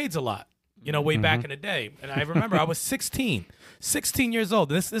the arcades a lot, way back in the day. And I remember I was 16 years old.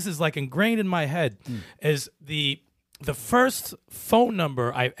 This is like ingrained in my head is the first phone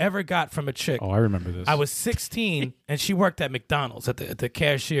number I ever got from a chick. Oh, I remember this. I was 16 and she worked at McDonald's at the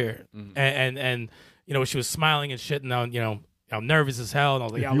cashier. And she was smiling and shit, and I'm nervous as hell. And I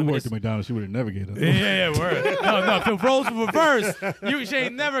was like, if you worked at McDonald's, she would have never gave us. Yeah, word. No, if the roles were reversed, she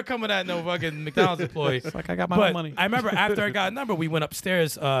ain't never coming at no fucking McDonald's employee. It's like I got my own money. I remember after I got a number, we went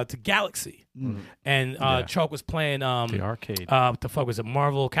upstairs to Galaxy, and Chalk was playing the arcade. What the fuck was it?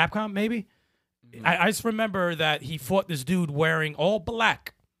 Marvel, Capcom, maybe. I just remember that he fought this dude wearing all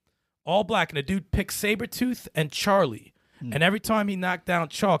black, and the dude picked Sabretooth and Charlie. And every time he knocked down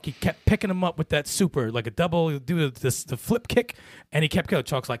Chalk, he kept picking him up with that super, like a double, do the flip kick, and he kept killing.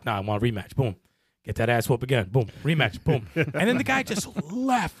 Chalk's like, nah, I want a rematch. Boom. Get that ass whoop again. Boom. Rematch. Boom. And then the guy just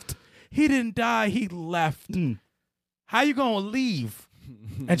left. He didn't die. He left. How you going to leave?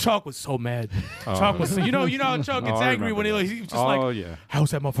 And Chalk was so mad. Chalk was, you know how Chalk gets angry when he was just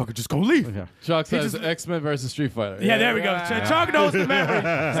how's that motherfucker just going to leave? Yeah. Chalk says X-Men versus Street Fighter. Yeah, there we go. Chalk knows the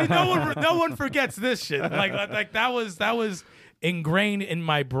memory. See, no one forgets this shit. Like that was ingrained in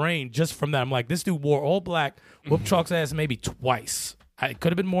my brain just from that. I'm like, this dude wore all black, whooped Chalk's ass maybe twice. It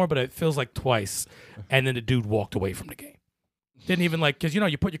could have been more, but it feels like twice. And then the dude walked away from the game. Didn't even because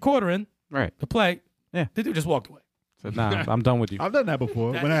you put your quarter in to play. Yeah, the dude just walked away. Said, nah, I'm done with you. I've done that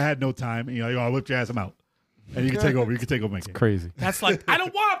before when I had no time. And, I whipped your ass, I'm out. And you can take over. You can take over my game. Crazy. That's like, I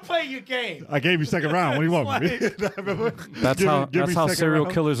don't want to play your game. I gave you second round. What do you want me? That's how serial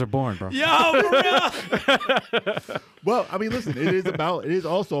killers are born, bro. Yo, for real. Well, I mean, listen, it is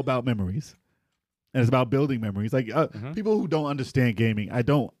also about memories. And it's about building memories. Like people who don't understand gaming, I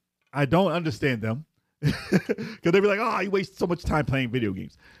don't understand them. Because they'll be like, oh, you waste so much time playing video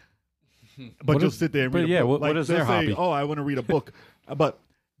games. But you'll sit there and read a book. What is their hobby? Oh, I want to read a book. But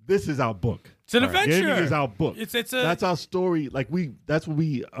this is our book. It's an adventure. Gaming is our book. That's our story. That's what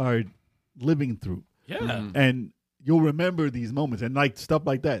we are living through. Yeah. And you'll remember these moments and stuff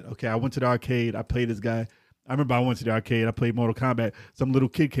like that. Okay, I went to the arcade. I played this guy. I remember I went to the arcade. I played Mortal Kombat. Some little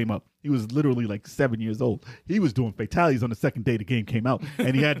kid came up. He was literally 7 years old. He was doing fatalities on the second day the game came out.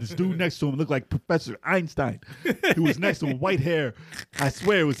 And he had this dude next to him looked like Professor Einstein. He was next to him, white hair. I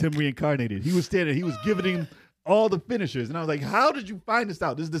swear it was him reincarnated. He was standing. He was giving him all the finishers. And I was like, how did you find this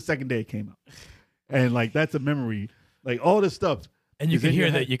out? This is the second day it came out. And that's a memory. All this stuff. And you could hear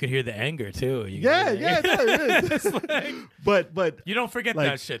that. You could hear the anger too. It is. But you don't forget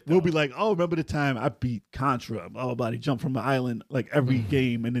that shit. Though. We'll be like, oh, remember the time I beat Contra? Oh, buddy, jump from an island. Every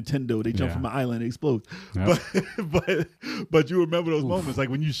game in Nintendo, they jump from an island and explode. Yep. But you remember those moments, like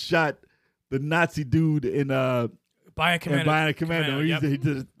when you shot the Nazi dude in Bionic Commando. Yep. He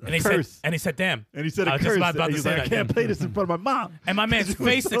did a curse. He said, "Damn." And he said a curse. About and he was like, I can't play this in front of my mom. And my man's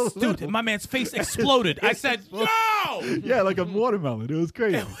face, my man's face exploded. I said, "No!" Yeah, like a watermelon. It was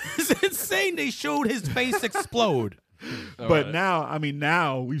crazy. It was insane. They showed his face explode. But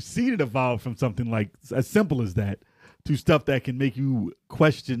now we've seen it evolve from something as simple as that to stuff that can make you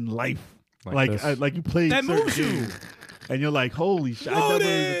question life. Like you played that certain moves you. games. And you're like, holy shit.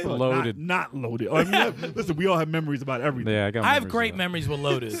 Loaded. Not loaded. I mean, listen, we all have memories about everything. Yeah, I have great memories with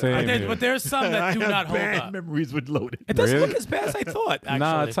loaded. Same but there's some that do not hold bad up. memories with loaded. It doesn't look as bad as I thought, actually.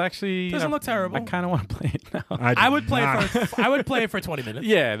 Nah, it's actually... doesn't look terrible. I kind of want to play it now. I would play it for 20 minutes.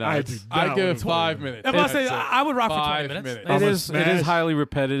 Yeah, no, I give it 5 minutes. I would rock for 20 minutes. It is highly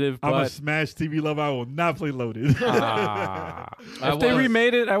repetitive, I'm but... a Smash TV lover. I will not play loaded. If they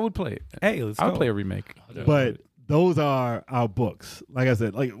remade it, I would play it. Hey, let's go. I would play a remake. But those are our books. Like I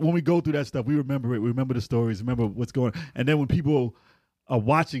said, when we go through that stuff, we remember it. We remember the stories, remember what's going on. And then when people are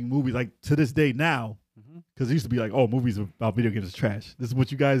watching movies, to this day now, because it used to be movies about video games is trash. This is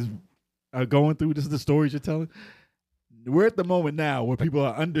what you guys are going through. This is the stories you're telling. We're at the moment now where people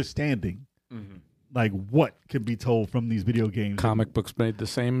are understanding, like what can be told from these video games. Comic books made the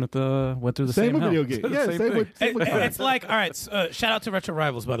same went through the Same same with video hell. games. Yeah, same with It's like, all right, shout out to Retro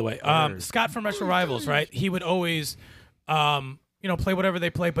Rivals, by the way. Scott from Retro Rivals, right? He would always, play whatever they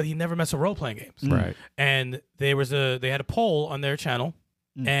play, but he never messed with role-playing games. Right. And they had a poll on their channel,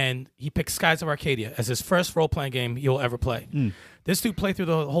 and he picked Skies of Arcadia as his first role-playing game he'll ever play. This dude played through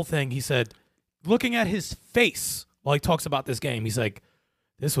the whole thing. He said, looking at his face while he talks about this game, he's like,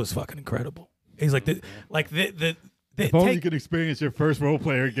 this was fucking incredible. He's like, if only you could experience your first role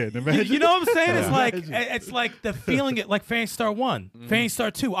player again. Imagine. You know what I'm saying? It's like the feeling it like Phantasy Star 1, Phantasy Star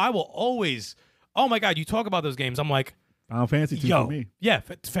 2. I will always, oh my God, you talk about those games. I'm like, Final Fantasy 2 for me. Yeah,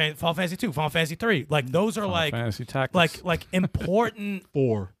 Final Fantasy 2, Final Fantasy 3. Like those are Final Fantasy Tactics. like important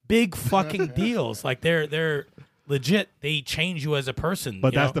 4. big fucking deals. Like they're legit. They change you as a person.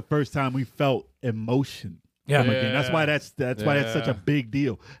 But you that's know? the first time we felt emotion. Yeah. From a game. That's why that's such a big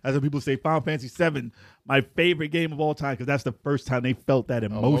deal. As when people say Final Fantasy 7, my favorite game of all time, because that's the first time they felt that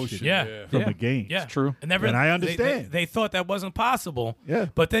emotion from a game. Yeah, It's true. And I understand. They thought that wasn't possible. Yeah.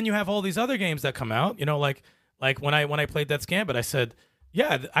 But then you have all these other games that come out. You know, like when I played Death's Gambit, I said,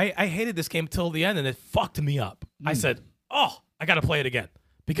 yeah, I hated this game till the end, and it fucked me up. I said, oh, I got to play it again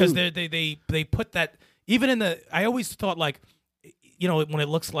because they put that even in the. I always thought when it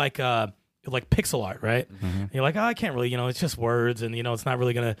looks like pixel art, right? And you're like, oh, I can't really, it's just words, and it's not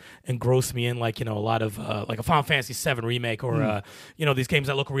really gonna engross me in a lot of like a Final Fantasy VII remake or these games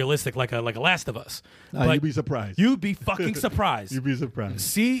that look realistic, like a Last of Us. You'd be surprised. You'd be fucking surprised. You'd be surprised.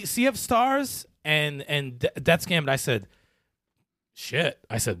 Sea of Stars and Death's Gambit. I said, shit.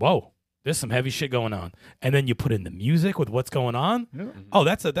 I said, whoa. There's some heavy shit going on, and then you put in the music with what's going on. Yeah. Oh,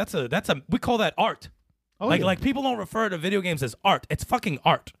 that's a we call that art. Oh, like people don't refer to video games as art. It's fucking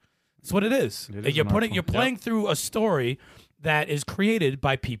art. That's what it is. You're playing through a story that is created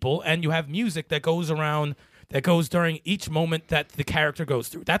by people, and you have music that goes around, that goes during each moment that the character goes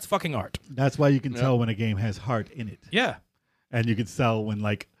through. That's fucking art. That's why you can tell when a game has heart in it. Yeah. And you can tell when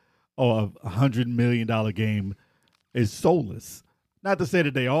a $100 million game is soulless. Not to say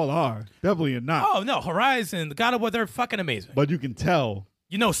that they all are. Definitely not. Oh, no. Horizon, God of War, they're fucking amazing. But you can tell.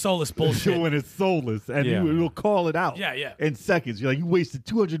 Soulless bullshit. When it's soulless, and you'll call it out. Yeah. In seconds, you're like, you wasted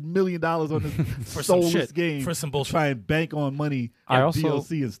 $200 million on this for soulless some shit, game for some bullshit. Try and bank on money,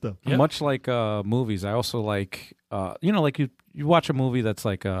 DLC and stuff. Yep. Much like movies, I also like you watch a movie that's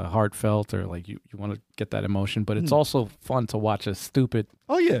like heartfelt or like you want to get that emotion, but it's also fun to watch a stupid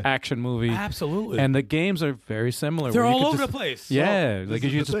action movie. Absolutely. And the games are very similar. They're all over the place. Yeah, like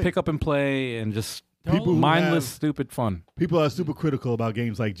you just pick up and play and just. People mindless, stupid fun. People are super critical about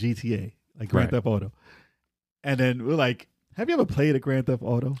games like GTA, like Grand Theft Auto. And then we're like, have you ever played a Grand Theft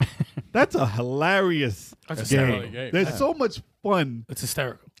Auto? That's a hilarious game. There's so much fun. It's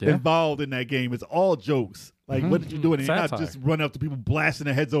hysterical. Involved in that game. It's all jokes. Like, what did you do? And you're not just running up to people blasting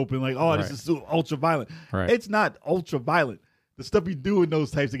their heads open like, oh, this is so ultra violent. Right. It's not ultra violent. The stuff you do in those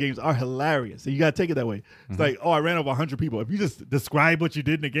types of games are hilarious. So you got to take it that way. It's like, oh, I ran over 100 people. If you just describe what you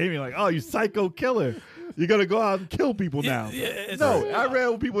did in the game, you're like, oh, you psycho killer. You're going to go out and kill people now. I ran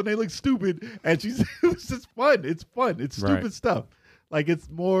over people and they look stupid. And it was just fun. It's fun. It's stupid stuff. Like, it's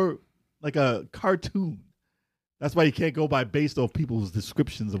more like a cartoon. That's why you can't go by based off people's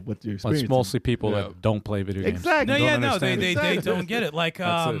descriptions of what you're experiencing. It's mostly people that don't play video games. Exactly. They don't get it. Like,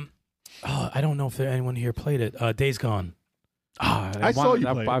 I don't know if anyone here played it. Days Gone. I saw you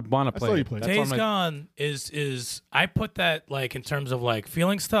play. I want to play. Days Gone is I put that like in terms of like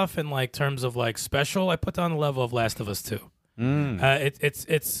feeling stuff and like terms of like special. I put that on the level of Last of Us 2.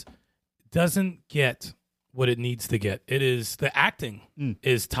 It's doesn't get what it needs to get. It is the acting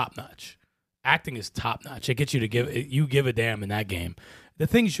is top notch. Acting is top notch. It gets you to give a damn in that game. The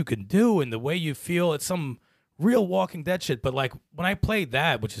things you can do and the way you feel. It's some real Walking Dead shit. But like when I played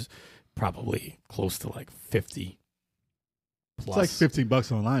that, which is probably close to like 50. Plus. It's like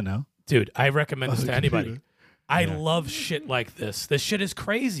 $15 online now. Dude, I recommend this to anybody. I love shit like this. This shit is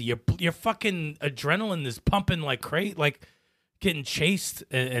crazy. Your fucking adrenaline is pumping like crazy, like getting chased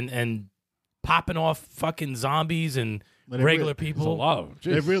and popping off fucking zombies and regular people.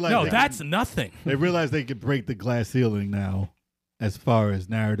 That's nothing. They realize they could break the glass ceiling now as far as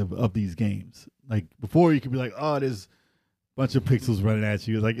narrative of these games. Like before you could be like, oh, there's a bunch of pixels running at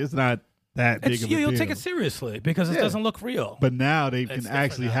you. Like it's not that big of a deal. You'll take it seriously because it doesn't look real. But now they can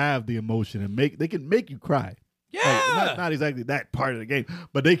actually have the emotion and they can make you cry. Like, not exactly that part of the game,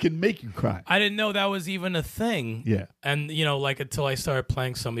 but they can make you cry. I didn't know that was even a thing. Yeah. And, like, until I started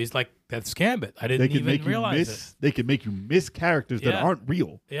playing some of these, like, that's Gambit. I They didn't can make even you realize miss. it. They can make you miss characters that Yeah. aren't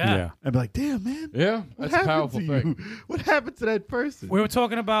real. Yeah. And be like, damn, man. Yeah, What that's a happened powerful to thing. you? What happened to that person? We were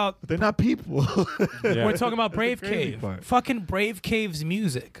talking about They're not people. Yeah. we're talking about That's the Brave crazy Cave. part. Fucking Brave Cave's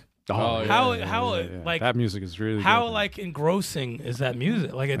music. Oh, yeah. How like that music is really how good. like engrossing is that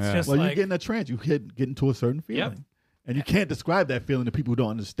music? Like it's Yeah. just Well, you like get in a trance. You get into a certain feeling. And you can't describe that feeling to people who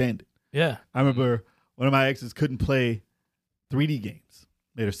don't understand it. yeah. I remember one of my exes couldn't play 3D games.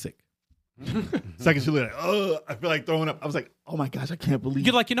 Made her sick. Second, she was like, "Oh, I feel like throwing up." I was like, "Oh my gosh, I can't believe."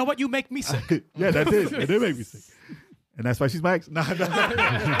 You're like, you know what? You make me sick. yeah, that did. It did make me sick. And that's why she's my ex. Nah.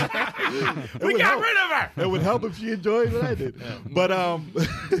 We got rid of her. It would help if she enjoyed what I did. But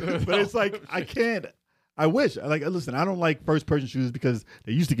but it's like I can't. I wish. Like, listen, I don't like first person shooters because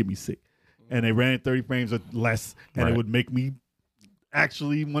they used to get me sick, and they ran at 30 frames or less, and Right. it would make me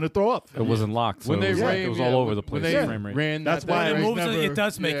actually want to throw up. It wasn't locked, so When it was, they like, ran, it was yeah, all over the when place. they Frame rate. ran That's that why When I it moves, never- it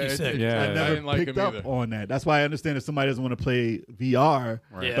does make Yeah, you it sick. did. Yeah. I I never didn't like picked him up either. on that. That's why I understand if somebody doesn't want to play VR,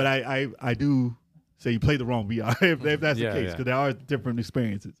 Yeah. but I do say you play the wrong VR if that's Yeah, the case, yeah. because there are different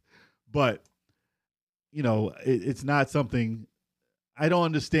experiences. But it's not something I don't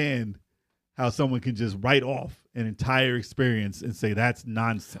understand how someone can just write off an entire experience and say that's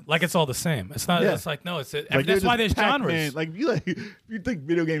nonsense. Like it's all the same. It's not. Yeah. It's like no. It's Like, that's you're why just there's Pac-Man. genres. Like if you think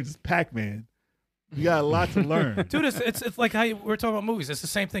video games is Pac-Man, you got a lot to learn. Dude, it's like how we're talking about movies. It's the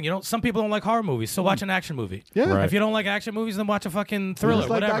same thing. Some people don't like horror movies, so watch an action movie. Yeah. Right. If you don't like action movies, then watch a fucking They're thriller, just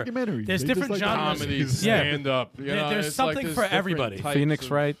like whatever. documentaries. There's They different just like genres. Comedies, Yeah. stand up. There's something for everybody. Phoenix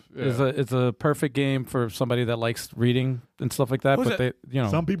Wright is a perfect game for somebody that likes reading and stuff like that. Who's but they,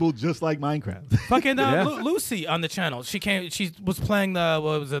 Some people just like Minecraft. Fucking Yeah. Lucy on the channel. She was playing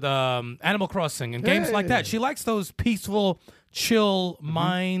Animal Crossing and games like that. Hey. She likes those peaceful, chill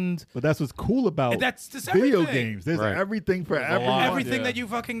mind. But that's what's cool about That's just video everything. games. There's Right. everything for lot. everyone. Everything Yeah. that you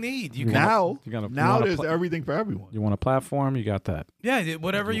fucking need. You You can, Now, You wanna there's play- everything for everyone. You want a platform, you got that. yeah,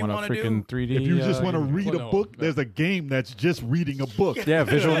 whatever you want to do. freaking 3D. If you just want to game. read a Well, no, book, no. there's a game that's just reading a book. Yeah,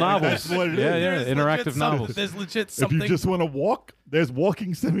 visual novels. That's what it yeah, is. yeah, There's legit interactive something- novels. There's legit If something. you just want to walk, there's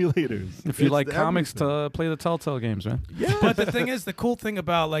walking simulators. If you It's like comics, everything. to play the Telltale games, man. Yeah. But the thing is, the cool thing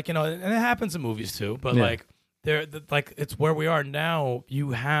about and it happens in movies too. But Yeah. like, it's where we are now.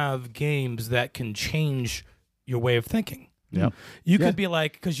 You have games that can change your way of thinking. Yep. You could be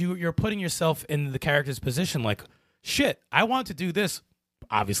like, because you're putting yourself in the character's position. Like, shit, I want to do this.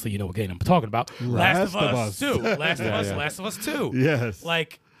 Obviously, you know what game I'm talking about. Last of Us 2. Last of Us. yeah. Last of Us 2. Yes.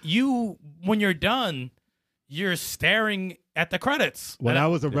 Like when you're done, you're staring at the credits. Well, And that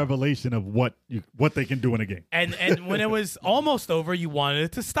was a revelation of what they can do in a game. And when it was almost over, you wanted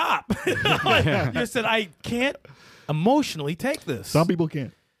it to stop. You said, I can't emotionally take this. Some people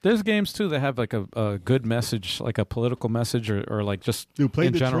can't. There's games too that have like a good message, like a political message, or like just Dude, play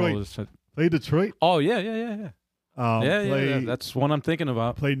in general. Detroit. Play Detroit. Oh yeah. Play, That's one I'm thinking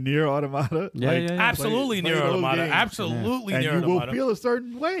about. play Nier Automata. Yeah, yeah, yeah. Absolutely play Nier those Automata. games. Absolutely And Nier you will Automata. feel a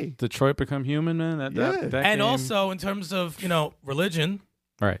certain way. Detroit Become Human, man. That Yeah. that And game. also in terms of religion,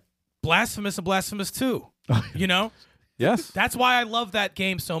 right. Blasphemous and Blasphemous 2. Yes. That's why I love that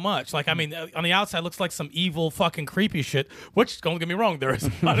game so much. Like, I mean, on the outside, it looks like some evil fucking creepy shit. Which, don't get me wrong, there is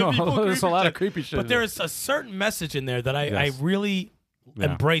a lot of evil There's a creepy lot shit. of creepy shit. But there is a certain message in there that I Yes. really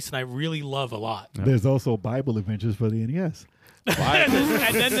Yeah. embrace and I really love a lot. There's also Bible adventures for the NES. and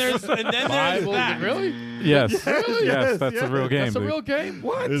then there's Bible, that. really? Yes. Really? Yes, that's Yes, a real game. That's a dude. real game.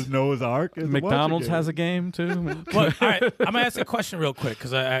 What? There's Noah's Ark. There's a bunch of McDonald's games. has a game too. Well, all right, I'm gonna ask a question real quick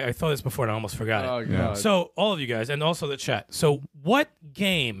because I thought this before and I almost forgot it. Oh Yeah. god. So, all of you guys, and also the chat. So, what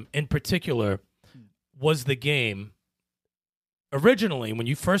game in particular was the game originally when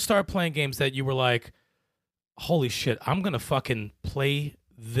you first started playing games that you were like, holy shit, I'm going to fucking play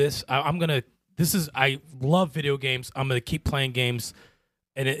this. I love video games. I'm going to keep playing games.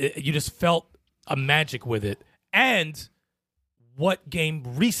 And you just felt a magic with it. And what game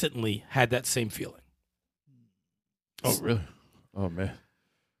recently had that same feeling? Oh really? Oh man.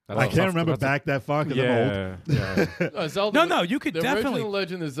 I can't remember back that far because I'm old. Yeah. Zelda. No, you could the definitely. original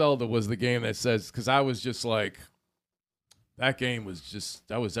Legend of Zelda was the game that says because I was just like, that game was just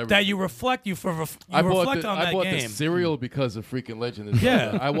that was everything. That you reflect on I that bought game. the cereal because of freaking Legend of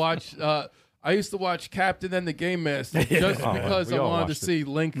Yeah. Zelda. I watched. I used to watch Captain and the Game Master just Oh, because we I all wanted to watched it. see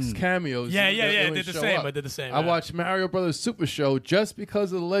Link's cameos. Yeah. That I would did the show same. up. I did the same. I watched Mario Brothers Super Show just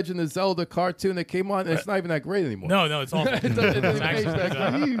because of the Legend of Zelda cartoon that came on. And it's not even that great anymore. No, it's awful. It doesn't It's age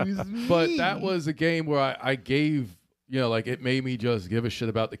actually- that great. But that was a game where I gave like it made me just give a shit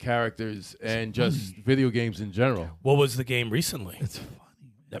about the characters and just video games in general. What was the game recently? It's funny.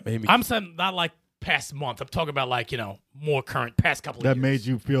 That made me. I'm saying not like past month. I'm talking about like more current, past couple of years. That made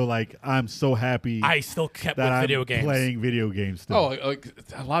you feel like I'm so happy I still kept that with I'm video games. playing video games still. Oh, like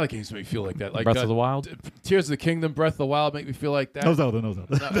a lot of games make me feel like that. Like Breath of the Wild? Tears of the Kingdom, Breath of the Wild make me feel like that. No Zelda. No,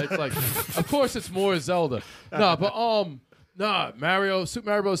 it's like, of course, it's more Zelda. No, but Super Mario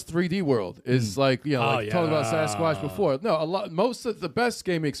Bros. 3D World is like talking about Sasquatch before. No, most of the best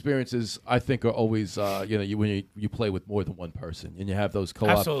gaming experiences I think are always when you play with more than one person and you have those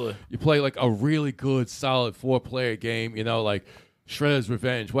co-op. Absolutely. You play like a really good, solid 4-player game. Like Shredder's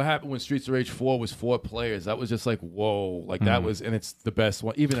Revenge. What happened when Streets of Rage 4 was 4 players? That was just like whoa, like that was, and it's the best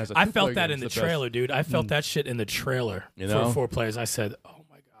one. Even as a I felt two-player that game, in the it's best. trailer, dude. I felt that shit in the trailer know? for 4 players. I said, oh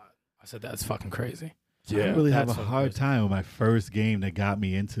my god. I said that's fucking crazy. I really have a that's so hard crazy. time with my first game that got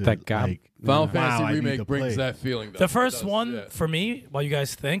me into That got- like Final wow, Fantasy I need Remake to brings play. that feeling. Though. The first It does, one yeah. for me, while you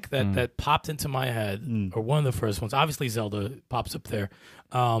guys think that popped into my head, or one of the first ones, obviously Zelda pops up there.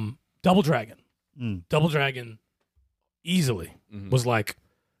 Double Dragon. Double Dragon easily was like,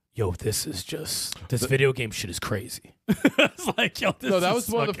 yo, this video game shit is crazy. It's like, yo, this No, that is was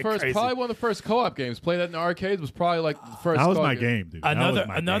one of the fucking first, crazy. probably one of the first co-op games. Play that in the arcades was probably like the first. That was co-op my game, dude. That was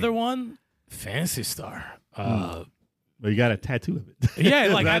my Another game. one, Phantasy Star. Well, you got a tattoo of it.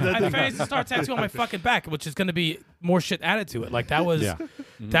 Yeah, like I Phantasy Star tattoo on my fucking back, which is going to be more shit added to it. Like that was,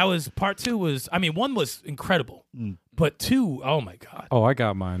 that was part 2 was. I mean, 1 was incredible, but 2, oh my god. Oh, I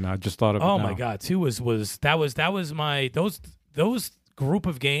got mine. I just thought of it. Oh now. my god, 2 was my those group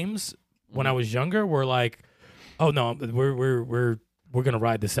of games when I was younger were like, oh no, we're gonna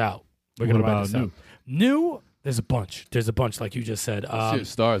ride this out. We're What gonna ride about this new? out. New, there's a bunch. There's a bunch, like you just said. Sea of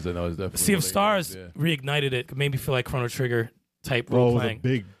Stars, I know is definitely. Sea of one they Stars use, reignited it. Made me feel like Chrono Trigger type Bro, it role was a playing.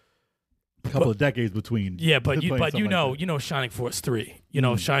 big couple of decades between. Yeah, but playing something like that. Shining Force 3.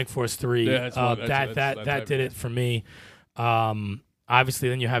 Shining Force 3. Yeah, that's one- that's that type did of it for me. Obviously,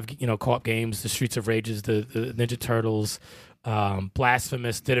 then you have co-op games, the Streets of Rages, the Ninja Turtles,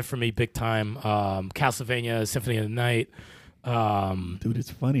 Blasphemous did it for me big time. Castlevania, Symphony of the Night. Dude, it's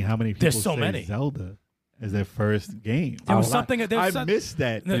funny how many people There's so say many. Zelda as their first game. There was I- something. There was I missed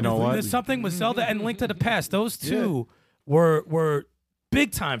that. You know what? There's something with Zelda and Link to the Past. Those two were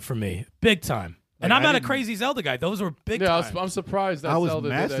big time for me. Big time. And Like, I'm I not a didn't- crazy Zelda guy. Those were big Yeah, time. I'm surprised that I was Zelda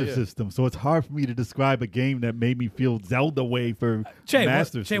Master did that. Yeah. System, so it's hard for me to describe a game that made me feel Zelda way for Jay,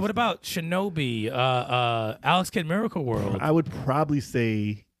 Master what System. about Shinobi, Alex Kidd Miracle World, I would probably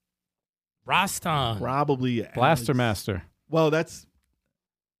say Rastan? probably Blaster Alex- Master. Well, that's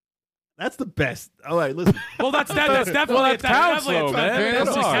the best. All right, listen. Well, that's definitely Well, that counts, definitely though, man.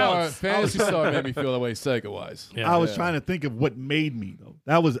 Fantasy Come on. Star, Fantasy Star made me feel that way Sega-wise. Yeah. I was trying to think of what made me though.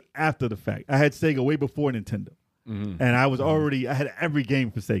 That was after the fact. I had Sega way before Nintendo. And I was I had every game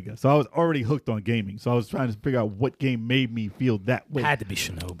for Sega. So I was already hooked on gaming. So I was trying to figure out what game made me feel that way. Had to be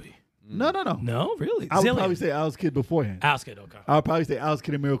Shinobi. No. No, really. I would Zillion. probably say Alex Kidd beforehand. Alex Kidd. Okay. I would probably say Alice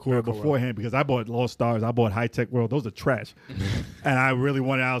Kid and Miracle World beforehand because I bought Lost Stars, I bought High Tech World. Those are trash. And I really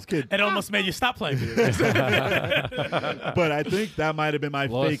wanted Alice Kid. It almost made you stop playing video games. But I think that might have been my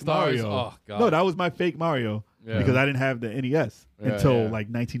Lost fake Stars? Mario. Oh, God. No, that was my fake Mario Yeah. because I didn't have the NES Yeah, until yeah. like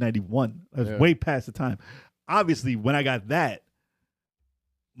 1991. I was Yeah. way past the time. Obviously, when I got that,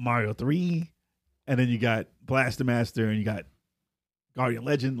 Mario 3, and then you got Blaster Master, and you got Guardian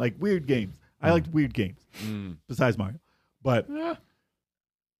Legend, like weird games. I liked weird games besides Mario. But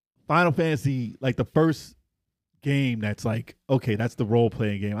Final Fantasy, like the first game that's like, okay, that's the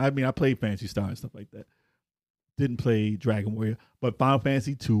role-playing game. I mean, I played Phantasy Star and stuff like that. Didn't play Dragon Warrior, but Final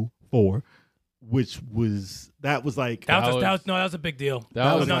Fantasy 2, 4, which was that was like that was a big deal.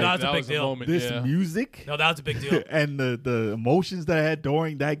 That was a big deal. moment, this yeah. music No, that was a big deal. and the emotions that I had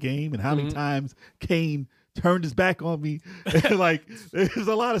during that game and how many times Kane turned his back on me. Like there's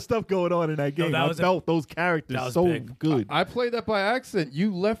a lot of stuff going on in that game. that I was felt those characters that was so big. good. I played that by accident.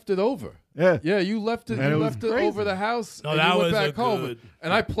 You left it over. Yeah. Yeah, you left it. Man, you it was left it crazy. over the house. No, and that you went was a back home. good-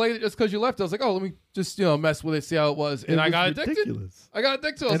 And I played it just because you left. I was like, oh, let me just mess with it, see how it was. And It I was got addicted. ridiculous. I got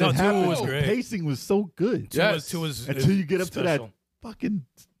addicted. I was And like, it two happened. was The great. pacing was so good. Yes. Two was Until you get up to that special. fucking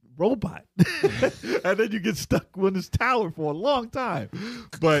robot. And then you get stuck on this tower for a long time.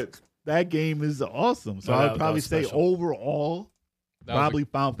 But that game is awesome. So No, I that would probably was say special. overall, That was probably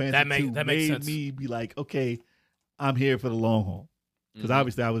Final Fantasy That make- 2 that makes made sense. me be like, okay, I'm here for the long haul. Because Mm-hmm.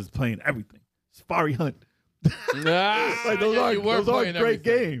 obviously I was playing everything. Safari Hunt, Like those are great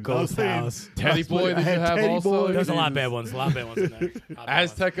games. Ghost House. Teddy Boy, did you have Teddy also? Boy. There's a lot of bad ones. A lot of bad ones in there.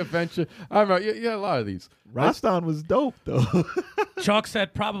 Aztec Adventure. I remember you had a lot of these. Rastan was dope though. Chalk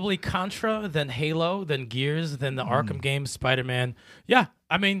said probably Contra, then Halo, then Gears, then the Arkham games, Spider-Man. Yeah,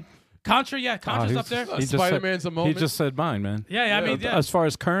 I mean, Contra, Contra's up there. He just Spider-Man's said, a moment. He just said mine, man. Yeah, I mean, yeah. As far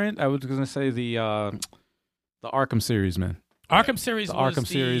as current, I was going to say the Arkham series, man. Arkham series The was Arkham the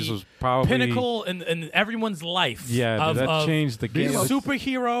series was probably pinnacle in everyone's life. Yeah, that changed the game.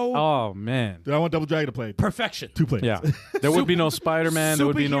 Superhero Oh man, Dude, I want Double Dragon to play. perfection. 2 players. yeah. There would be no Spider-Man. There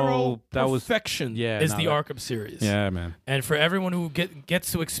would be no. Superhero That was perfection. yeah, is no, the that- Arkham series. Yeah, man. And for everyone who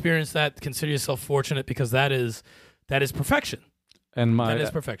gets to experience that, consider yourself fortunate because that is perfection. And my That is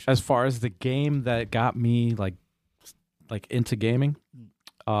perfection. as far as the game that got me like into gaming.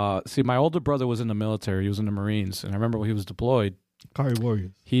 See, my older brother was in the military. He was in the Marines, and I remember when he was deployed. Kari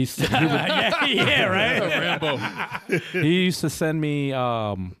Warriors. He yeah, right. Rambo. he used to send me.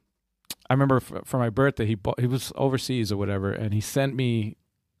 I remember for my birthday, he was overseas or whatever, and he sent me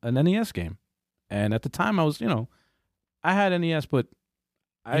an NES game. And at the time, I was I had NES, but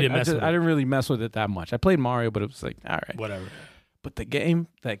I didn't really mess with it that much. I played Mario, but it was like all right, Whatever. But the game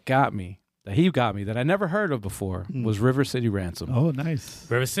that he got me that I never heard of before was River City Ransom. Oh, nice.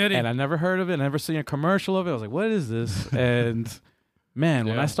 River City. And I never heard of it, never seen a commercial of it. I was like, what is this? And man,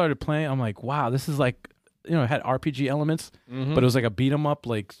 when I started playing, I'm like, wow, this is like, it had RPG elements, but it was like a beat 'em up,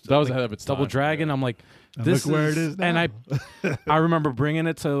 like That was like ahead of its Double time, Dragon. yeah. I'm like, And this look where it is now. And I remember bringing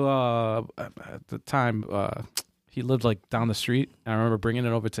it to at the time he lived like down the street. And I remember bringing it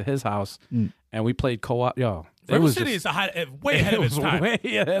over to his house, and we played co-op. Yo, it River was City just, is way ahead of its time. Way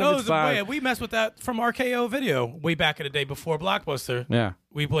ahead of its time. We messed with that from RKO Video way back in the day before Blockbuster. Yeah.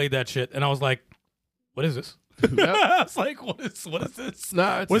 We played that shit, and I was like, "What is this?" I was like, "What is this?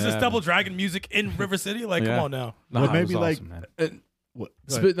 Nah, What is this Double Dragon music in River City? Like, come on now." No, What it made was me like- awesome, man. What?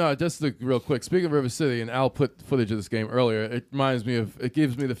 Go ahead. No, just real quick. Speaking of River City, and Al put footage of this game earlier. It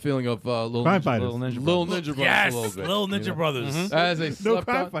gives me the feeling of Little Crime Ninja, Fighters. Little Ninja Brothers Yes, a little bit. Little Ninja Brothers. As a No slept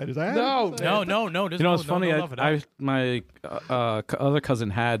Crime on- Fighters. I had No, No. There's It's funny. No love for that. My other cousin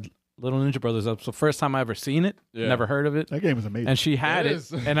had Little Ninja Brothers up. So first time I ever seen it, Yeah. never heard of it, That game was amazing. and she had It it.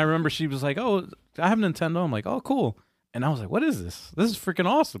 is. And I remember she was like, "Oh, I have a Nintendo." I'm like, "Oh, cool." And I was like, "What is this? This is freaking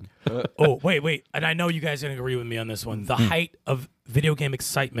awesome." Oh, wait. And I know you guys are going to agree with me on this one. The height of video game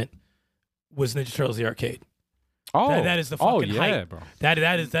excitement was Ninja Turtles the arcade. Oh, That is the fucking yeah, height. bro. That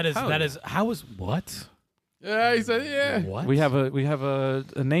Hell is how is what? Yeah, he said, yeah. What? We have a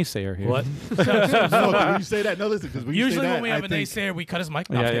naysayer here. What? No, when you say that, no, listen, because Usually that, when we have I a think, naysayer, we cut his mic.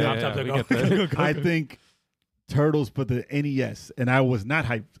 No, Yeah, I'm kidding. yeah, I'm yeah, kidding. we Go. get that. I think Turtles put the NES, and I was not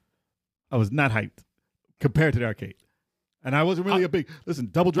hyped. Compared to the arcade. And I wasn't really a big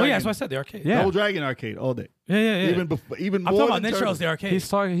Double Oh Dragon. yeah, that's what I said. The arcade. Yeah. Double Dragon arcade all day. Yeah. Even before, even I'm more talking than about Ninja Turtles the arcade. He's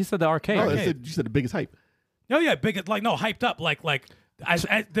talking. He said the arcade. Oh, arcade. you said the biggest hype. Oh yeah, big like no hyped up like as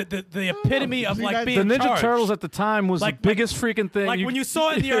the epitome of See, like that- being The Ninja charged. Turtles at the time was Like- the biggest freaking thing. Like when you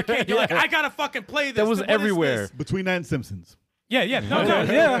saw it in the arcade, you're like, I gotta fucking play this. That was What is everywhere. this? Between that and Simpsons. Yeah. No.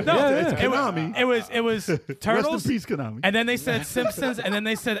 Yeah. It's It was, Konami. it was Turtles. Rest in peace, Konami. And then they said Simpsons, and then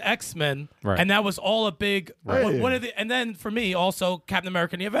they said X-Men, Right. and that was all a big. Right. What are the? And then for me, also Captain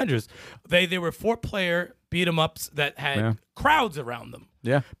America and the Avengers. They were 4-player beat 'em ups that had Yeah. crowds around them.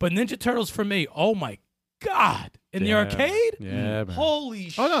 Yeah. But Ninja Turtles for me, oh my god, in the Yeah. arcade, Yeah, man. holy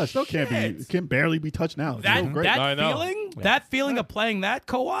shit! Oh no, it still can't be. It can barely be touched now. It's still great. I know. that feeling of playing that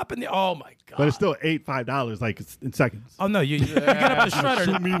co-op in the oh my god. But it's still $5 like it's in seconds. oh no, you get up the shredder.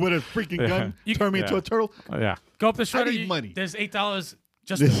 Shoot me with a freaking gun, turn me into a turtle. Oh, yeah. Go up the shredder. need money. There's $8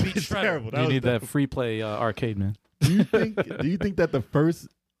 just to beat It's shredder. terrible. You was need that terrible. free play arcade, man. Do you think that the first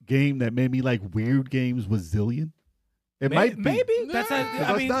game that made me like weird games was Zillion? It might be. Maybe that's Because I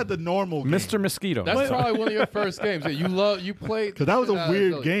that's mean, not the normal game. Mr. Mosquito. That's probably one of your first games. Yeah, you played. 'Cause that was a the shit out of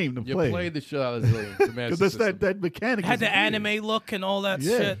weird Zillion. game to You play. played the shit out of Zillion. The Master Because that's System. that mechanic. had is the weird. anime look and all that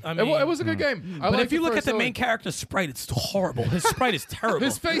Yeah. shit. I mean, It was a good game. I but liked if you the look at first the Zillion. main character's sprite, it's horrible. His sprite is terrible.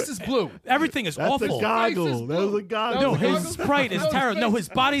 His face is blue. Everything is That's awful. a goggle. Face is That was a blue. goggle. No, That his was a sprite is goggle. terrible. No, His his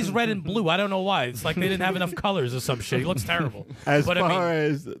body's red and blue. I don't know why. It's like they didn't have enough colors or some shit. He looks terrible. As but far I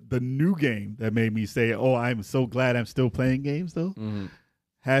mean, as the new game that made me say, "Oh, I'm so glad I'm still playing games," though,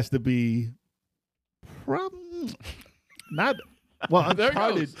 has to be not. Well, There it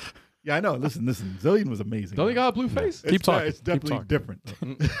Uncharted. goes. Yeah, I know. Listen. Zillion was amazing. Don't he got a blue face? It's Keep talking. It's Keep definitely talking.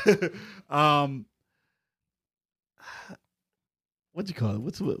 different. What'd you call it?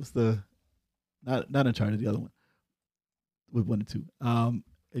 What's the not Uncharted, the other one with 1 and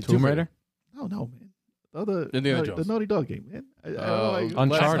 2. Tomb Raider? No, man. other Indiana the Jones. Naughty Dog game, man.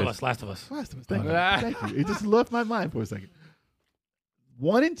 Uncharted. Last of Us. Last of Us. Thank you. Thank you. It just left my mind for a second.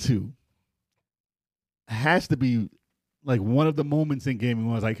 1 and 2 has to be like one of the moments in gaming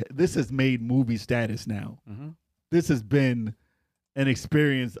where I was like, this has made movie status now. Mm-hmm. This has been an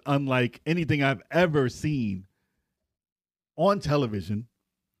experience unlike anything I've ever seen on television,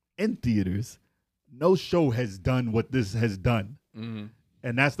 in theaters. No show has done what this has done. Mm-hmm.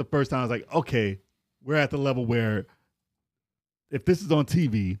 And that's the first time I was like, okay, we're at the level where if this is on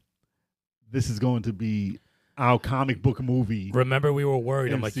TV, this is going to be our comic book movie. Remember, we were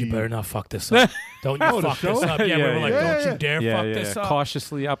worried. I'm like, you MC. better not fuck this up. Don't you Oh, the fuck show? this up. Yeah, we were like, Yeah, don't you dare fuck this up.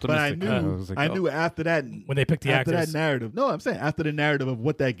 Cautiously But optimistic. I was like, I oh. knew after that, When they picked the after actors. that narrative. No, I'm saying after the narrative of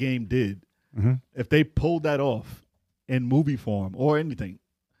what that game did, Mhm. if they pulled that off in movie form or anything,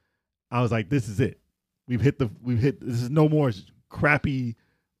 I was like, this is it. We've hit. This is no more crappy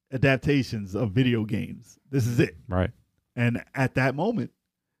adaptations of video games. This is it. Right. And at that moment,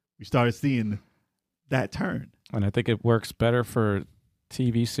 we started seeing that turn. And I think it works better for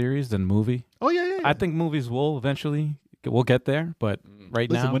TV series than movie. Oh yeah. I think movies will eventually, we'll get there, but right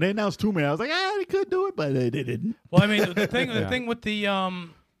Listen, now. when they announced Tomb Raider, I was like, they could do it, but they didn't. Well, I mean, the thing Yeah. with the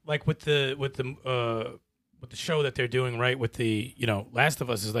like with the show that they're doing, right? With the Last of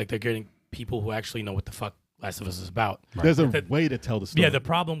Us is like they're getting people who actually know what the fuck Last of Us is about. There's a That- way to tell the story. Yeah, the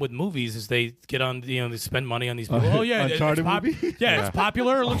problem with movies is they get on, they spend money on these people. Oh yeah, Uncharted it's movie? Yeah, it's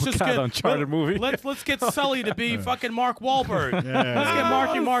popular. Let's just God, get Uncharted movie. Let's get Sully to be fucking Mark Wahlberg. Yeah. Let's get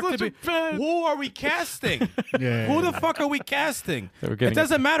Marky Mark to such a be. bad- Who are we casting? Yeah. Who the fuck are we casting? They were It getting-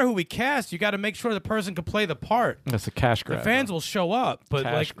 doesn't matter who we cast. You got to make sure the person can play the part. That's a cash The grab. fans will show up, but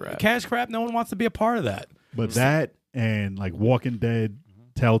Cash grab. cash grab, no one wants to be a part of that. But that and like Walking Dead,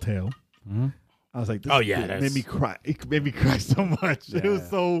 Telltale. I was like, this Oh, yeah, it that's- made me cry. It made me cry so much. It was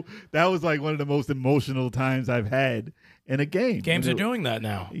that was like one of the most emotional times I've had in a game. Games You are know, doing that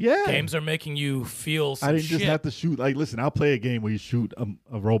now. Yeah. Games are making you feel some I didn't shit. just have to shoot. Like, listen, I'll play a game where you shoot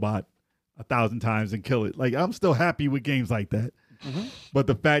a robot 1,000 times and kill it. Like, I'm still happy with games like that. But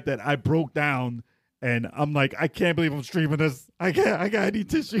the fact that I broke down and I'm like, I can't believe I'm streaming this. I need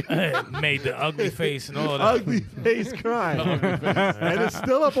tissue. Made the ugly face and all that. Ugly face cry. And it's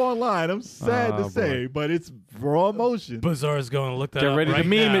still up online. I'm sad to say, but it's raw emotion. Bazaar's going to look that Get up ready right to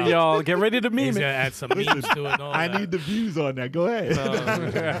meme now. it, y'all. Get ready to He's meme going to it. add some memes to it and all I that. need the views on that. Go ahead.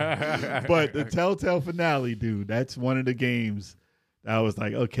 But the Telltale finale, dude, that's one of the games that I was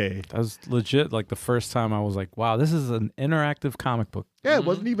like, okay. That was legit. Like the first time I was like, wow, this is an interactive comic book. Yeah, it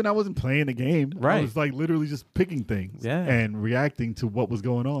wasn't even, I wasn't playing the game. I Right. was like literally just picking things Yeah. and reacting to what was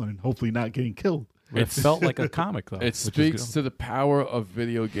going on and hopefully not getting killed. It felt like a comic, though. It speaks to the power of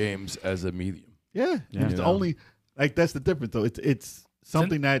video games as a medium. Yeah. Yeah. It's only, like, that's the difference, though. It's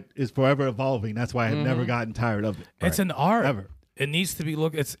something that is forever evolving. That's why I have never gotten tired of it. It's an art. Ever. It needs to be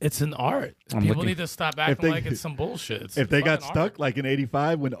looked. It's an art. I'm People looking- need to stop acting they- like it's some bullshit. It's If they got fucking stuck, art. like in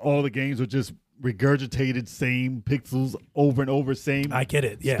 85, when all the games were just regurgitated same pixels over and over, same I get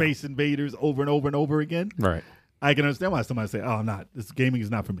it. Yeah. Space Invaders over and over and over again, Right. I can understand why somebody say, oh, I'm not. This gaming is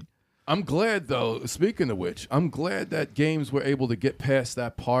not for me. I'm glad, though, speaking of which, I'm glad that games were able to get past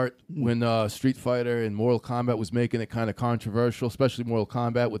that part when Street Fighter and Mortal Kombat was making it kind of controversial, especially Mortal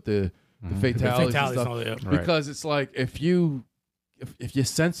Kombat with the fatalities, and stuff. and all that. Right. Because it's like if you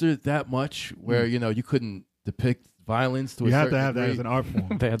censor it that much where, you couldn't depict violence to You a have certain to have that degree, as an art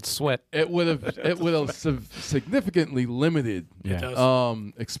form. They had sweat. it would have significantly limited Yeah.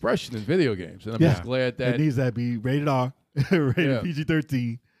 expression in video games. And I'm Yeah. just glad that It needs to be rated R, rated Yeah.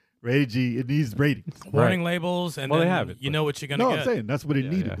 PG-13, rated G. It needs ratings. Warning labels, and Well, they then have it, you but- know what you're gonna No, get. I'm saying that's what it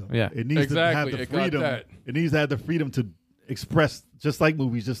needed, yeah. though. Yeah. It needs to have Exactly. the It got freedom. that. It needs to have the freedom to express, just like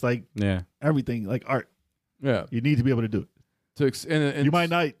movies, just like Yeah. everything, like art. yeah. You need to be able to do it. And You might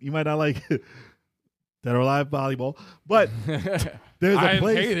not like Dead or Alive volleyball, but there's I a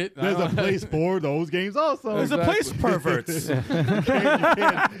place. hate it. There's a place for those games also. There's a place for perverts. You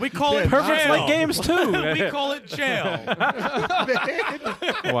can't- We call it Perverts jail. like games, too. We call it jail.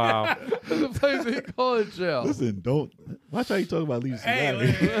 Wow. There's a place they call it jail. Listen, don't watch how you talk about Lisa. Hey,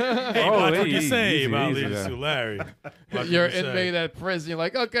 Larry. hey, Oh, watch what you easy, say easy, about easy, Lisa yeah. Sue Larry. Watch You're what an you inmate say. at prison. You're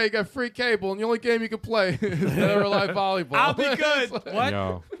like, okay, you got free cable, and the only game you can play is Dead or Alive volleyball. I'll be good. What?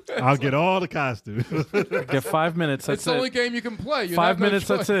 Yo. I'll get all the costumes. Get 5 minutes. It's That's the only it. game you can play. You 5 have no minutes.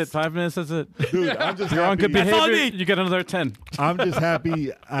 That's choice. it. 5 minutes. That's it. Dude, I'm just You're on good happy. That's all I behavior. need. You get another 10. I'm just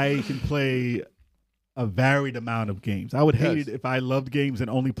happy I can play a varied amount of games. I would hate Yes. it if I loved games and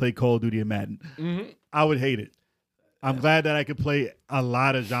only played Call of Duty and Madden. Mm-hmm. I would hate it. I'm glad that I could play a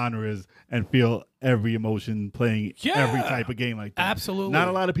lot of genres and feel every emotion playing every type of game like that. Absolutely. Not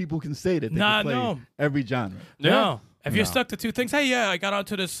a lot of people can say that they can play every genre. No. If you're stuck to two things, hey, I got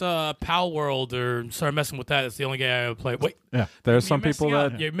onto this PAL world or started messing with that. It's the only game I ever play. Wait. Yeah. There's some people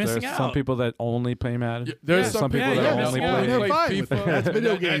that you're missing out. some people that only play Madden. There's some people that only play FIFA. That's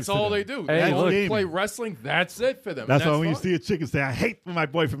video games. That's all they do. Hey, They only gaming. play wrestling. That's it for them. That's why when you fine. see a chick and say, I hate when my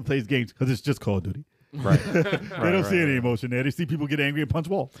boyfriend plays games because it's just Call of Duty. Right. They don't see any emotion there. They see people get angry and punch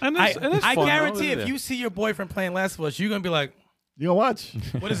walls. And it's I fun, guarantee though. if you see your boyfriend playing Last of Us, you're going to be like, You gonna watch?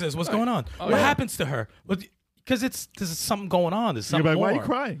 what is this? What's going on? What happens to her? Because there's something going on. There's You're something like, why are more. you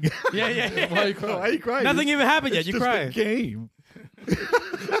crying? Yeah. Why you crying? Why are you crying? Nothing even happened yet. It's You're just crying. a game.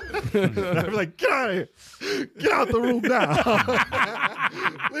 I'd be like, get out of here. Get out the room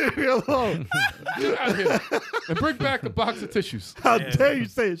now. Leave me alone. Get out of here. And bring back a box of tissues. How dare you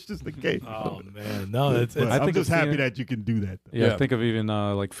say it's just a game? Oh, man. No, it's But I'm think just of happy seeing- that you can do that. Though. Yeah, Yeah. think of even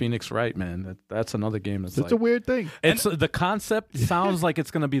like Phoenix Wright, man. That's another game that's Such like a weird thing. it's the concept sounds like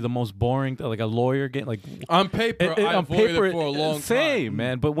it's gonna be the most boring, like a lawyer game. Like On paper, I on avoided paper, it for a long same time.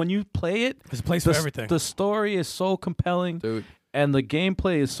 man. But when you play it, There's a place the, for everything. the story is so compelling, Dude. and the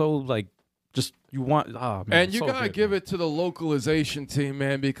gameplay is so like just you want. Oh man, And you so gotta good. give it to the localization team,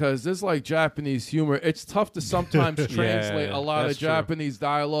 man, because there's like Japanese humor. It's tough to sometimes translate a lot of that's true. Japanese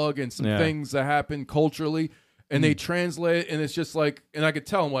dialogue and some Yeah. things that happen culturally. And they translate it, and it's just like, and I could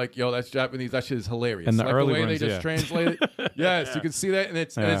tell them like, yo, that's Japanese. That shit is hilarious. And the like early the way ones, they just translate it. Yes, you can see that, and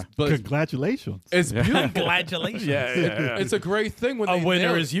it's but Congratulations. it's beautiful. Congratulations. It's a great thing when A they winner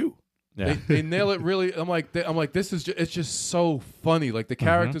nail it. is you. Yeah. They nail it really. I'm like, this is it's just so funny. Like the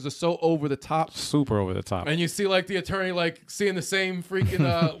characters are so over the top. Super over the top. And you see like the attorney like seeing the same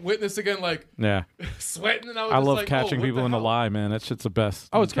freaking witness again, like Yeah, sweating. And I was I just love like, catching what people the in the hell? lie, man. That shit's the best.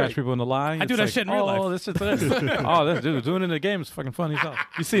 Oh, it's You catch great. people in the lie. I do it's that like, shit in real oh, life. this shit's oh, this dude doing it in the game is fucking funny as hell.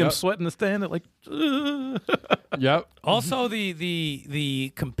 You see him Yep. sweating the stand, like. Yep. Also,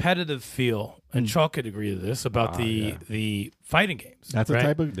 the competitive feel, and Chalk could agree to this about the fighting games. That's right? a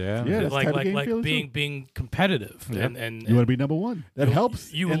type of Yeah. that's the like type of game feeling too. being competitive and You want to be number one. That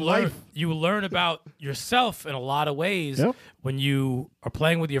helps you in learn life. you learn about yourself in a lot of ways Yep. when you are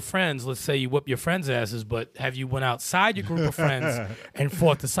playing with your friends. Let's say you whip your friends' asses, but have you went outside your group of friends and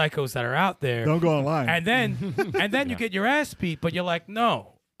fought the psychos that are out there? Don't go online. And then you get your ass beat, but you're like,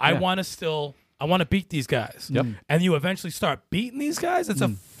 no, I want to beat these guys. Yep. And you eventually start beating these guys. It's a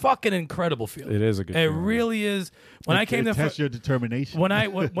fucking incredible feeling. It is a good It feeling. really is. When I came to test your determination. when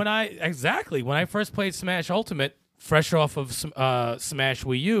I first played Smash Ultimate, fresh off of Smash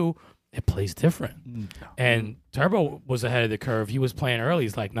Wii U, it plays different. And Turbo was ahead of the curve. He was playing early.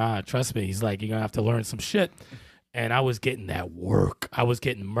 He's like, nah, trust me. He's like, you're gonna have to learn some shit. And I was getting that work. I was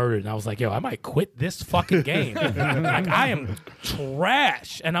getting murdered. And I was like, yo, I might quit this fucking game. Like, I am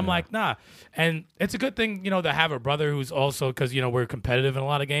trash. And I'm like, nah. And it's a good thing, to have a brother who's also, because, we're competitive in a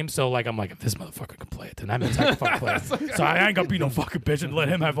lot of games. So, like, I'm like, if this motherfucker can play it, then I'm the type of fucking player. So I ain't gonna be no fucking bitch and let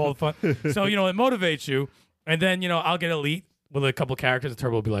him have all the fun. So, it motivates you. And then, I'll get elite with a couple characters. And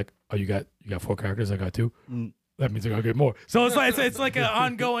Turbo will be like, oh, you got 4 characters? I got 2? That means I gotta get more. So it's like an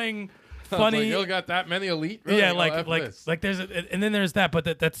ongoing... funny, Like, you got that many elite? Really? yeah, Oh, like F this. there's and then there's that, but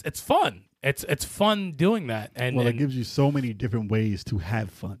it's fun. It's fun doing that, and, Well, it and gives you so many different ways to have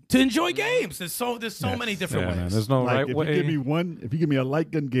fun. to enjoy games. There's so many different Yeah, man. ways. There's no Like right if way. you give me a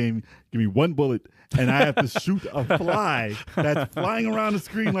light gun game, give me one bullet, and I have to shoot a fly that's flying around the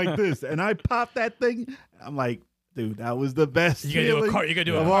screen like this, and I pop that thing, I'm like, dude, that was the best You gotta do a feeling car. You gotta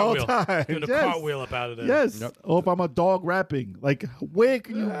do a of all cartwheel. time. Doing a Yes. cartwheel up out of there. Yes. Or if I'm a dog rapping, like where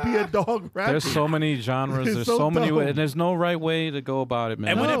can you be a dog rapping? There's so many genres. It's There's so so many, dumb. and there's no right way to go about it,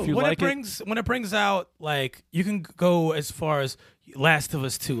 man. And No. If you when like it brings out, like, you can go as far as Last of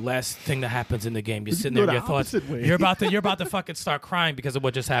Us 2, last thing that happens in the game. You're You sitting can there, go your the thoughts. opposite way. You're about to fucking start crying because of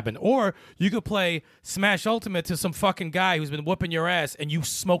what just happened. Or you could play Smash Ultimate to some fucking guy who's been whooping your ass, and you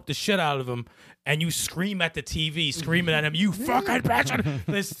smoke the shit out of him, and you scream at the TV, screaming at him, you fucking bastard.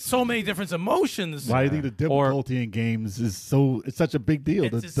 There's so many different emotions. Why do you think the difficulty in games is it's such a big deal?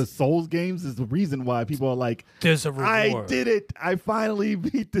 It's The, just- the Souls games is the reason why people are like, There's a reward. I did it. I finally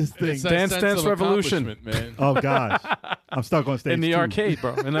beat this thing. It's that Dance sense Dance of Revolution. accomplishment, man. Oh gosh, I'm stuck on stage in the 2. arcade,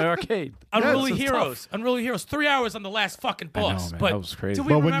 bro. In the arcade. Unruly Yes, it's Heroes. Unruly Heroes. 3 hours on the last fucking boss. man. But That was crazy. do we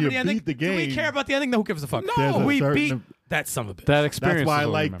But when remember you the ending? beat the Do we game, care about the ending? No, who gives a fuck? there's No, a we certain- beat that son of a bitch. That experience. That's why I is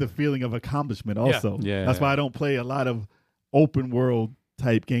what like remember. the feeling of accomplishment. Also, Yeah. that's why I don't play a lot of open world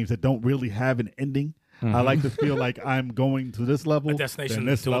type games that don't really have an ending. I like to feel like I'm going to this level, A destination, then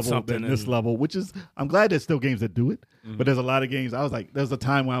this doing level, something, then this and- level. Which is, I'm glad there's still games that do it, but there's a lot of games. I was like, there's a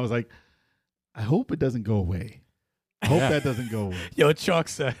time when I was like, I hope it doesn't go away. Hope that doesn't go away. Yo, Chalk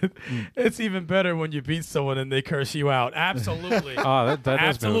said it's even better when you beat someone and they curse you out. Absolutely. Oh, that does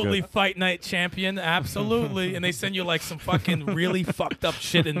Absolutely, feel good. fight night champion. Absolutely. And they send you like some fucking really fucked up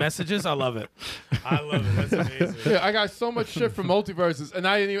shit in messages. I love it. I love it. That's amazing. Yeah, I got so much shit from multiverses, and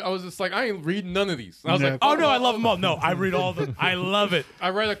I was just like, I ain't reading none of these. I was Yeah. like, Oh, no, I love them all. No, I read all of them. I love it. I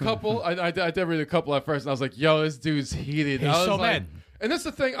read a couple. I did read a couple at first, and I was like, yo, this dude's heated. He's I was so like, mad. And that's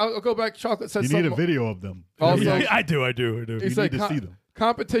the thing. I'll go back. Chocolate said You something. need a video of them. Also, I do. he You said need to see them.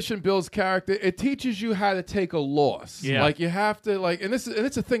 competition builds character. It teaches you how to take a loss. Yeah. Like you have to and it's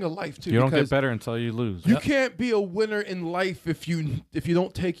a thing of life too. You don't because get better until you lose. You can't be a winner in life if you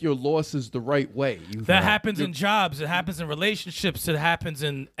don't take your losses the right way. That happens in jobs. It happens in relationships. It happens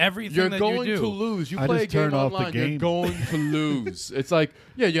in everything You're that going you do. to lose. You I play a just turn game off the online, you're game. going to lose. It's like,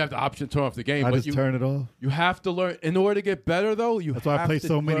 yeah, you have the option to turn off the game, I but just turn it off. you have to learn. In order to get better, though, you That's why I have play to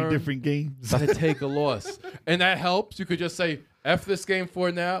so many learn different games. how to take a loss. And that helps. You could just say, F this game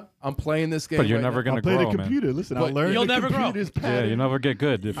for now. I'm playing this game. But you're right never now. going I'll to play grow, the man. computer. Listen, But I'll learn you'll the never grow. computer's Yeah, pattern. you never get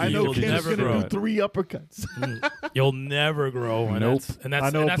good. If I you know You'll Ken's never going grow. to do 3 uppercuts. You'll never grow. And Nope. that's, I know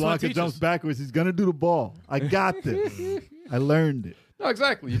and a that's what blocker it jumps teaches. backwards. He's going to do the ball. I got this. I learned it. No,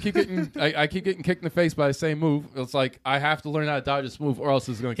 exactly. You keep getting. I keep getting kicked in the face by the same move. It's like I have to learn how to dodge this move, or else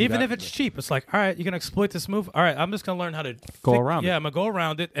it's going to keep Even if happening. it's cheap, it's like, all right, you're going to exploit this move. All right, I'm just going to learn how to Go around it. Yeah, I'm going to go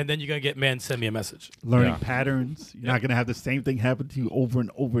around it, and then you're going to get, man, send me a message. Learning Yeah. patterns. You're not going to have the same thing happen to you over and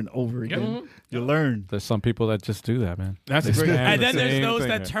over and over again. Mm-hmm. You learn. There's some people that just do that, man. That's a They great. stand And the then there's same those thing.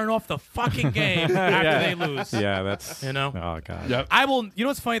 that turn off the fucking game after they lose. Yeah, that's You know? Oh god. Yep. I will. You know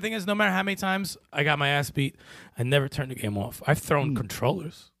what's the funny thing is, no matter how many times I got my ass beat, I never turned the game off. I've thrown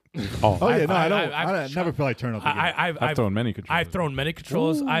controllers. Oh, Oh, yeah. No, I don't. I've I never feel like turning off the game. I've thrown many controllers. I've thrown many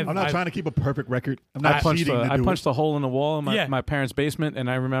controllers. I'm not trying to keep a perfect record. I'm not I cheating to do punched it. a hole in the wall in Yeah. my parents' basement, and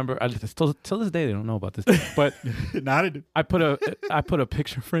I remember still till this day they don't know about this. But Not it. I put a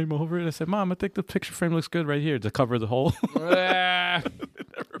picture frame over it. I said, "Mom, I think the picture frame looks good right here to cover the hole."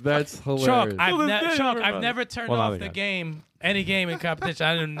 That's hilarious. Chalk, Till this day, I've everybody. never turned Well, now off they the got it. game, any game in competition.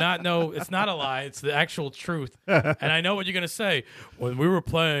 I do not know. It's not a lie. It's the actual truth. And I know what you're going to say. When we were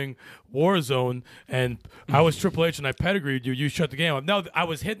playing Warzone and I was Triple H and I pedigreed you, you shut the game off. No, I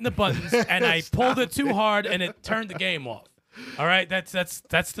was hitting the buttons and I pulled it too hard and it turned the game off. All right? That's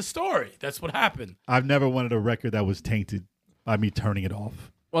the story. That's what happened. I've never wanted a record that was tainted by me turning it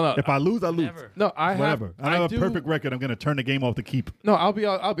off. well, no, If I lose, I lose. Never. no, I have. Whatever. I have do- a perfect record. I'm going to turn the game off to keep. No, I'll be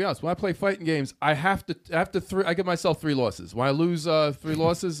honest. When I play fighting games, I have to I give myself 3 losses. When I lose 3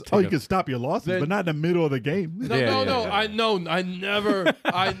 losses, Oh, you can stop your losses, Then- but not in the middle of the game. No, Yeah, no. yeah. I know. I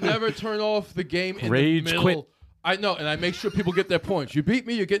never turn off the game in Rage the middle. quit. I know, and I make sure people get their points. You beat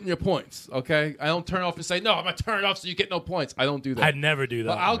me, you're getting your points. Okay, I don't turn off and say no. I'm gonna turn it off so you get no points. I don't do that. I'd never do that.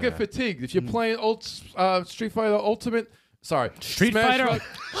 But I'll get fatigued if you're playing Street Fighter Ultimate. Sorry, Street Smash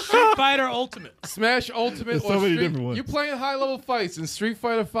Fighter Ultimate. Smash Ultimate There's or so many Street. different ones. You're playing high level fights in Street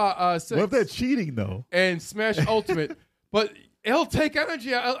Fighter 6 What if they're cheating, though? and Smash Ultimate, but it'll take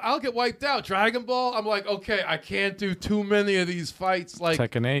energy. I'll get wiped out. Dragon Ball, I'm like, okay, I can't do too many of these fights. Like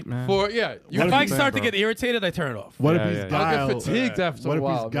Tekken 8, man. you What If if I you- start to bro. get irritated, I turn it off. What Yeah, if he's yeah, yeah. I'll Guile? get fatigued after What a if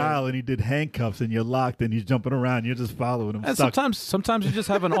while. he's Guile and he did handcuffs and you're locked and he's jumping around? You're just following him. And stuck. sometimes you just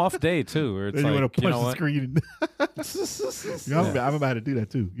have an off day too, where it's Then you like want to you punch know the what? screen. I remember how to do that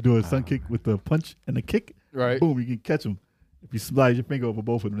too. You do a sun kick with the punch and the kick. Right. Boom, you can catch them. If you slide your finger over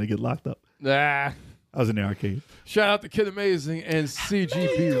both of them, they get locked up. Nah. I was in the arcade. Shout out to Kid Amazing and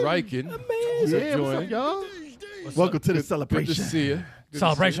CGP Riken. Yeah, what's up, y'all? Welcome to the Good to celebration. see you. Good to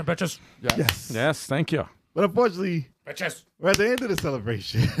Celebration, bitches. see you. Yes. Yes, thank you. But unfortunately, Bitches. we're at the end of the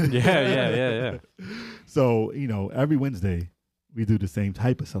celebration. Yeah. So, every Wednesday, we do the same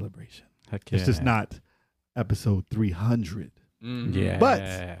type of celebration. Heck yeah. It's just not episode 300. Yeah.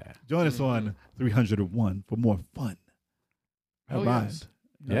 But join us on 301 for more fun. Hell Mind. yes.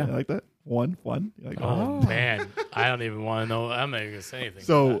 Yeah. You like that? Fun. You like that? Oh, man. I don't even want to know. I'm not even going to say anything.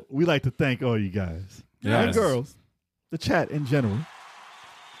 So we like to thank all you guys and Yes. girls, the chat in general,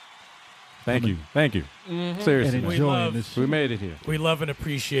 Thank you. and Seriously, We enjoying love- this. we made it here. We love and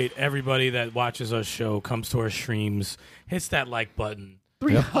appreciate everybody that watches our show, comes to our streams, hits that like button. all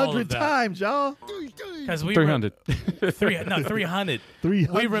 300 of that. times, y'all. Because we 300. 300.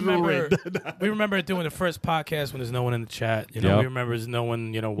 300. We remember doing the first podcast when there's no one in the chat. Yep. We remember there's no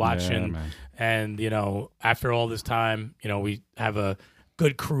one, watching. Yeah, man. And, after all this time, we have a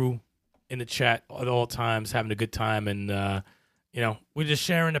good crew in the chat at all times, having a good time. And, we're just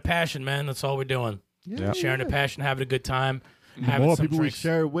sharing the passion, man. That's all we're doing. Yeah. Sharing the passion, having a good time. The Having more some people drinks. we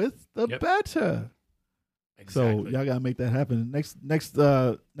share it with, the Yep. better. Exactly. So y'all gotta make that happen. Next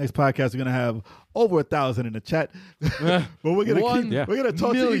podcast, we're gonna have over 1,000 in the chat. But we're gonna we're gonna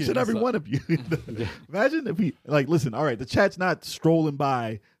talk to each and every one of you. Imagine if we listen. All right, the chat's not strolling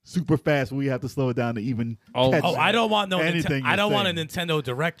by super fast. We have to slow it down to even. Catch I don't want anything. I don't want a Nintendo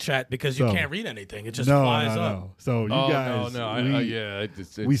Direct chat because you can't read anything. It just flies up. So you guys,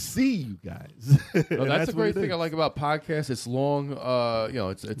 we see you guys. That's a great thing I like about podcasts. It's long.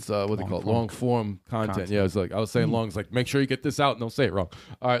 It's what they call it, long form content. Yeah, it's like I was saying, long. It's like make sure you get this out and don't say it wrong.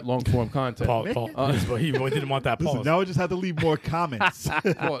 All right, long form content. Paul, he didn't want that pause. Listen, now we just have to leave more comments.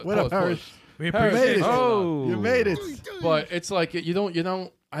 What up, Harris? We appreciate it. You made it. But it's like you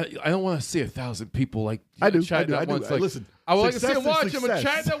don't. I don't want to see 1,000 people like I do. Once. Like, listen, I would like to see them watch them and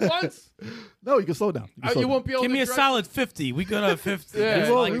chatting at once. No, you can slow down. You won't be able Give to me a solid 50. We go to 50. Yeah.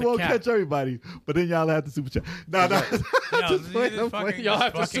 We won't catch everybody, but then y'all have to super chat. No. Y'all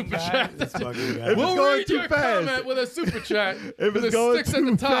have to super chat. We'll read your comment with a super chat. If it's going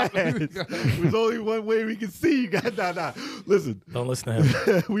too fast, there's only one way we can see you guys. Nah. Listen. Don't listen to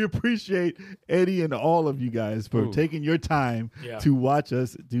him. We appreciate Eddie and all of you guys for taking your time to watch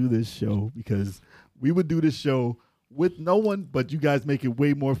us do this show, because we would do this show with no one, but you guys make it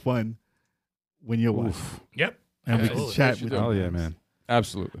way more fun when you're watching. Yep. And we can chat with you. Oh, yeah, man.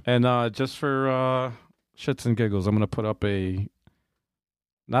 Absolutely. And just for shits and giggles, I'm going to put up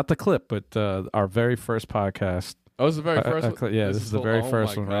not the clip, but our very first podcast. Oh, this is the very first one? Yeah, this is the very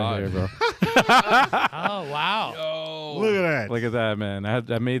first one right here, bro. Oh, wow. Yo. Look at that. Look at that, man.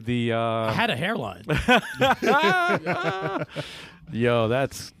 I made the... I had a hairline. Yo,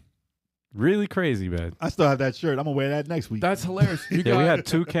 that's really crazy, man. I still have that shirt. I'm going to wear that next week. That's hilarious. We had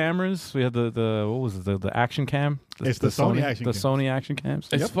 2 cameras. We had the what was it, the action cam? It's the Sony action cam. The Sony action cams.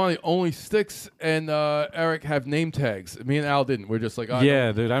 It's funny. Only Sticks and Eric have name tags. Me and Al didn't. We're just like,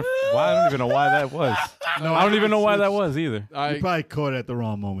 yeah, dude. I don't even know why that was. I don't even know why that was either. You probably caught it at the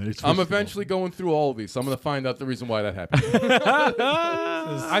wrong moment. I'm eventually going through all of these, so I'm going to find out the reason why that happened.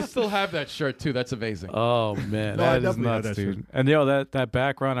 I still have that shirt, too. That's amazing. Oh, man. That is nuts, dude. And, that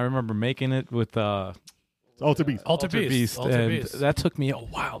background, I remember making it with Alter Beast. Alter Beast. And that took me a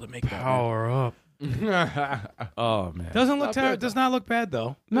while to make that. Power up. Oh, man. Doesn't look does not look bad,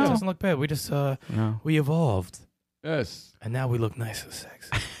 though. No. It doesn't look bad. We just, we evolved. Yes. And now we look nice and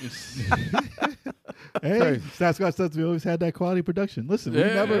sexy. Hey, Sasquatch says we always had that quality production. Listen, we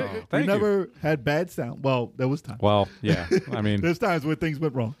never had bad sound. Well, there was times. Well, yeah. I mean, there's times where things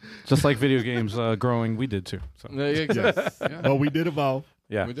went wrong. Just like video games growing, we did too. So. Well, we did evolve.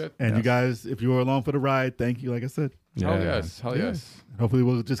 Yeah. We did. And you guys, if you were along for the ride, thank you, like I said. Yeah. Hell yes. Hopefully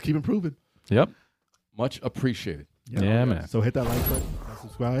we'll just keep improving. Yep. Much appreciated. Yeah, man. So hit that like button,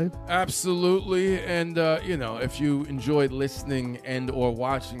 subscribe. Absolutely. And, if you enjoyed listening and or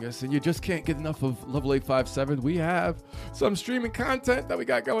watching us and you just can't get enough of Level 857, we have some streaming content that we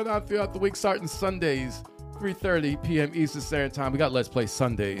got going on throughout the week, starting Sundays, 3:30 p.m. Eastern Standard Time. We got Let's Play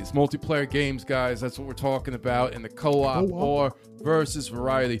Sundays. Multiplayer games, guys. That's what we're talking about in the co-op or versus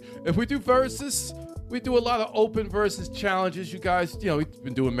variety. If we do versus... we do a lot of open versus challenges. You guys, we've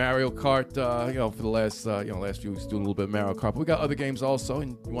been doing Mario Kart, for the last few weeks, doing a little bit of Mario Kart. But we got other games also,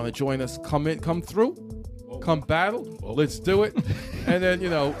 and you want to join us? Come through, come battle. Let's do it. And then,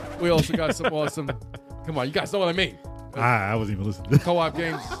 we also got some awesome. Come on, you guys know what I mean. I wasn't even listening. Co-op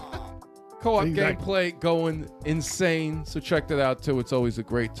games, gameplay going insane. So check that out too. It's always a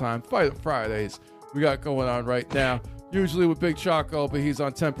great time. Fight Fridays we got going on right now. Usually with Big Choco, but he's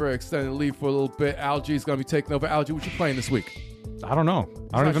on temporary extended leave for a little bit. Algie's going to be taking over. Algie, what you playing this week? I don't know.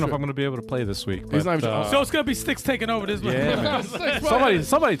 I don't even know if I'm going to be able to play this week. He's not even so it's going to be Sticks taking over this week. Yeah,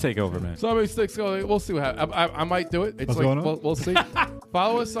 somebody take over, man. Somebody Sticks going. We'll see what happens. I might do it. It's What's going on? We'll see.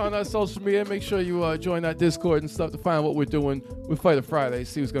 Follow us on social media. Make sure you join that Discord and stuff to find out what we're doing with Fighter Friday.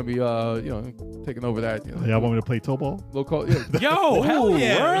 See who's going to be taking over that. Y'all want me to play toe ball? Yo, hell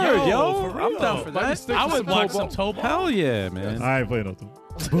yeah. Yo, for real. I'm down for that. I would watch some toe ball. Hell yeah, man. I ain't playing no toe ball.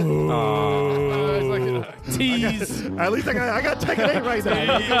 Tease. At least I got Tekken 8 right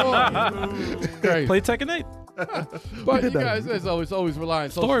now. Play Tekken 8. But you guys, as always rely on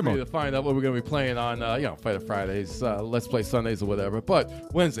social media to find out what we're going to be playing on, Fighter Fridays, Let's Play Sundays or whatever. But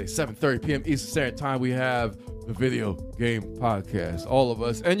Wednesday, 7:30 p.m. Eastern Standard Time, we have the Video Game Podcast. All of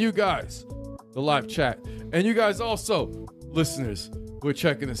us. And you guys, the live chat. And you guys also, listeners, we're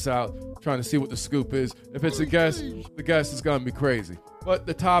checking this out, trying to see what the scoop is. If it's a guest, the guest is going to be crazy. But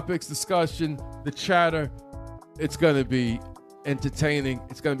the topics, discussion, the chatter, it's going to be entertaining.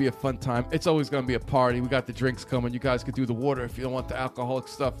 It's going to be a fun time. It's always going to be a party. We got the drinks coming. You guys can do the water if you don't want the alcoholic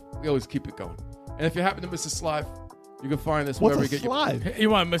stuff. We always keep it going. And if you happen to miss this live, You can find us What's wherever a you get slide? You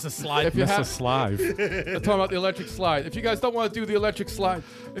want to miss a slide? If you have, Mr. Slive. I'm talking about the electric slide. If you guys don't want to do the electric slide,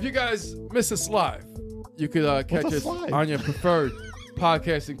 if you guys miss a slide, you could catch What's a us slide? on your preferred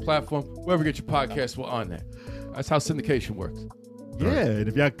podcasting platform. Wherever you get your podcasts, we're on there. That's how syndication works. Yeah, and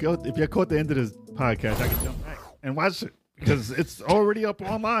if y'all caught the end of this podcast, I can jump back and watch it because it's already up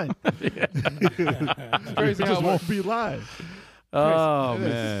online. It's crazy It how just it won't works. be live. Oh, It is.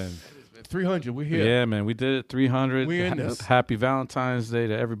 man. 300, we're here. Yeah, man. We did it. 300. We in this. Happy Valentine's Day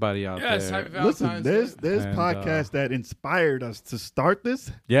to everybody out Yes, there. happy Valentine's Listen, Day. there's And, podcasts that inspired us to start this.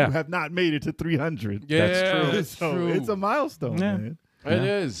 Yeah. who have not made it to 300. Yeah, That's true. It's So true. it's a milestone, Yeah. man. It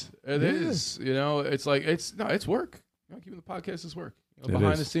is. It Yeah. is. You know, it's like it's work. You know, keeping the podcast is work. You know, It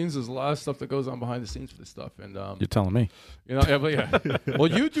behind is. the scenes, there's a lot of stuff that goes on behind the scenes for this stuff, and You're telling me. you know, well,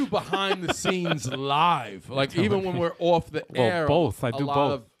 you do behind the scenes live, like even when we're off the Well, air. both. I a do lot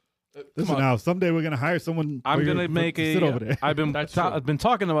both. Of, Listen, come on. now someday we're gonna hire someone. I'm for gonna your- make to a. sit over there. I've been That's true. I've been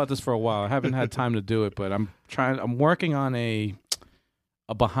talking about this for a while. I haven't had time to do it, but I'm working on a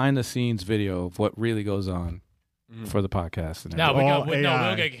behind the scenes video of what really goes on for the podcast. And No, everything. we All go. We're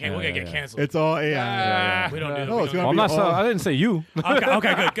AI. gonna get canceled. It's all AI. We don't do that. No, We it's don't gonna Well, I'm be not. all- I didn't say you.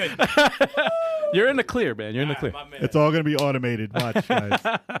 Okay, good. You're in the clear, man. You're in the clear. My man. It's all gonna be automated. Watch, guys.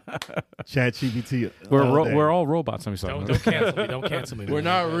 ChatGPT. We're all robots. I'm sorry. Don't cancel me. Don't cancel me. We're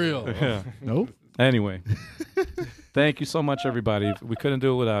not real. Yeah. Nope. Anyway, thank you so much, everybody. We couldn't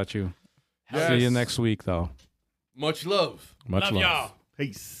do it without you. Yes. See you next week, though. Much love. Much Love love. y'all.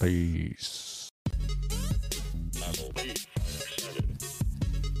 Peace. Peace.